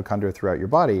of the mitochondria throughout your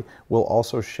body will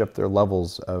also shift their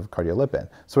levels of cardiolipin.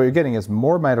 So what you're getting is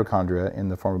more mitochondria in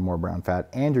the form of more brown fat,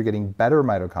 and you're getting better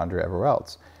mitochondria everywhere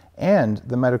else. And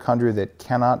the mitochondria that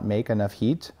cannot make enough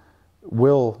heat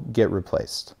will get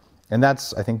replaced. And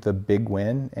that's, I think, the big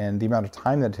win. And the amount of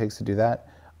time that it takes to do that,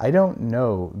 I don't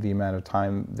know the amount of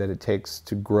time that it takes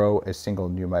to grow a single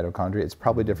new mitochondria. It's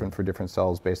probably different for different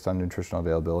cells based on nutritional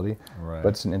availability, but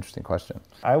it's an interesting question.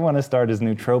 I want to start as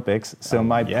nootropics. So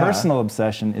my personal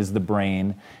obsession is the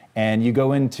brain. And you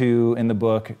go into, in the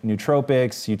book,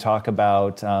 nootropics. You talk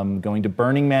about going to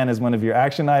Burning Man as one of your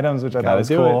action items, which I thought was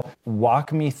cool.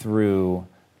 Walk me through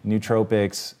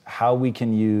nootropics, how we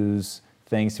can use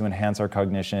things to enhance our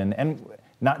cognition, and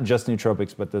not just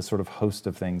nootropics, but the sort of host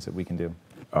of things that we can do.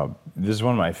 This is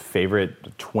one of my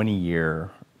favorite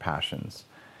 20-year passions.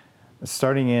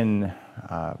 Starting in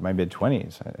my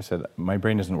mid-20s, I said, my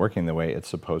brain isn't working the way it's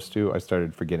supposed to. I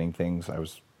started forgetting things. I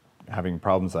was having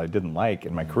problems that I didn't like,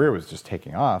 and my career was just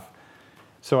taking off.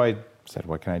 So I said,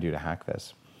 what can I do to hack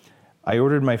this? I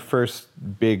ordered my first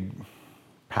big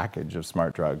package of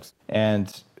smart drugs,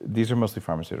 and these are mostly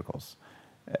pharmaceuticals.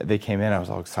 They came in, I was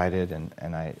all excited,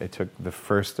 and I took the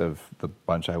first of the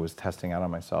bunch I was testing out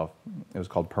on myself. It was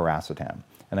called paracetam,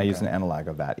 and I use an analog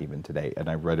of that even today, and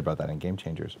I read about that in Game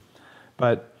Changers.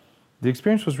 But the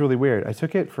experience was really weird. I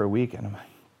took it for a week, and I'm like,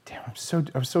 damn,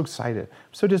 I was so excited.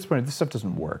 I'm so disappointed. This stuff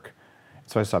doesn't work.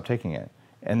 So I stopped taking it.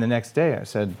 And the next day I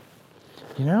said,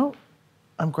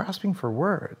 I'm grasping for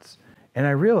words. And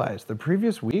I realized the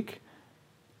previous week,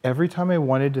 every time I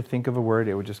wanted to think of a word,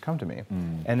 it would just come to me.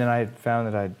 And then I found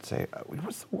that I'd say,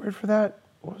 what's the word for that?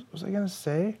 What was I going to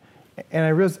say? And I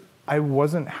realized I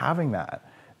wasn't having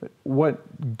that.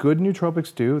 What good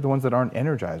nootropics do, the ones that aren't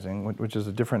energizing, which is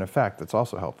a different effect that's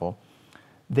also helpful,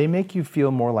 they make you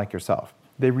feel more like yourself.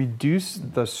 They reduce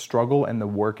the struggle and the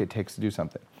work it takes to do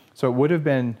something. So it would have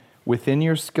been within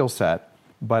your skill set,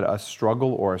 but a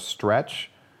struggle or a stretch,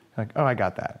 like, oh, I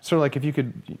got that. Sort of like if you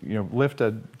could lift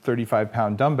a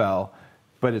 35-pound dumbbell,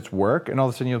 but it's work, and all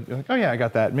of a sudden you're like, oh yeah, I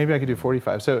got that. Maybe I could do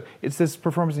 45. So it's this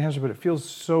performance enhancer, but it feels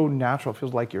so natural. It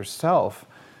feels like yourself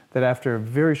that after a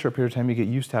very short period of time, you get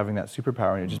used to having that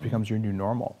superpower, and it just becomes your new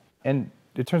normal. And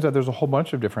it turns out there's a whole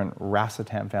bunch of different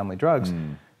racetam family drugs.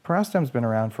 Paracetam's been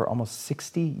around for almost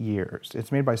 60 years.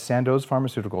 It's made by Sandoz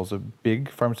Pharmaceuticals, a big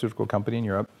pharmaceutical company in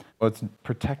Europe. Well, it's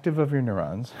protective of your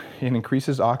neurons. It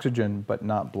increases oxygen, but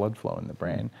not blood flow in the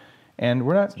brain. And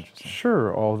we're not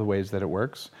sure all the ways that it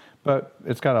works, but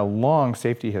it's got a long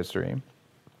safety history.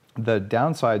 The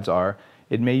downsides are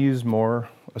it may use more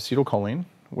acetylcholine,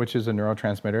 which is a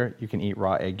neurotransmitter. You can eat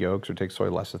raw egg yolks or take soy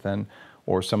lecithin,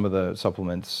 or some of the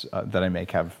supplements that I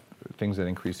make have things that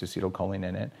increase acetylcholine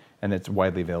in it, and it's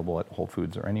widely available at Whole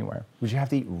Foods or anywhere. Would you have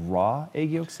to eat raw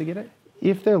egg yolks to get it?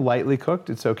 If they're lightly cooked,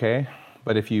 it's okay.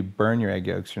 But if you burn your egg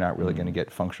yolks, you're not really going to get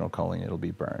functional choline. It'll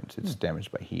be burned. It's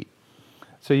damaged by heat.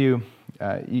 So you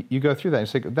go through that.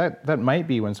 It's like that might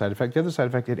be one side effect. The other side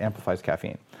effect, it amplifies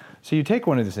caffeine. So you take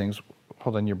one of these things.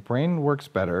 hold on, your brain works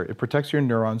better. It protects your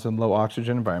neurons in low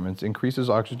oxygen environments, increases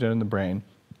oxygen in the brain,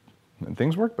 and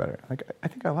things work better. Like, I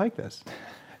think I like this.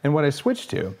 And what I switched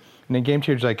to, and in Game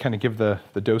Changers I kind of give the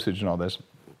dosage and all this,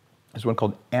 is one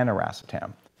called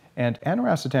aniracetam. And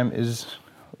aniracetam is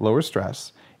lower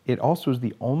stress. It also is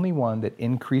the only one that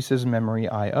increases memory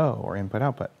I/O, or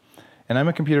input-output. And I'm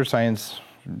a computer science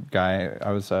guy.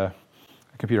 I was a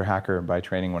computer hacker by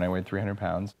training when I weighed 300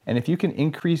 pounds. And if you can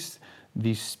increase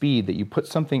the speed that you put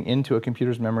something into a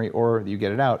computer's memory or you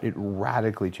get it out, it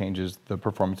radically changes the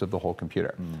performance of the whole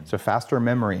computer. So faster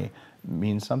memory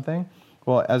means something.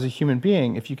 Well, as a human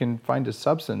being, if you can find a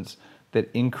substance that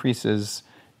increases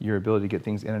your ability to get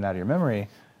things in and out of your memory,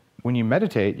 when you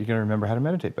meditate, you're going to remember how to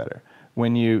meditate better.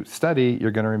 When you study,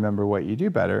 you're going to remember what you do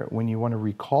better. When you want to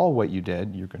recall what you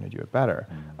did, you're going to do it better.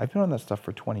 I've been on that stuff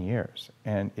for 20 years,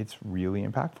 and it's really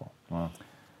impactful. Wow.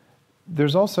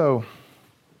 There's also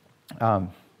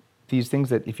these things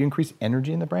that if you increase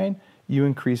energy in the brain, you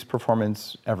increase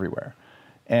performance everywhere.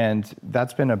 And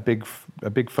that's been a big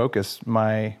focus.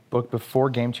 My book before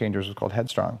Game Changers was called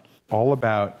Headstrong, all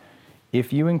about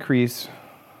if you increase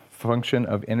function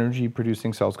of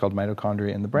energy-producing cells called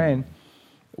mitochondria in the brain,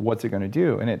 what's it going to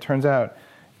do? And it turns out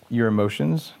your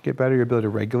emotions get better, your ability to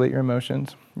regulate your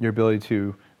emotions, your ability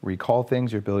to recall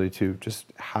things, your ability to just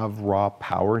have raw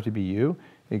power to be you,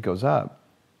 it goes up.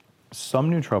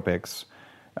 Some nootropics,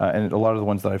 and a lot of the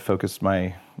ones that I've focused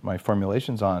my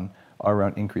formulations on, are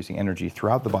around increasing energy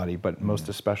throughout the body, but most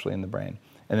especially in the brain.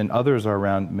 And then others are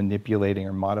around manipulating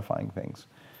or modifying things.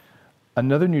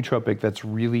 Another nootropic that's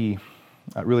really,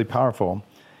 really powerful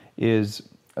is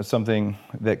something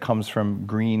that comes from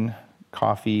green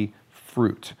coffee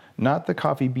fruit. Not the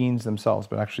coffee beans themselves,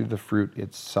 but actually the fruit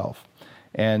itself.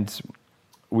 And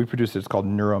we produce it, it's called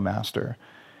Neuromaster.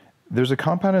 There's a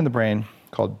compound in the brain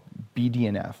called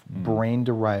BDNF,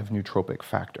 brain-derived nootropic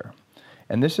factor.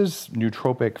 And this is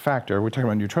nootropic factor, we're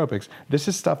talking about nootropics, this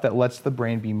is stuff that lets the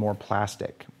brain be more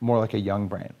plastic, more like a young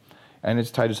brain. And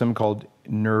it's tied to something called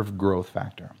nerve growth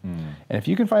factor. And if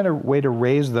you can find a way to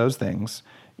raise those things,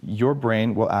 your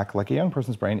brain will act like a young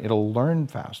person's brain. It'll learn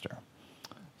faster.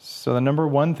 So the number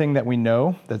one thing that we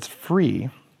know that's free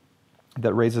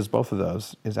that raises both of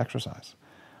those is exercise.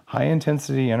 High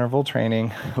intensity interval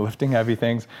training, lifting heavy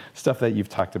things, stuff that you've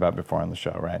talked about before on the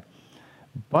show, right?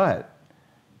 But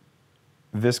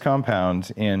this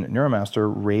compound in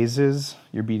Neuromaster raises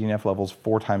your BDNF levels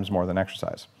 4 times more than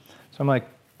exercise. So I'm like,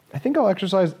 I think I'll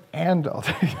exercise and I'll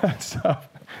take that stuff.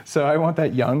 So I want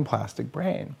that young plastic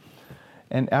brain.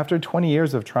 And after 20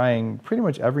 years of trying pretty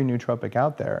much every nootropic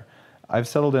out there, I've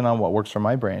settled in on what works for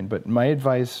my brain. But my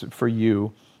advice for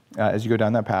you as you go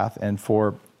down that path, and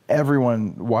for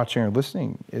everyone watching or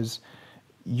listening, is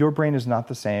your brain is not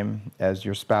the same as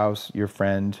your spouse, your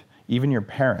friend, even your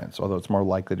parents, although it's more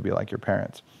likely to be like your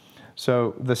parents.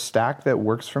 So the stack that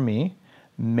works for me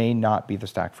may not be the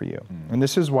stack for you. And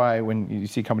this is why when you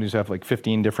see companies who have like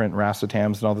 15 different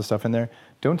racetams and all this stuff in there,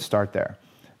 don't start there.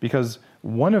 Because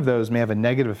one of those may have a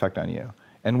negative effect on you,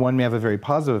 and one may have a very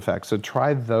positive effect. So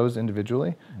try those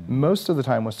individually. Most of the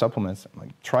time with supplements, like,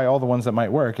 try all the ones that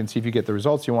might work and see if you get the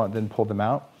results you want, then pull them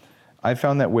out. I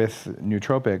found that with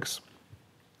nootropics,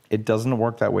 it doesn't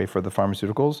work that way for the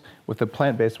pharmaceuticals. With the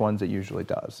plant-based ones, it usually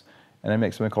does. And I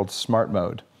make something called Smart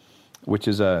Mode, which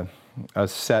is a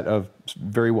set of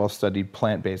very well-studied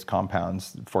plant-based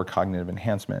compounds for cognitive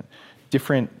enhancement.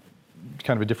 Kind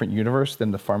of a different universe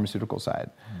than the pharmaceutical side.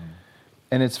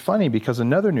 And it's funny because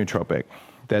another nootropic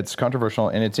that's controversial,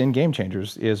 and it's in Game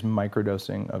Changers, is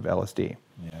microdosing of LSD.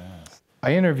 Yes.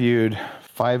 I interviewed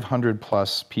 500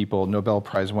 plus people, Nobel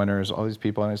Prize winners, all these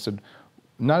people, and I said,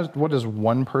 not what does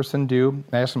one person do?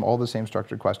 I asked them all the same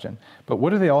structured question, but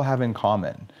what do they all have in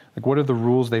common? Like, what are the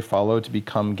rules they follow to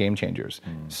become game changers?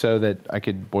 So that I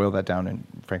could boil that down and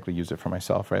frankly use it for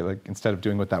myself, right? Like, instead of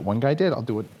doing what that one guy did, I'll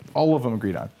do what all of them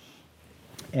agreed on.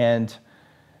 And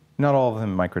not all of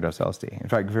them microdose LSD. In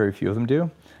fact, very few of them do.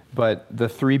 But the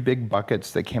 3 big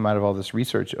buckets that came out of all this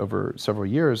research over several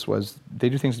years was they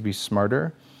do things to be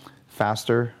smarter,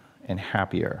 faster, and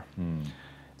happier.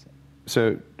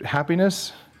 So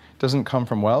happiness doesn't come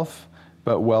from wealth,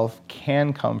 but wealth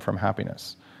can come from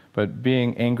happiness. But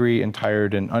being angry and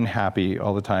tired and unhappy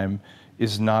all the time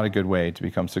is not a good way to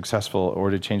become successful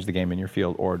or to change the game in your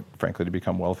field or, frankly, to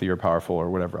become wealthy or powerful or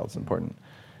whatever else is important.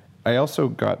 I also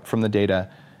got from the data,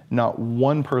 not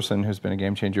one person who's been a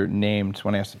game changer named,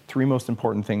 when I asked 3 most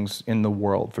important things in the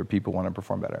world for people who want to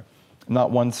perform better, not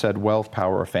one said wealth,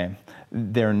 power, or fame.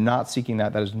 They're not seeking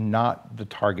that. That is not the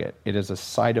target. It is a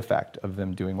side effect of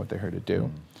them doing what they're here to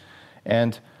do.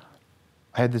 And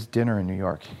I had this dinner in New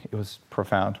York. It was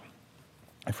profound.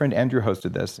 My friend Andrew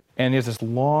hosted this, and he has this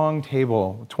long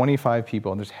table, 25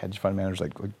 people, and there's hedge fund managers,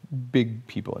 like big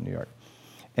people in New York.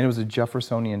 And it was a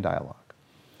Jeffersonian dialogue.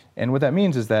 And what that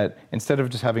means is that instead of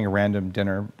just having a random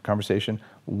dinner conversation,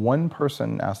 one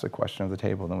person asks a question of the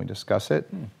table, then we discuss it,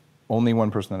 only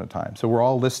one person at a time. So we're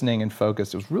all listening and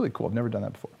focused. It was really cool. I've never done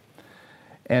that before.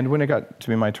 And when it got to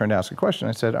be my turn to ask a question,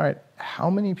 I said, all right, how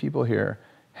many people here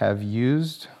have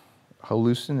used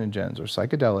hallucinogens or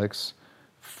psychedelics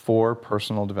for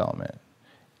personal development?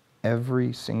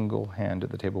 Every single hand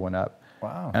at the table went up.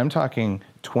 Wow. I'm talking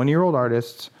 20-year-old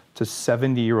artists to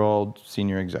 70-year-old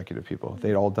senior executive people.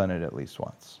 They'd all done it at least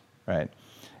once, right?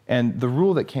 And the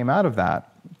rule that came out of that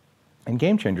in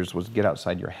Game Changers was get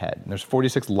outside your head. And there's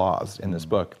 46 laws in this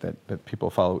book that people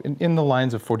follow in the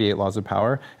lines of 48 Laws of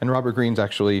Power. And Robert Greene's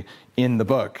actually in the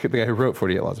book, the guy who wrote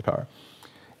 48 Laws of Power.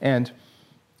 And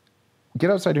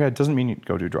get outside your head doesn't mean you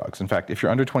go do drugs. In fact, if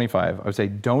you're under 25, I would say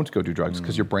don't go do drugs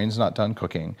because your brain's not done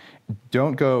cooking.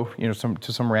 Don't go,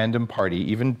 to some random party,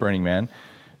 even Burning Man.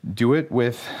 Do it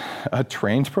with a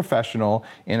trained professional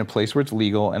in a place where it's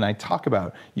legal. And I talk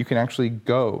about, you can actually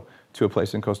go to a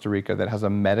place in Costa Rica that has a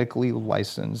medically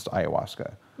licensed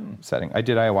ayahuasca setting. I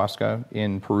did ayahuasca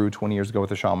in Peru 20 years ago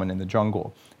with a shaman in the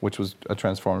jungle, which was a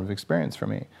transformative experience for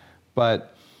me.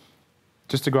 But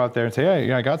just to go out there and say,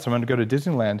 hey, I got someone to go to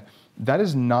Disneyland, that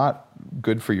is not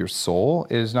good for your soul.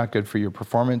 It is not good for your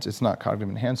performance. It's not cognitive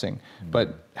enhancing.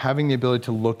 But having the ability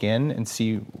to look in and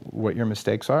see what your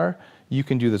mistakes are, you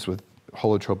can do this with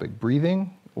holotropic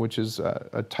breathing, which is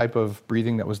a type of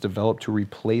breathing that was developed to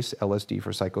replace LSD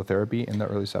for psychotherapy in the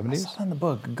early 70s. I saw that in the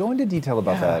book. Go into detail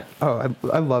about that. Oh,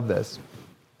 I love this.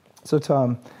 So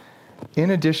Tom,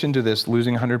 in addition to this,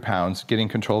 losing 100 pounds, getting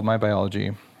control of my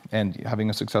biology, and having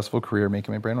a successful career,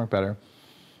 making my brain work better,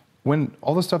 when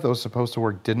all the stuff that was supposed to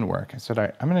work didn't work, I said, all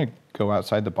right, I'm going to go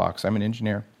outside the box. I'm an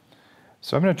engineer.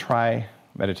 So I'm going to try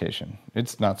meditation.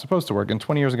 It's not supposed to work. And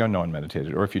 20 years ago, no one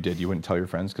meditated. Or if you did, you wouldn't tell your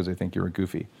friends because they think you were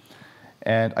goofy.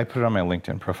 And I put it on my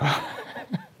LinkedIn profile.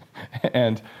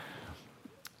 And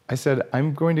I said,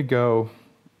 I'm going to go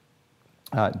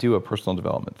do a personal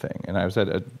development thing. And I was at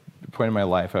a point in my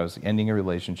life, I was ending a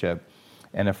relationship.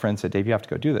 And a friend said, Dave, you have to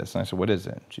go do this. And I said, what is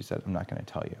it? She said, I'm not going to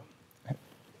tell you.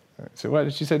 So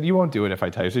what? She said, you won't do it if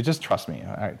I tell you. So just trust me.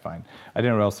 All right, fine. I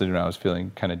didn't know what else to do. I was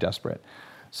feeling kind of desperate.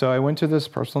 So I went to this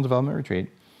personal development retreat.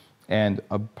 And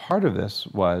a part of this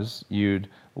was you'd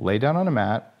lay down on a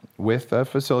mat with a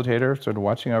facilitator sort of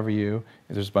watching over you.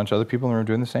 There's a bunch of other people in the room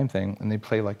doing the same thing. And they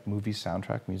play like movie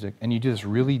soundtrack music. And you do this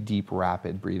really deep,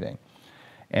 rapid breathing.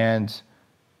 And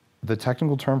the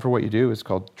technical term for what you do is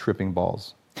called tripping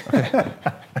balls. Okay.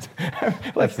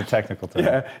 That's the technical term.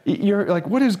 Yeah, you're like,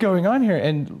 what is going on here?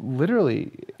 And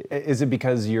literally, is it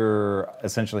because you're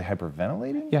essentially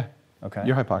hyperventilating? Yeah. Okay.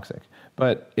 You're hypoxic,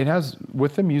 but it has,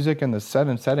 with the music and the set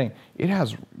and setting, it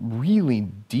has really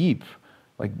deep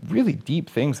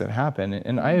things that happen.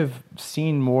 And I have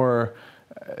seen more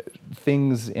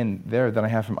things in there than I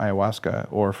have from ayahuasca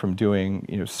or from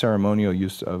doing ceremonial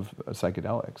use of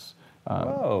psychedelics.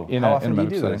 Whoa! How often do you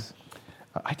do this?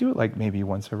 I do it like maybe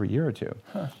once every year or two.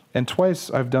 Huh. And twice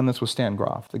I've done this with Stan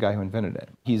Grof, the guy who invented it.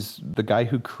 He's the guy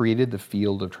who created the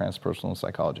field of transpersonal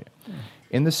psychology.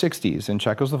 In the 60s in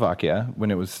Czechoslovakia,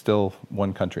 when it was still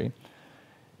one country,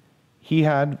 he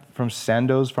had from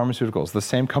Sandoz Pharmaceuticals, the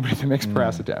same company that makes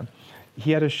paracetam,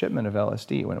 he had a shipment of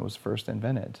LSD when it was first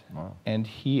invented. Wow. And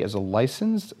he, as a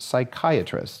licensed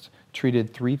psychiatrist,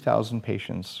 treated 3,000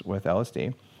 patients with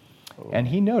LSD. Oh. And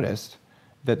he noticed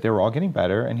that they were all getting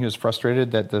better, and he was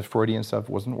frustrated that the Freudian stuff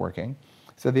wasn't working.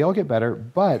 So they all get better,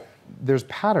 but there's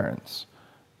patterns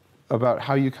about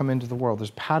how you come into the world. There's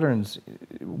patterns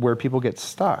where people get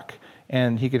stuck,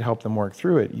 and he could help them work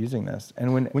through it using this.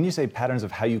 And when you say patterns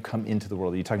of how you come into the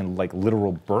world, are you talking like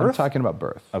literal birth? I'm talking about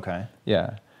birth. Okay.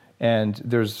 Yeah. And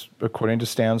there's, according to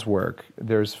Stan's work,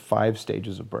 there's 5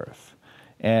 stages of birth.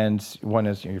 And one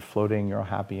is you're floating, you're all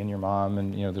happy in your mom,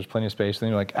 and there's plenty of space. And then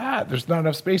you're like, there's not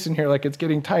enough space in here, like it's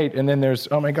getting tight. And then there's,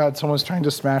 oh my God, someone's trying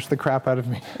to smash the crap out of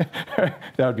me. That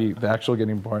would be the actual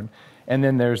getting born. And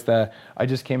then there's the, I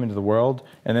just came into the world.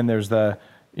 And then there's the,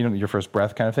 your first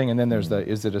breath kind of thing. And then there's the,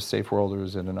 is it a safe world or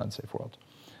is it an unsafe world?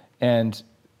 And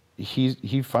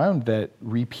he found that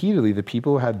repeatedly the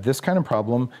people who had this kind of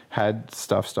problem had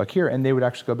stuff stuck here. And they would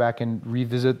actually go back and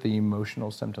revisit the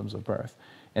emotional symptoms of birth.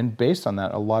 And based on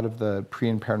that, a lot of the pre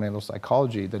and perinatal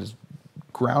psychology that is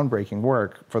groundbreaking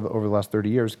work over the last 30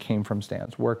 years came from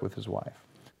Stan's work with his wife.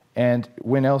 And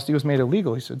when LSD was made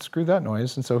illegal, he said, screw that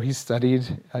noise. And so he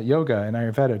studied yoga and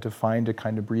Ayurveda to find a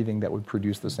kind of breathing that would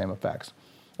produce the same effects.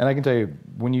 And I can tell you,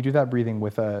 when you do that breathing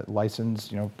with a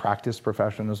licensed, practiced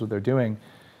professional who knows what they're doing,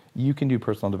 you can do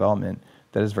personal development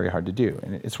that is very hard to do.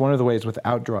 And it's one of the ways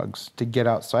without drugs to get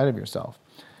outside of yourself.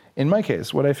 In my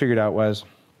case, what I figured out was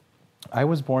I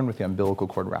was born with the umbilical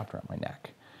cord wrapped around my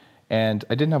neck. And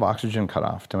I didn't have oxygen cut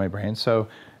off to my brain. So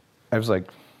I was like,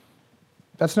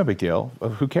 that's no big deal.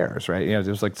 Who cares, right? You know,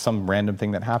 there was like some random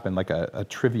thing that happened, like a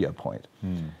trivia point.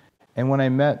 And when I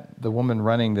met the woman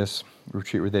running this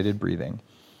retreat where they did breathing,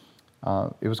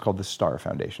 it was called the Star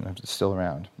Foundation. It's still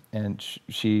around. And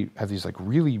she has these like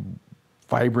really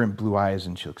vibrant blue eyes,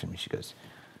 and she looks at me, she goes,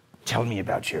 tell me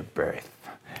about your birth.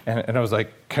 And I was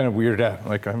like kind of weirded out,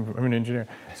 like I'm an engineer.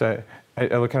 So I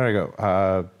look at her and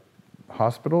I go,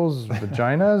 hospitals,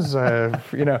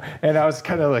 vaginas, you know, and I was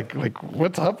kind of like,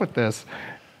 what's up with this?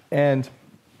 And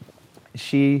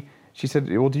she said,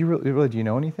 well, do you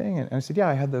know anything? And I said, yeah,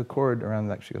 I had the cord around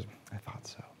that. She goes, I thought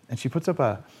so. And she puts up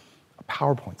a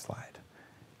PowerPoint slide.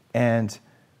 And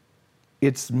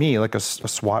it's me, like a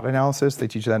SWOT analysis. They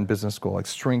teach you that in business school, like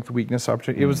strength, weakness,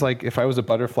 opportunity. It was like if I was a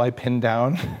butterfly pinned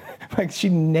down, like she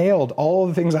nailed all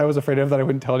the things I was afraid of that I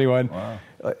wouldn't tell anyone. Wow.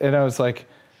 And I was like,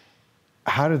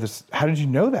 how did you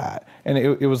know that? And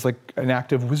it was like an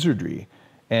act of wizardry.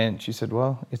 And she said,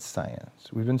 well, it's science.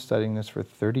 We've been studying this for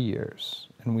 30 years.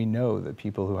 And we know that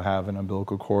people who have an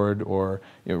umbilical cord or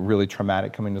really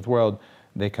traumatic coming to the world,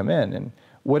 they come in. And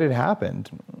what had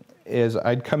happened is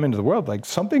I'd come into the world like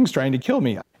something's trying to kill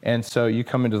me. And so you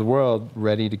come into the world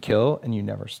ready to kill and you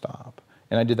never stop.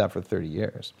 And I did that for 30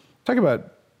 years. Talk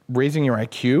about raising your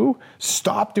IQ.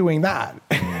 Stop doing that.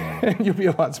 And you'll be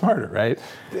a lot smarter, right?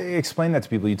 Explain that to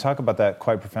people. You talk about that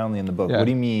quite profoundly in the book. Yeah. What do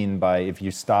you mean by if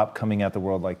you stop coming at the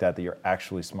world like that you're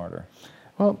actually smarter?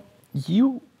 Well,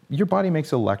 your body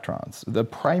makes electrons. The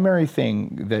primary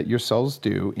thing that your cells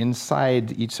do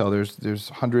inside each cell, there's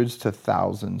hundreds to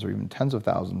thousands or even tens of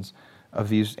thousands of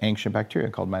these ancient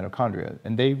bacteria called mitochondria.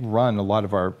 And they run a lot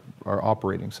of our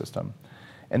operating system.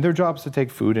 And their job is to take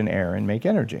food and air and make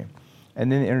energy.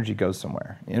 And then the energy goes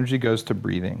somewhere. Energy goes to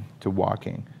breathing, to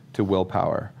walking, to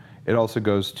willpower. It also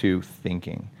goes to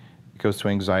thinking. It goes to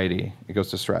anxiety. It goes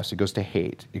to stress. It goes to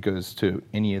hate. It goes to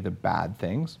any of the bad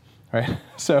things, right?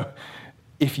 So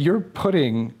if you're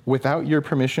putting, without your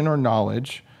permission or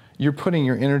knowledge, you're putting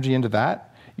your energy into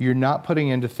that, you're not putting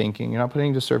into thinking, you're not putting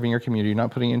into serving your community, you're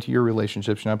not putting into your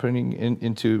relationships, you're not putting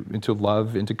into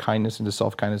love, into kindness, into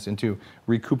self-kindness, into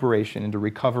recuperation, into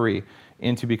recovery,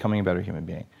 into becoming a better human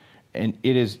being. And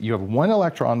it is, you have one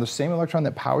electron, the same electron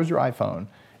that powers your iPhone,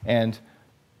 and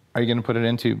are you going to put it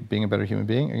into being a better human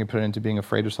being? Or are you going to put it into being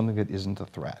afraid of something that isn't a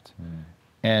threat?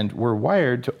 And we're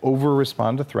wired to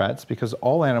over-respond to threats because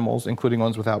all animals, including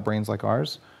ones without brains like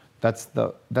ours, that's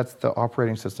the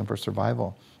operating system for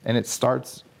survival. And it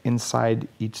starts inside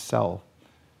each cell,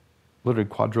 literally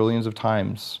quadrillions of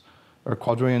times, or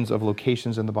quadrillions of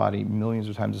locations in the body, millions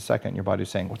of times a second. Your body's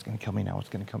saying, what's going to kill me now? What's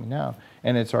going to kill me now?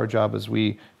 And it's our job as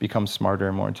we become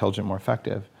smarter, more intelligent, more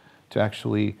effective to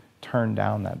actually turn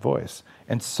down that voice.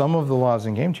 And some of the laws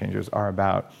in Game Changers are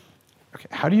about, okay,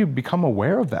 how do you become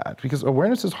aware of that? Because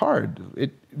awareness is hard.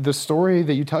 The story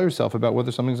that you tell yourself about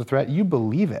whether something's a threat, you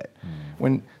believe it.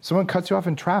 When someone cuts you off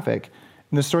in traffic,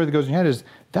 and the story that goes in your head is,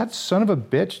 that son of a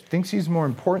bitch thinks he's more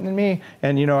important than me,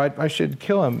 and I should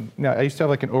kill him. Now, I used to have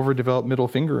like an overdeveloped middle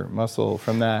finger muscle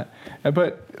from that.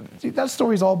 But that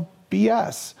story's all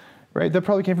BS, right? That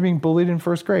probably came from being bullied in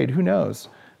first grade, who knows?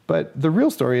 But the real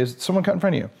story is someone cut in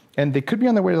front of you, and they could be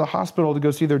on their way to the hospital to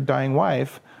go see their dying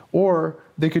wife, or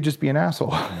they could just be an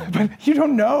asshole. But you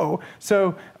don't know.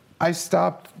 So I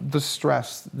stopped the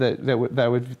stress that I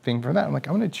would think from that. I'm like,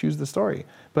 I'm going to choose the story.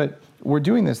 But we're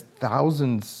doing this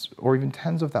thousands or even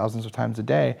tens of thousands of times a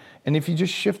day. And if you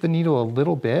just shift the needle a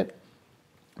little bit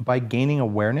by gaining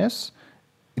awareness,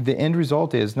 the end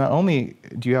result is not only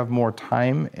do you have more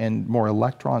time and more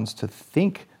electrons to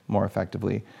think more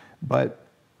effectively, but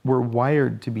we're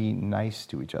wired to be nice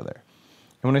to each other.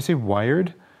 And when I say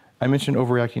wired, I mentioned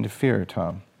overreacting to fear,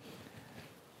 Tom.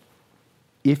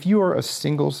 If you are a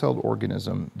single-celled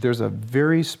organism, there's a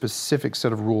very specific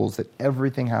set of rules that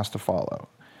everything has to follow.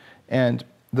 And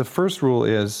the first rule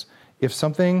is,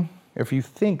 if you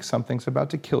think something's about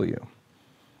to kill you,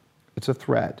 it's a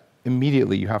threat,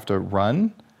 immediately you have to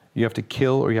run, you have to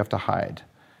kill, or you have to hide.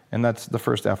 And that's the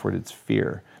first F word, it's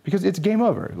fear. Because it's game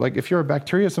over. Like if you're a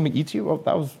bacteria, something eats you,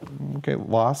 that was, okay,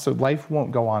 lost. So life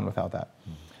won't go on without that.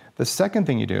 The second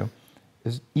thing you do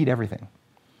is eat everything.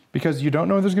 Because you don't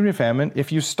know if there's going to be a famine.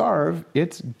 If you starve,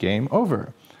 it's game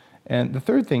over. And the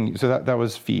third thing, so that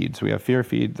was feed. So we have fear,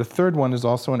 feed. The third one is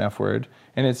also an F word,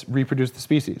 and it's reproduce the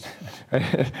species.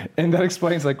 Right? And that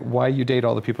explains like why you date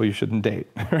all the people you shouldn't date.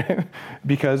 Right?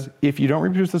 Because if you don't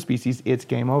reproduce the species, it's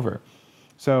game over.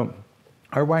 So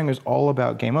Our wiring is all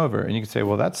about game over. And you can say,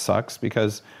 well, that sucks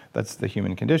because that's the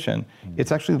human condition.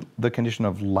 It's actually the condition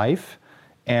of life.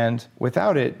 And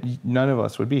without it, none of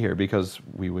us would be here because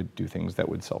we would do things that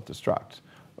would self-destruct.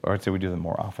 Or I'd say we do them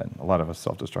more often. A lot of us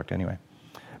self-destruct anyway.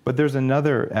 But there's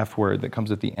another F word that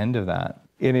comes at the end of that,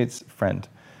 and it's friend.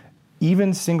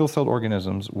 Even single-celled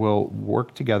organisms will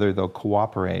work together, they'll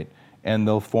cooperate, and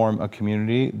they'll form a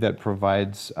community that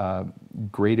provides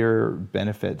greater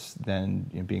benefits than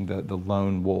being the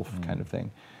lone wolf kind of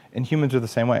thing. And humans are the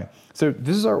same way. So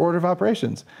this is our order of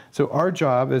operations. So our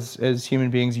job as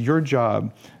human beings, your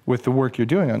job with the work you're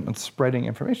doing on spreading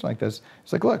information like this,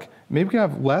 it's like, look, maybe we can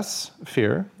have less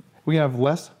fear, we can have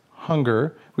less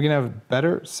hunger, we can have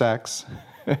better sex,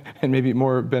 and maybe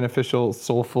more beneficial,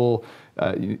 soulful,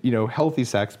 healthy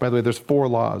sex. By the way, there's 4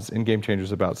 laws in Game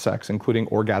Changers about sex, including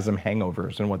orgasm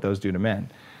hangovers and what those do to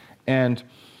men. And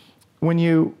when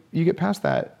you get past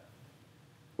that,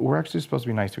 we're actually supposed to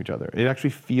be nice to each other. It actually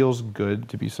feels good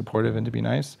to be supportive and to be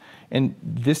nice. And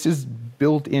this is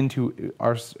built into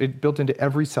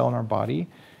every cell in our body.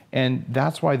 And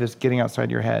that's why this getting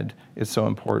outside your head is so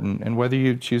important. And whether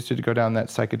you choose to go down that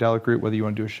psychedelic route, whether you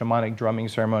want to do a shamanic drumming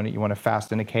ceremony, you want to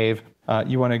fast in a cave,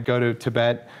 you want to go to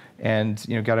Tibet and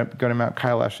go to Mount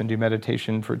Kailash and do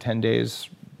meditation for 10 days,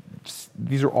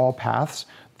 these are all paths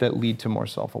that lead to more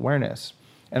self-awareness.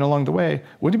 And along the way,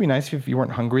 wouldn't it be nice if you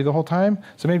weren't hungry the whole time?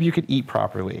 So maybe you could eat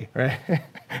properly, right?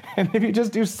 And if you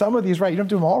just do some of these right, you don't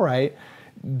do them all right,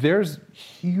 there's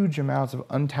huge amounts of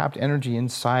untapped energy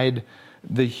inside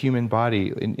the human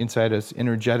body, inside us,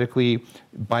 energetically,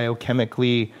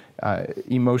 biochemically,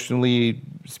 emotionally,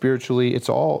 spiritually. It's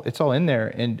all in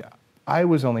there. And I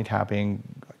was only tapping,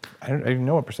 I don't even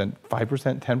know what percent,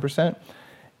 5%, 10%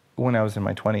 when I was in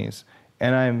my 20s.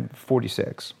 And I'm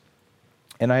 46.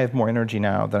 And I have more energy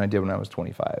now than I did when I was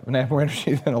 25. And I have more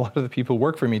energy than a lot of the people who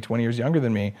work for me 20 years younger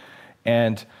than me.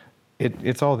 And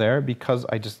it's all there because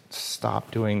I just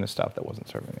stopped doing the stuff that wasn't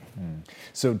serving me.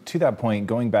 So to that point,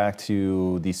 going back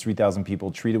to these 3,000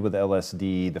 people treated with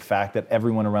LSD, the fact that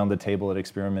everyone around the table had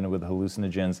experimented with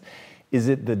hallucinogens, is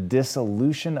it the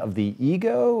dissolution of the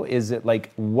ego? Is it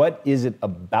what is it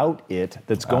about it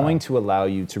that's going to allow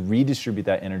you to redistribute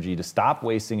that energy, to stop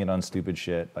wasting it on stupid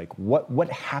shit? What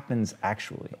happens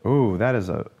actually? Ooh, that is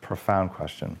a profound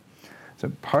question. So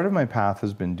part of my path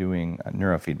has been doing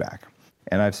neurofeedback.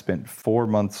 And I've spent 4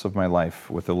 months of my life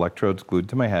with electrodes glued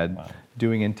to my head,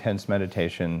 doing intense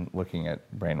meditation, looking at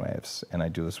brainwaves. And I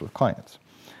do this with clients.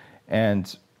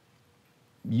 And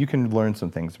you can learn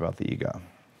some things about the ego.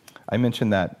 I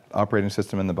mentioned that operating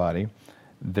system in the body.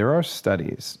 There are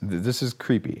studies, this is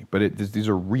creepy, but these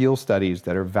are real studies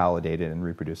that are validated and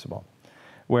reproducible,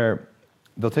 where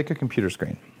they'll take a computer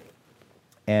screen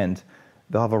and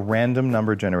they'll have a random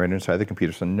number generator inside the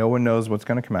computer, so no one knows what's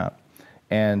going to come out.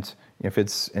 And if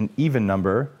it's an even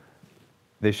number,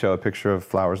 they show a picture of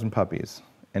flowers and puppies.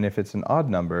 And if it's an odd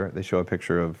number, they show a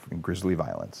picture of grisly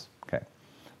violence. Okay.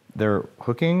 They're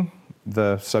hooking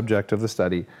the subject of the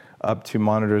study up to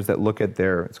monitors that look at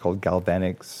it's called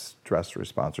galvanic stress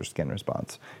response or skin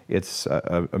response. It's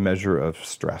a measure of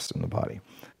stress in the body.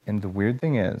 And the weird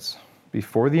thing is,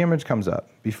 before the image comes up,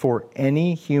 before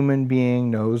any human being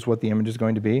knows what the image is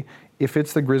going to be, if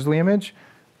it's the grisly image,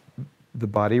 the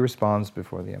body responds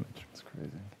before the image. It's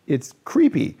crazy. It's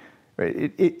creepy.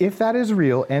 Right? If that is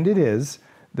real, and it is,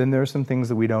 then there are some things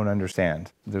that we don't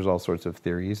understand. There's all sorts of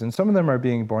theories, and some of them are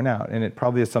being borne out, and it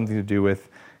probably has something to do with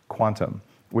quantum,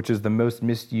 which is the most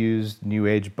misused New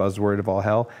Age buzzword of all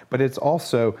hell, but it's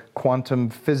also quantum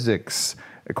physics,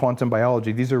 quantum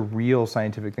biology. These are real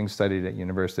scientific things studied at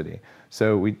university.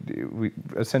 So we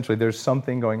essentially, there's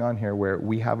something going on here where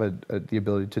we have the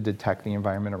ability to detect the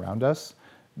environment around us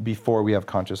before we have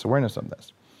conscious awareness of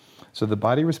this. So the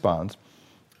body responds,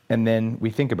 and then we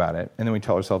think about it, and then we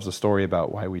tell ourselves a story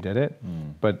about why we did it,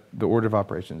 but the order of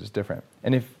operations is different.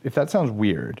 And if that sounds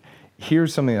weird,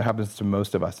 here's something that happens to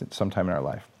most of us at some time in our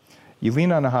life. You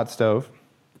lean on a hot stove,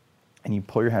 and you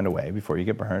pull your hand away before you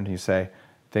get burned, and you say,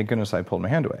 thank goodness I pulled my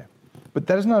hand away. But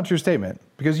that is not a true statement,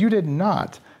 because you did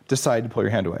not decide to pull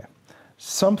your hand away.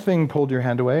 Something pulled your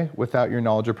hand away without your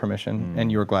knowledge or permission,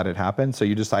 and you were glad it happened, so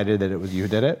you decided that it was you who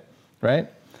did it, right?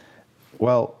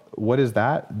 Well, what is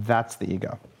that? That's the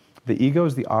ego. The ego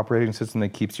is the operating system that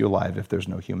keeps you alive if there's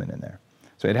no human in there.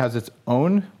 So it has its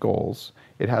own goals,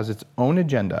 it has its own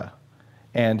agenda,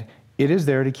 and it is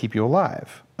there to keep you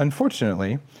alive.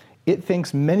 Unfortunately, it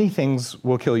thinks many things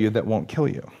will kill you that won't kill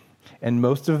you. And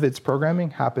most of its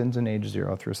programming happens in age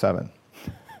 0 through 7.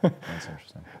 That's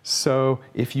interesting. So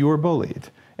if you were bullied,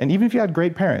 and even if you had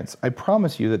great parents, I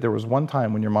promise you that there was one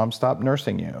time when your mom stopped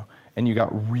nursing you and you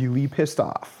got really pissed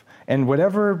off And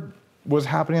whatever was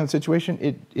happening in the situation,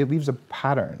 it leaves a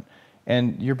pattern.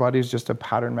 And your body is just a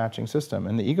pattern matching system.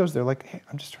 And the ego's there like, hey,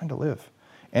 I'm just trying to live.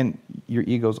 And your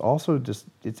ego's also just,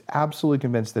 it's absolutely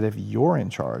convinced that if you're in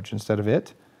charge instead of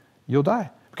it, you'll die.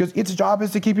 Because its job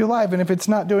is to keep you alive. And if it's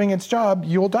not doing its job,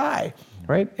 you'll die,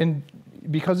 right? And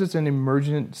because it's an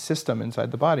emergent system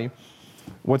inside the body,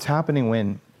 what's happening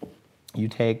when you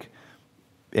take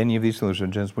any of these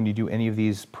hallucinogens, when you do any of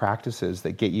these practices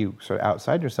that get you sort of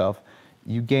outside yourself,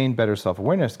 you gain better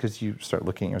self-awareness because you start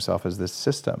looking at yourself as this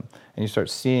system. And you start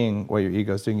seeing what your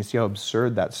ego is doing. You see how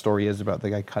absurd that story is about the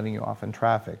guy cutting you off in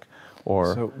traffic.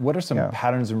 So what are some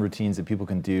patterns and routines that people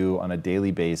can do on a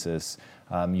daily basis?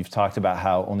 You've talked about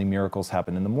how only miracles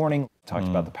happen in the morning. Talked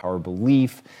about the power of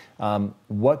belief.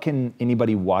 What can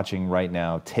anybody watching right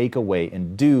now take away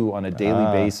and do on a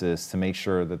daily basis to make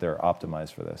sure that they're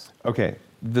optimized for this? Okay,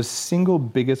 the single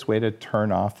biggest way to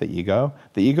turn off the ego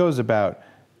is about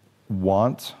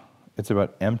want. It's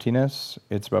about emptiness.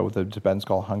 It's about what the Tibetans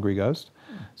call hungry ghost.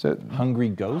 So hungry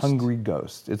ghost? Hungry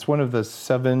ghost. It's one of the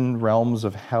 7 realms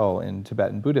of hell in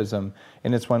Tibetan Buddhism,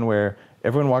 and it's one where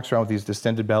everyone walks around with these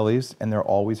distended bellies, and they're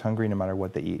always hungry no matter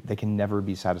what they eat. They can never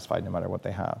be satisfied no matter what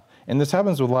they have. And this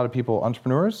happens with a lot of people,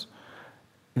 entrepreneurs.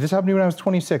 This happened to me when I was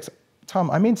 26. Tom,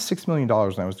 I made $6 million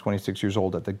when I was 26 years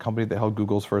old at the company that held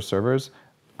Google's first servers.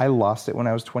 I lost it when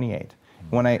I was 28.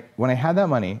 When I had that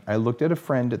money, I looked at a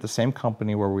friend at the same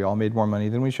company where we all made more money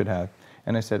than we should have,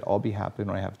 and I said, I'll be happy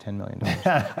when I have $10 million.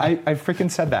 I freaking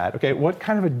said that. Okay, what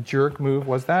kind of a jerk move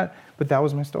was that? But that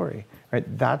was my story, right?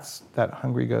 That's that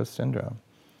hungry ghost syndrome,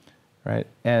 right?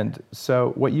 And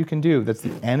so what you can do, that's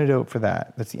the antidote for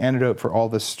that. That's the antidote for all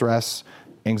the stress,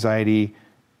 anxiety,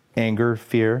 anger,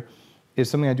 fear, is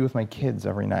something I do with my kids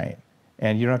every night.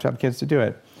 And you don't have to have kids to do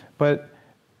it. But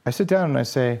I sit down and I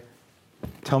say,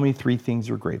 tell me 3 things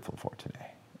you're grateful for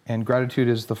today. And gratitude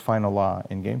is the final law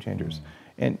in Game Changers.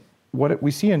 And what we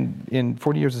see in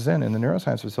 40 Years of Zen in the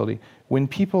neuroscience facility, when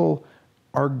people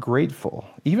are grateful,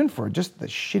 even for just the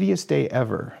shittiest day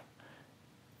ever,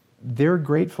 they're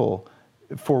grateful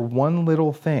for one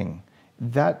little thing.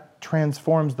 That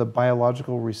transforms the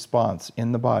biological response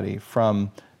in the body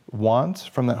from want,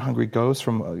 from that hungry ghost,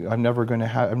 from I'm never going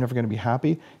to be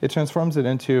happy. It transforms it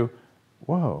into,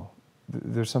 whoa,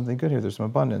 there's something good here, there's some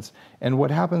abundance. And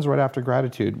what happens right after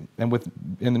gratitude, and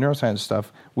in the neuroscience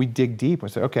stuff, we dig deep and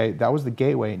say, okay, that was the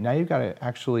gateway. Now you've got to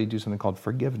actually do something called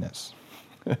forgiveness,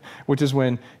 which is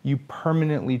when you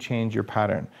permanently change your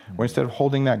pattern. Where instead of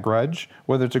holding that grudge,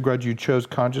 whether it's a grudge you chose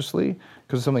consciously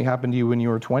because something happened to you when you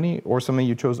were 20, or something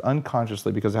you chose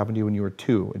unconsciously because it happened to you when you were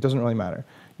 2, it doesn't really matter.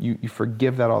 You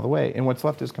forgive that all the way, and what's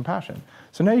left is compassion.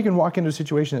 So now you can walk into a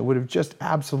situation that would have just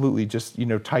absolutely just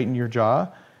tightened your jaw,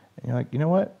 and you're like, you know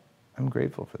what? I'm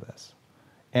grateful for this.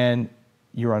 And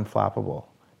you're unflappable.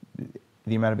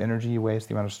 The amount of energy you waste,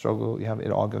 the amount of struggle you have,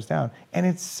 it all goes down. And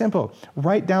it's simple.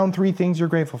 Write down 3 things you're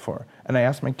grateful for. And I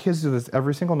ask my kids to do this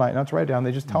every single night, not to write it down,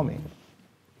 they just tell me.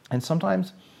 And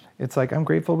sometimes it's like, I'm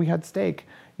grateful we had steak.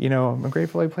 I'm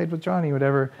grateful I played with Johnny,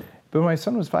 whatever. But when my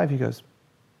son was 5, he goes,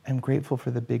 I'm grateful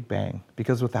for the Big Bang,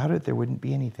 because without it, there wouldn't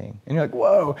be anything. And you're like,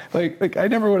 whoa, like I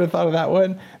never would have thought of that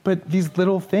one. But these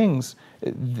little things,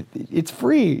 it's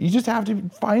free. You just have to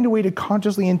find a way to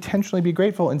consciously, intentionally be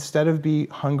grateful instead of be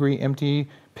hungry, empty,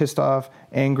 pissed off,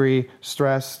 angry,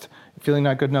 stressed, feeling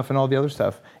not good enough, and all the other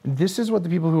stuff. And this is what the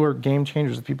people who are game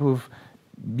changers, the people who've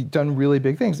done really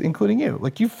big things, including you.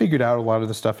 Like, you figured out a lot of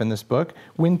the stuff in this book.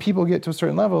 When people get to a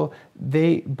certain level,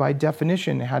 they, by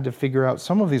definition, had to figure out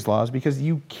some of these laws, because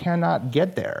you cannot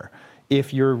get there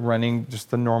if you're running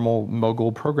just the normal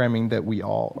mogul programming that we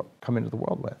all come into the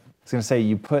world with. I was going to say,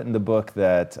 you put in the book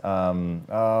that,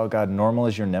 normal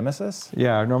is your nemesis?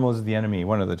 Yeah, normal is the enemy,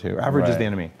 one of the two. Average is the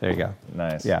enemy. There you go.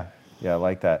 Nice. Yeah. Yeah, I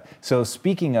like that. So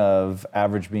speaking of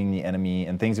average being the enemy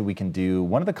and things that we can do,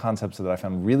 one of the concepts that I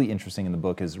found really interesting in the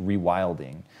book is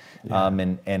rewilding. Yeah.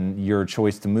 And your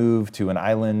choice to move to an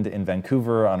island in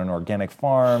Vancouver on an organic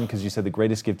farm, because you said the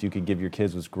greatest gift you could give your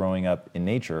kids was growing up in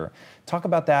nature. Talk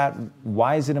about that.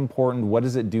 Why is it important? What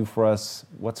does it do for us?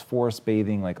 What's forest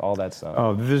bathing? Like all that stuff.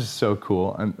 Oh, this is so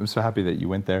cool. I'm so happy that you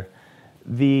went there.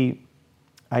 The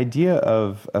idea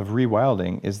of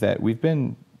rewilding is that we've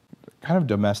been kind of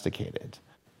domesticated.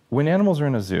 When animals are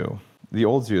in a zoo, the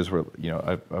old zoos were,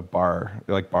 a bar,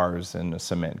 like bars in a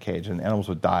cement cage, and animals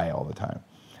would die all the time.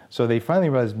 So they finally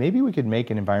realized maybe we could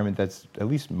make an environment that's at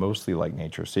least mostly like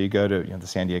nature. So you go to the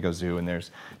San Diego Zoo, and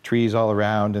there's trees all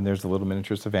around, and there's the little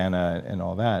miniature savanna and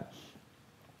all that.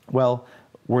 Well,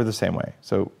 we're the same way.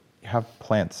 So you have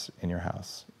plants in your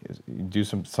house. You do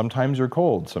sometimes you're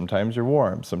cold, sometimes you're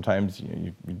warm, sometimes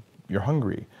you you're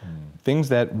hungry. Things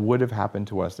that would have happened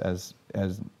to us as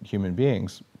human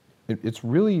beings. It's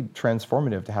really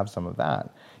transformative to have some of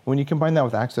that. When you combine that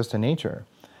with access to nature,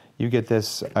 you get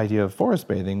this idea of forest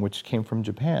bathing, which came from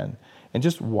Japan. And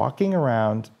just walking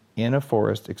around in a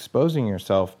forest, exposing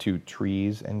yourself to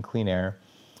trees and clean air,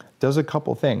 does a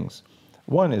couple things.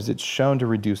 One is it's shown to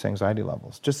reduce anxiety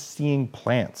levels. Just seeing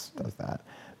plants does that.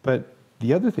 But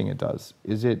the other thing it does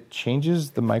is it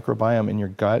changes the microbiome in your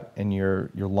gut and your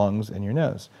lungs and your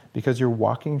nose, because you're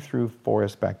walking through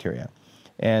forest bacteria.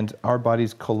 And our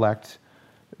bodies collect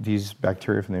these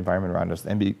bacteria from the environment around us,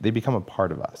 and they become a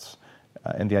part of us.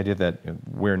 And the idea that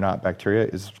we're not bacteria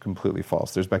is completely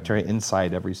false. There's bacteria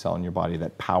inside every cell in your body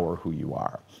that power who you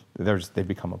are. They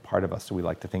become a part of us, so we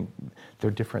like to think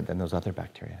they're different than those other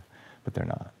bacteria, but they're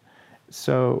not.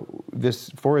 So this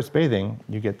forest bathing,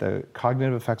 you get the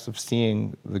cognitive effects of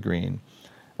seeing the green.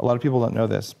 A lot of people don't know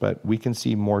this, but we can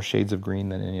see more shades of green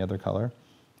than any other color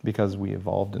because we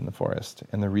evolved in the forest.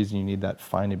 And the reason you need that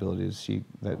fine ability to see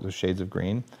those shades of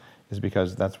green is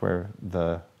because that's where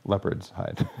the leopards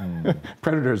hide.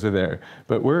 Predators are there.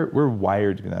 But we're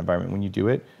wired in that environment. When you do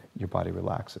it, your body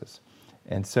relaxes.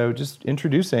 And so just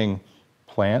introducing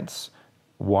plants,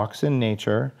 walks in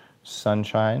nature,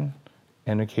 sunshine,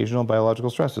 and occasional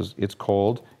biological stresses. It's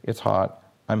cold, it's hot,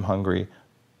 I'm hungry,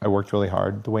 I worked really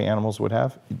hard, the way animals would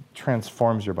have, it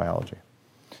transforms your biology.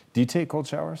 Do you take cold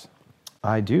showers?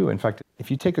 I do. In fact,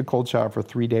 if you take a cold shower for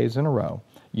 3 days in a row,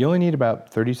 you only need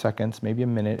about 30 seconds, maybe a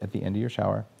minute at the end of your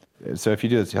shower. So if you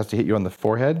do this, it has to hit you on the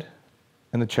forehead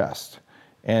and the chest.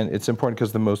 And it's important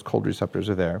because the most cold receptors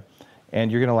are there. And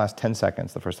you're going to last 10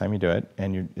 seconds the first time you do it,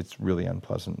 and it's really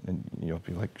unpleasant, and you'll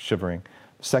be like shivering.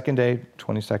 Second day,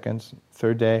 20 seconds.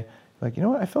 Third day, like, you know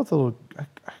what, I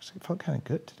actually felt kind of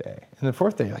good today. And the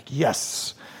fourth day, you're like,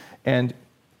 yes. And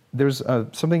there's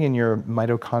something in your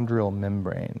mitochondrial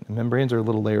membrane. Membranes are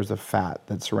little layers of fat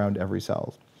that surround every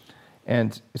cell.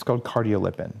 And it's called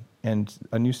cardiolipin. And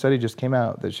a new study just came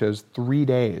out that shows 3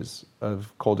 days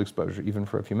of cold exposure, even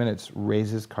for a few minutes,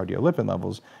 raises cardiolipin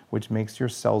levels, which makes your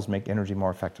cells make energy more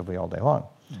effectively all day long.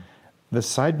 The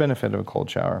side benefit of a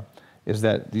cold shower is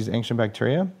that these ancient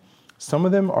bacteria, some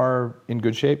of them are in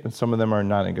good shape and some of them are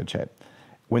not in good shape.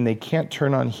 When they can't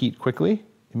turn on heat quickly,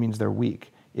 it means they're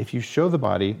weak. If you show the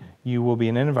body you will be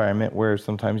in an environment where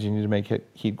sometimes you need to make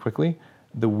heat quickly,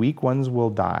 the weak ones will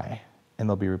die and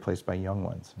they'll be replaced by young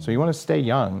ones. So you want to stay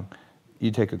young,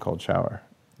 you take a cold shower.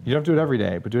 You don't have to do it every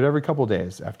day, but do it every couple of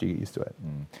days after you get used to it.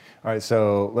 All right,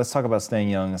 so let's talk about staying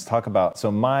young. Let's talk about, so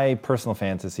my personal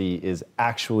fantasy is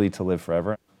actually to live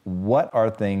forever. What are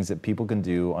things that people can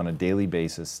do on a daily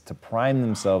basis to prime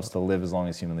themselves to live as long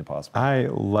as humanly possible? I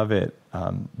love it.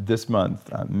 This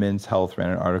month, Men's Health ran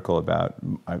an article about,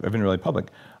 I've been really public,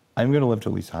 I'm going to live to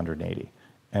at least 180.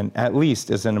 And at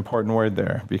least is an important word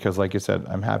there because, like you said,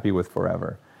 I'm happy with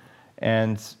forever.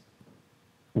 And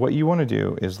what you want to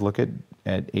do is look at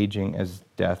aging as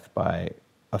death by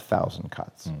 1,000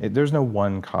 cuts. There's no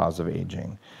one cause of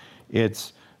aging.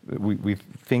 We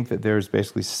think that there's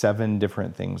basically 7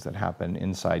 different things that happen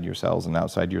inside your cells and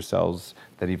outside your cells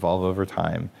that evolve over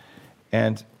time.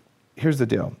 And here's the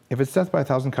deal. If it's death by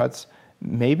 1,000 cuts,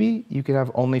 maybe you could have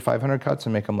only 500 cuts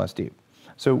and make them less deep.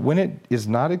 So when it is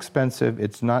not expensive,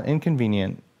 it's not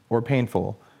inconvenient or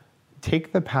painful,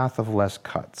 take the path of less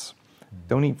cuts.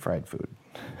 Don't eat fried food.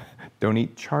 Don't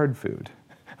eat charred food.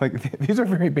 Like, these are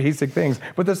very basic things,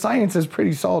 but the science is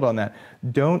pretty solid on that.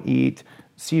 Don't eat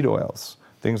seed oils.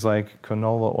 Things like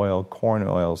canola oil, corn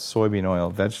oil, soybean oil,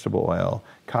 vegetable oil,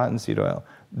 cottonseed oil.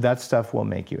 That stuff will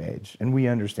make you age, and we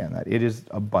understand that. It is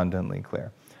abundantly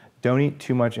clear. Don't eat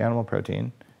too much animal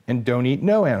protein, and don't eat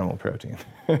no animal protein.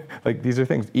 Like, these are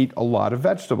things. Eat a lot of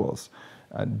vegetables.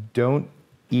 Don't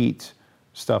eat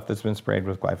stuff that's been sprayed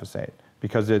with glyphosate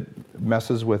because it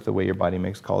messes with the way your body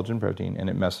makes collagen protein, and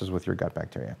it messes with your gut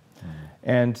bacteria.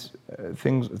 And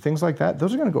things like that,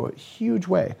 those are going to go a huge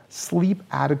way. Sleep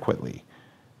adequately.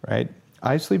 Right?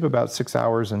 I sleep about 6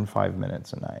 hours and 5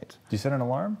 minutes a night. Do you set an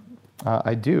alarm?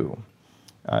 I do,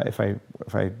 if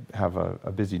I have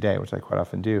a busy day, which I quite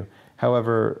often do.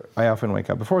 However, I often wake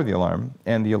up before the alarm,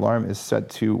 and the alarm is set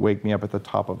to wake me up at the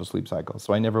top of a sleep cycle.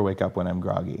 So I never wake up when I'm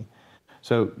groggy.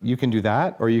 So you can do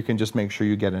that, or you can just make sure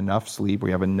you get enough sleep, where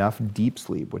you have enough deep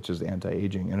sleep, which is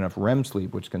anti-aging, and enough REM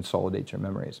sleep, which consolidates your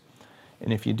memories.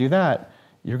 And if you do that,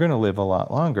 you're going to live a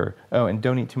lot longer. Oh, and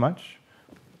don't eat too much.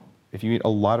 If you eat a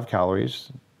lot of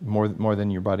calories, more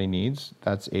than your body needs,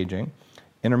 that's aging.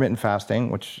 Intermittent fasting,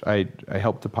 which I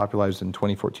helped to popularize in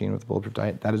 2014 with the Bulletproof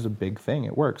Diet, that is a big thing.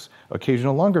 It works.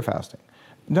 Occasional longer fasting.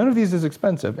 None of these is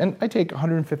expensive. And I take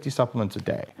 150 supplements a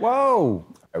day. Whoa!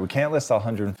 We can't list all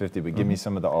 150, but give me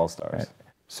some of the all-stars. Right.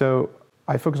 So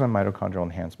I focus on mitochondrial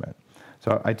enhancement.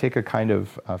 So I take a kind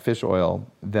of fish oil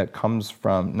that comes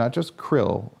from not just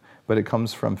krill, but it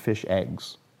comes from fish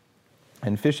eggs.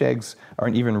 And fish eggs are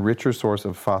an even richer source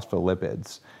of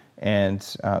phospholipids. And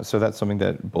so that's something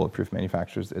that Bulletproof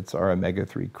manufactures. It's our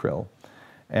omega-3 krill.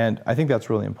 And I think that's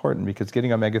really important because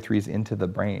getting omega-3s into the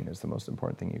brain is the most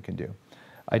important thing you can do.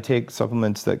 I take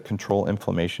supplements that control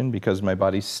inflammation because my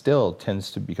body still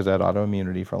tends to, because I had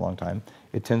autoimmunity for a long time,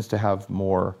 it tends to have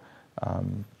more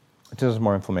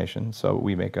inflammation. So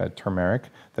we make a turmeric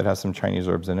that has some Chinese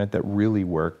herbs in it that really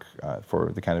work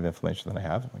for the kind of inflammation that I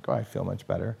have. I'm like, oh, I feel much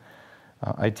better.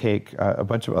 I take a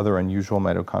bunch of other unusual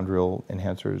mitochondrial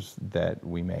enhancers that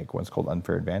we make. One's called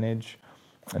Unfair Advantage.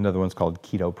 Another one's called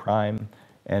Keto Prime.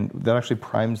 And that actually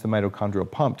primes the mitochondrial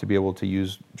pump to be able to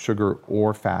use sugar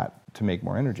or fat to make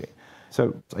more energy.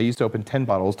 So I used to open 10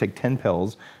 bottles, take 10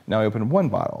 pills. Now I open 1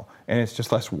 bottle, and it's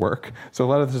just less work. So a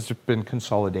lot of this has been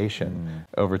consolidation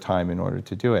over time in order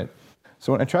to do it.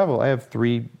 So when I travel, I have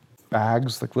 3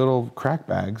 bags, like little crack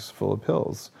bags full of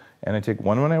pills. And I take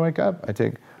 1 when I wake up. I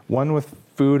take 1 with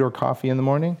food or coffee in the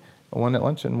morning, 1 at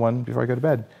lunch, and 1 before I go to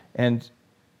bed. And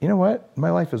you know what?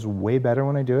 My life is way better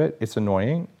when I do it. It's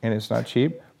annoying, and it's not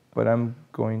cheap, but I'm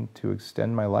going to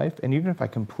extend my life. And even if I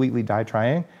completely die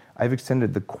trying, I've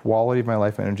extended the quality of my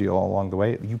life and energy all along the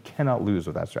way. You cannot lose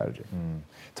with that strategy.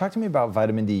 Talk to me about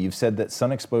vitamin D. You've said that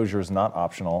sun exposure is not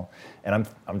optional, and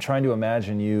I'm trying to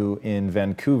imagine you in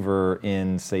Vancouver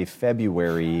in, say,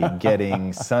 February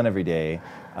getting sun every day.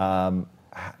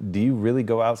 Do you really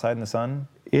go outside in the sun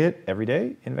every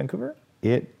day in Vancouver?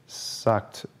 It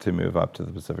sucked to move up to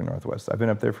the Pacific Northwest. I've been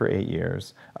up there for 8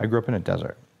 years. I grew up in a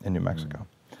desert in New Mexico.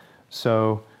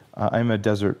 So I'm a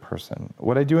desert person.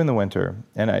 What I do in the winter,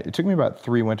 and it took me about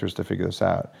 3 winters to figure this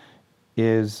out,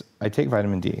 is I take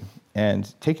vitamin D.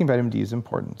 And taking vitamin D is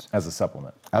important. As a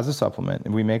supplement? As a supplement.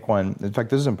 And we make one. In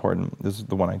fact, this is important. This is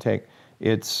the one I take.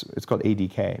 It's called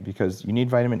ADK because you need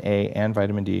vitamin A and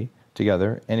vitamin D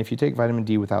together. And if you take vitamin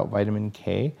D without vitamin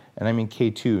K, and I mean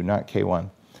K2, not K1,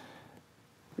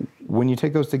 when you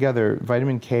take those together,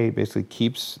 vitamin K basically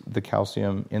keeps the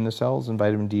calcium in the cells, and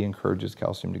vitamin D encourages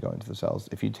calcium to go into the cells.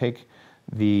 If you take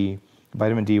the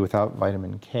vitamin D without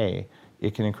vitamin K,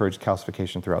 it can encourage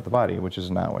calcification throughout the body, which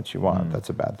is not what you want. That's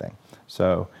a bad thing.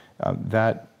 So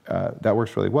that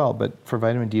works really well. But for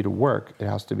vitamin D to work, it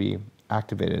has to be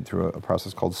activated through a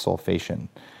process called sulfation.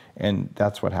 And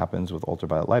that's what happens with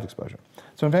ultraviolet light exposure.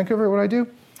 So in Vancouver, what I do?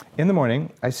 In the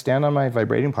morning, I stand on my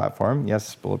vibrating platform.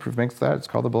 Yes, Bulletproof makes that. It's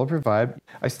called the Bulletproof Vibe.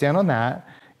 I stand on that,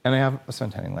 and I have a sun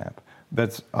tanning lamp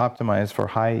that's optimized for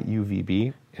high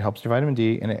UVB. It helps your vitamin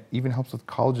D, and it even helps with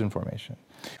collagen formation.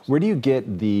 Where do you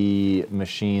get the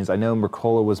machines? I know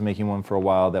Mercola was making one for a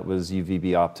while that was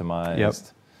UVB optimized. Yep.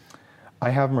 I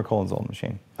have Mercola's old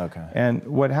machine. Okay. And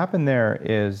what happened there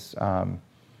is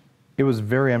it was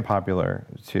very unpopular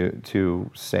to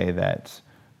say that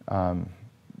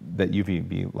that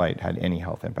UVB light had any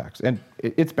health impacts. And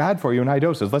it's bad for you in high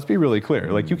doses. Let's be really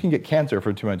clear. Like, you can get cancer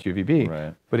for too much UVB.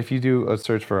 Right. But if you do a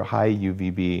search for high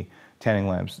UVB tanning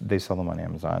lamps, they sell them on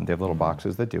Amazon. They have little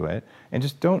boxes that do it. And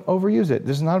just don't overuse it.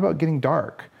 This is not about getting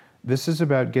dark. This is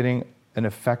about getting an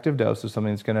effective dose of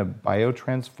something that's going to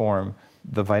biotransform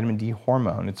the vitamin D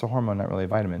hormone. It's a hormone, not really a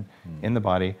vitamin, in the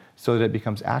body so that it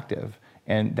becomes active.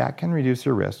 And that can reduce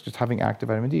your risk, just having active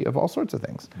vitamin D, of all sorts of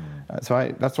things.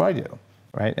 So that's what I do.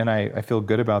 Right, and I feel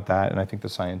good about that, and I think the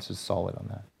science is solid on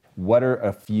that. What are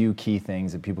a few key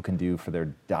things that people can do for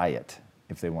their diet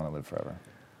if they want to live forever?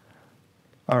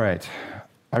 All right.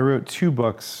 I wrote 2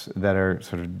 books that are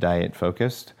sort of diet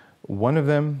focused. One of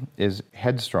them is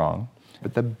Headstrong,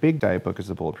 but the big diet book is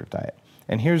the Bulletproof Diet.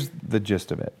 And here's the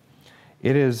gist of it.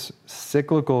 It is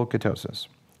cyclical ketosis.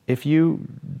 If you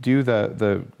do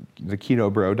the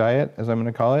keto bro diet, as I'm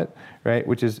going to call it, right,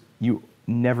 which is you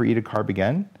never eat a carb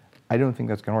again, I don't think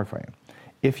that's going to work for you.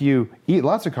 If you eat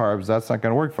lots of carbs, that's not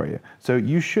going to work for you. So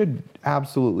you should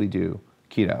absolutely do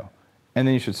keto. And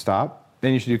then you should stop.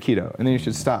 Then you should do keto. And then you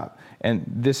should stop. And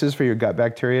this is for your gut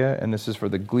bacteria, and this is for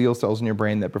the glial cells in your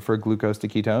brain that prefer glucose to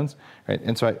ketones. Right?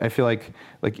 And so I feel like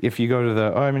if you go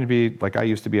to I'm going to be, like I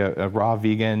used to be a raw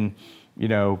vegan,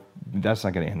 that's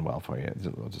not going to end well for you.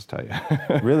 I'll just tell you.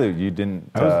 Really? You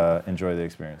didn't enjoy the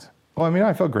experience? Well, I mean,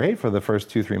 I felt great for the first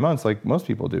 2-3 months, like most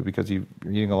people do, because you're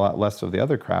eating a lot less of the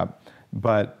other crap.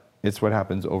 But It's what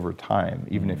happens over time,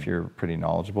 even if you're pretty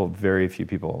knowledgeable. Very few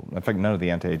people, in fact, none of the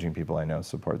anti-aging people I know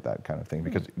support that kind of thing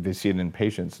because they see it in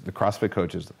patients. The CrossFit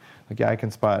coaches, like, yeah, I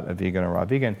can spot a vegan or raw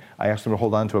vegan. I ask them to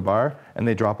hold on to a bar, and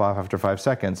they drop off after 5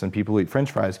 seconds. And people who eat French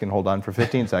fries can hold on for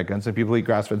 15 seconds. And people who eat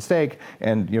grass-fed steak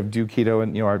and do keto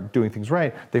and are doing things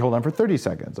right, they hold on for 30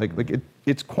 seconds.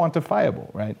 It's quantifiable,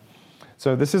 right?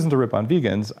 So this isn't a rip on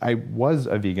vegans. I was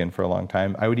a vegan for a long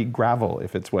time. I would eat gravel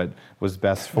if it's what was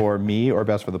best for me or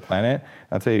best for the planet.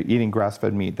 I'd say eating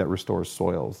grass-fed meat that restores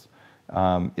soils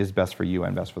is best for you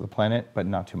and best for the planet, but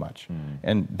not too much.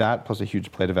 And that plus a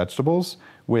huge plate of vegetables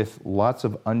with lots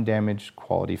of undamaged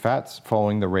quality fats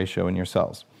following the ratio in your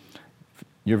cells.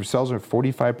 Your cells are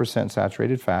 45%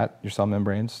 saturated fat, your cell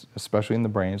membranes, especially in the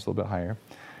brain, is a little bit higher.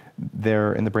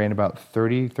 They're in the brain about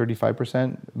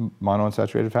 35%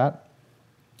 monounsaturated fat.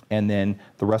 And then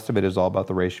the rest of it is all about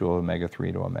the ratio of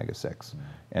omega-3 to omega-6.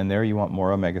 And there you want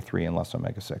more omega-3 and less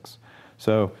omega-6.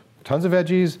 So tons of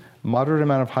veggies, moderate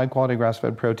amount of high-quality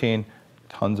grass-fed protein,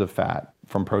 tons of fat.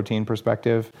 From protein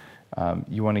perspective,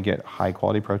 you want to get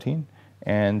high-quality protein.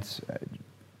 And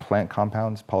plant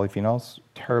compounds, polyphenols,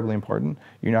 terribly important.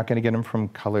 You're not going to get them from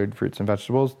colored fruits and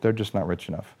vegetables. They're just not rich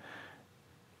enough.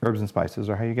 Herbs and spices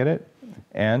are how you get it.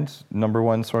 And number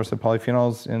one source of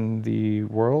polyphenols in the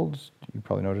world, you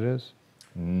probably know what it is.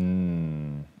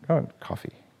 Oh,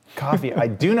 coffee. Coffee. I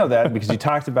do know that because you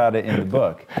talked about it in the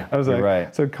book. I was like,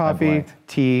 right. So coffee,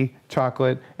 tea,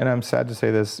 chocolate, and I'm sad to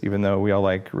say this, even though we all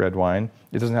like red wine,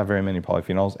 it doesn't have very many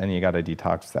polyphenols, and you got to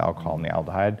detox the alcohol and the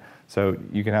aldehyde. So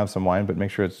you can have some wine, but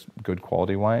make sure it's good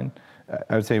quality wine.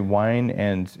 I would say wine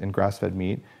and grass-fed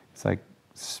meat, it's like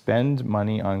spend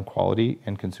money on quality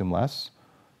and consume less,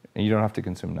 and you don't have to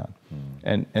consume none.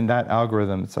 And that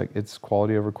algorithm, it's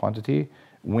quality over quantity.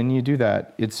 When you do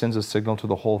that, it sends a signal to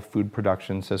the whole food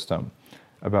production system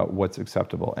about what's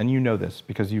acceptable. And you know this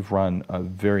because you've run a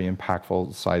very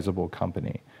impactful, sizable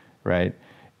company, right?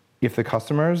 If the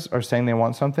customers are saying they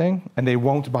want something and they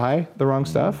won't buy the wrong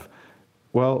stuff,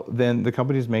 well, then the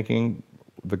company's making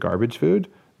the garbage food,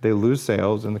 they lose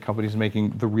sales, and the company's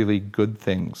making the really good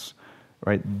things,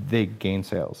 right? They gain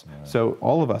sales. Yeah. So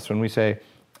all of us, when we say,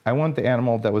 I want the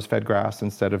animal that was fed grass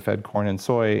instead of fed corn and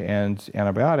soy and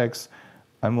antibiotics,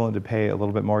 I'm willing to pay a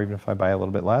little bit more even if I buy a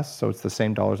little bit less, so it's the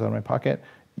same dollars out of my pocket.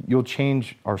 You'll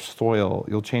change our soil,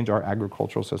 you'll change our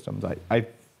agricultural systems.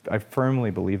 I firmly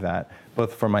believe that,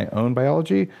 both for my own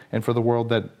biology and for the world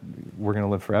that we're going to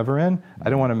live forever in.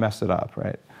 I don't want to mess it up,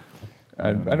 right?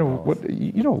 I don't. What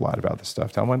you know a lot about this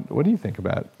stuff, Tom. What do you think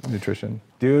about nutrition,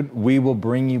 dude? We will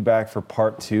bring you back for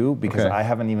part 2 because I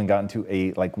haven't even gotten to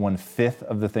 1/5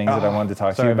 of the things that I wanted to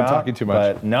talk to you about. I've been talking too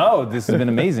much. But no, this has been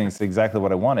amazing. It's exactly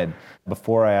what I wanted.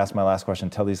 Before I ask my last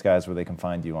question, tell these guys where they can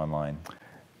find you online.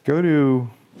 Go to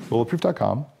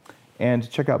bulletproof.com and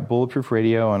check out Bulletproof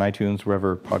Radio on iTunes,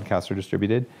 wherever podcasts are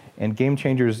distributed. And Game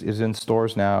Changers is in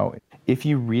stores now. If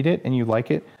you read it and you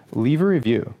like it, leave a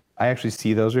review. I actually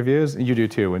see those reviews, and you do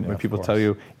too. When people tell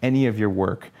you any of your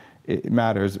work, it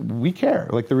matters. We care.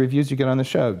 Like the reviews you get on the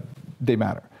show, they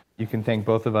matter. You can thank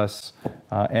both of us,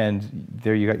 and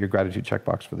there you got your gratitude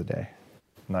checkbox for the day.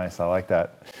 Nice, I like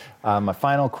that. My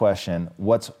final question,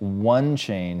 what's one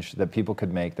change that people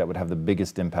could make that would have the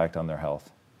biggest impact on their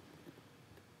health?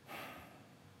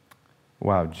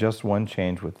 Wow, just one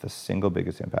change with the single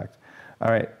biggest impact.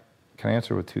 All right, can I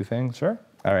answer with 2 things? Sure.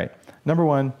 All right, number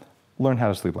 1, learn how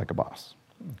to sleep like a boss.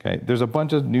 Okay, there's a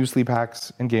bunch of new sleep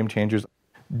hacks and game changers.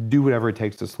 Do whatever it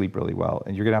takes to sleep really well,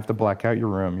 and you're gonna have to black out your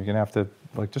room. You're gonna have to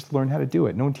just learn how to do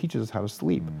it. No one teaches us how to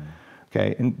sleep.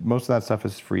 Okay, and most of that stuff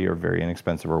is free or very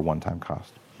inexpensive or one-time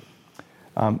cost.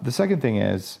 The second thing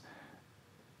is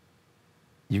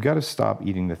you've got to stop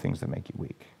eating the things that make you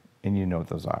weak, and you know what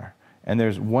those are. And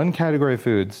there's one category of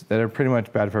foods that are pretty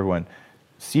much bad for everyone: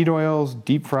 seed oils,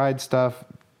 deep fried stuff,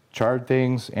 charred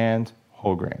things, and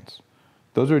whole grains.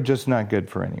 Those are just not good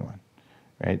for anyone,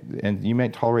 right? And you may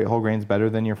tolerate whole grains better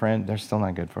than your friend, they're still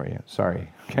not good for you. Sorry.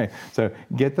 Okay, so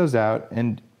get those out.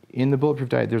 And in the Bulletproof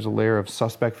diet, there's a layer of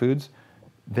suspect foods.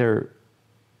 They're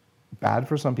bad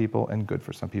for some people and good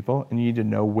for some people, and you need to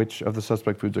know which of the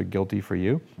suspect foods are guilty for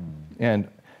you. And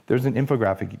there's an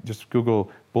infographic. Just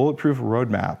Google Bulletproof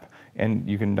Roadmap, and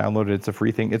you can download it. It's a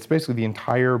free thing. It's basically the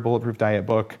entire Bulletproof diet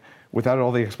book without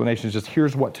all the explanations. Just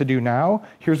here's what to do now.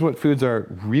 Here's what foods are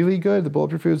really good, the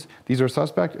bulletproof foods. These are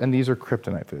suspect, and these are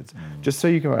kryptonite foods. Just so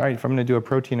you can, all right, if I'm going to do a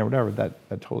protein or whatever,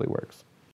 that totally works.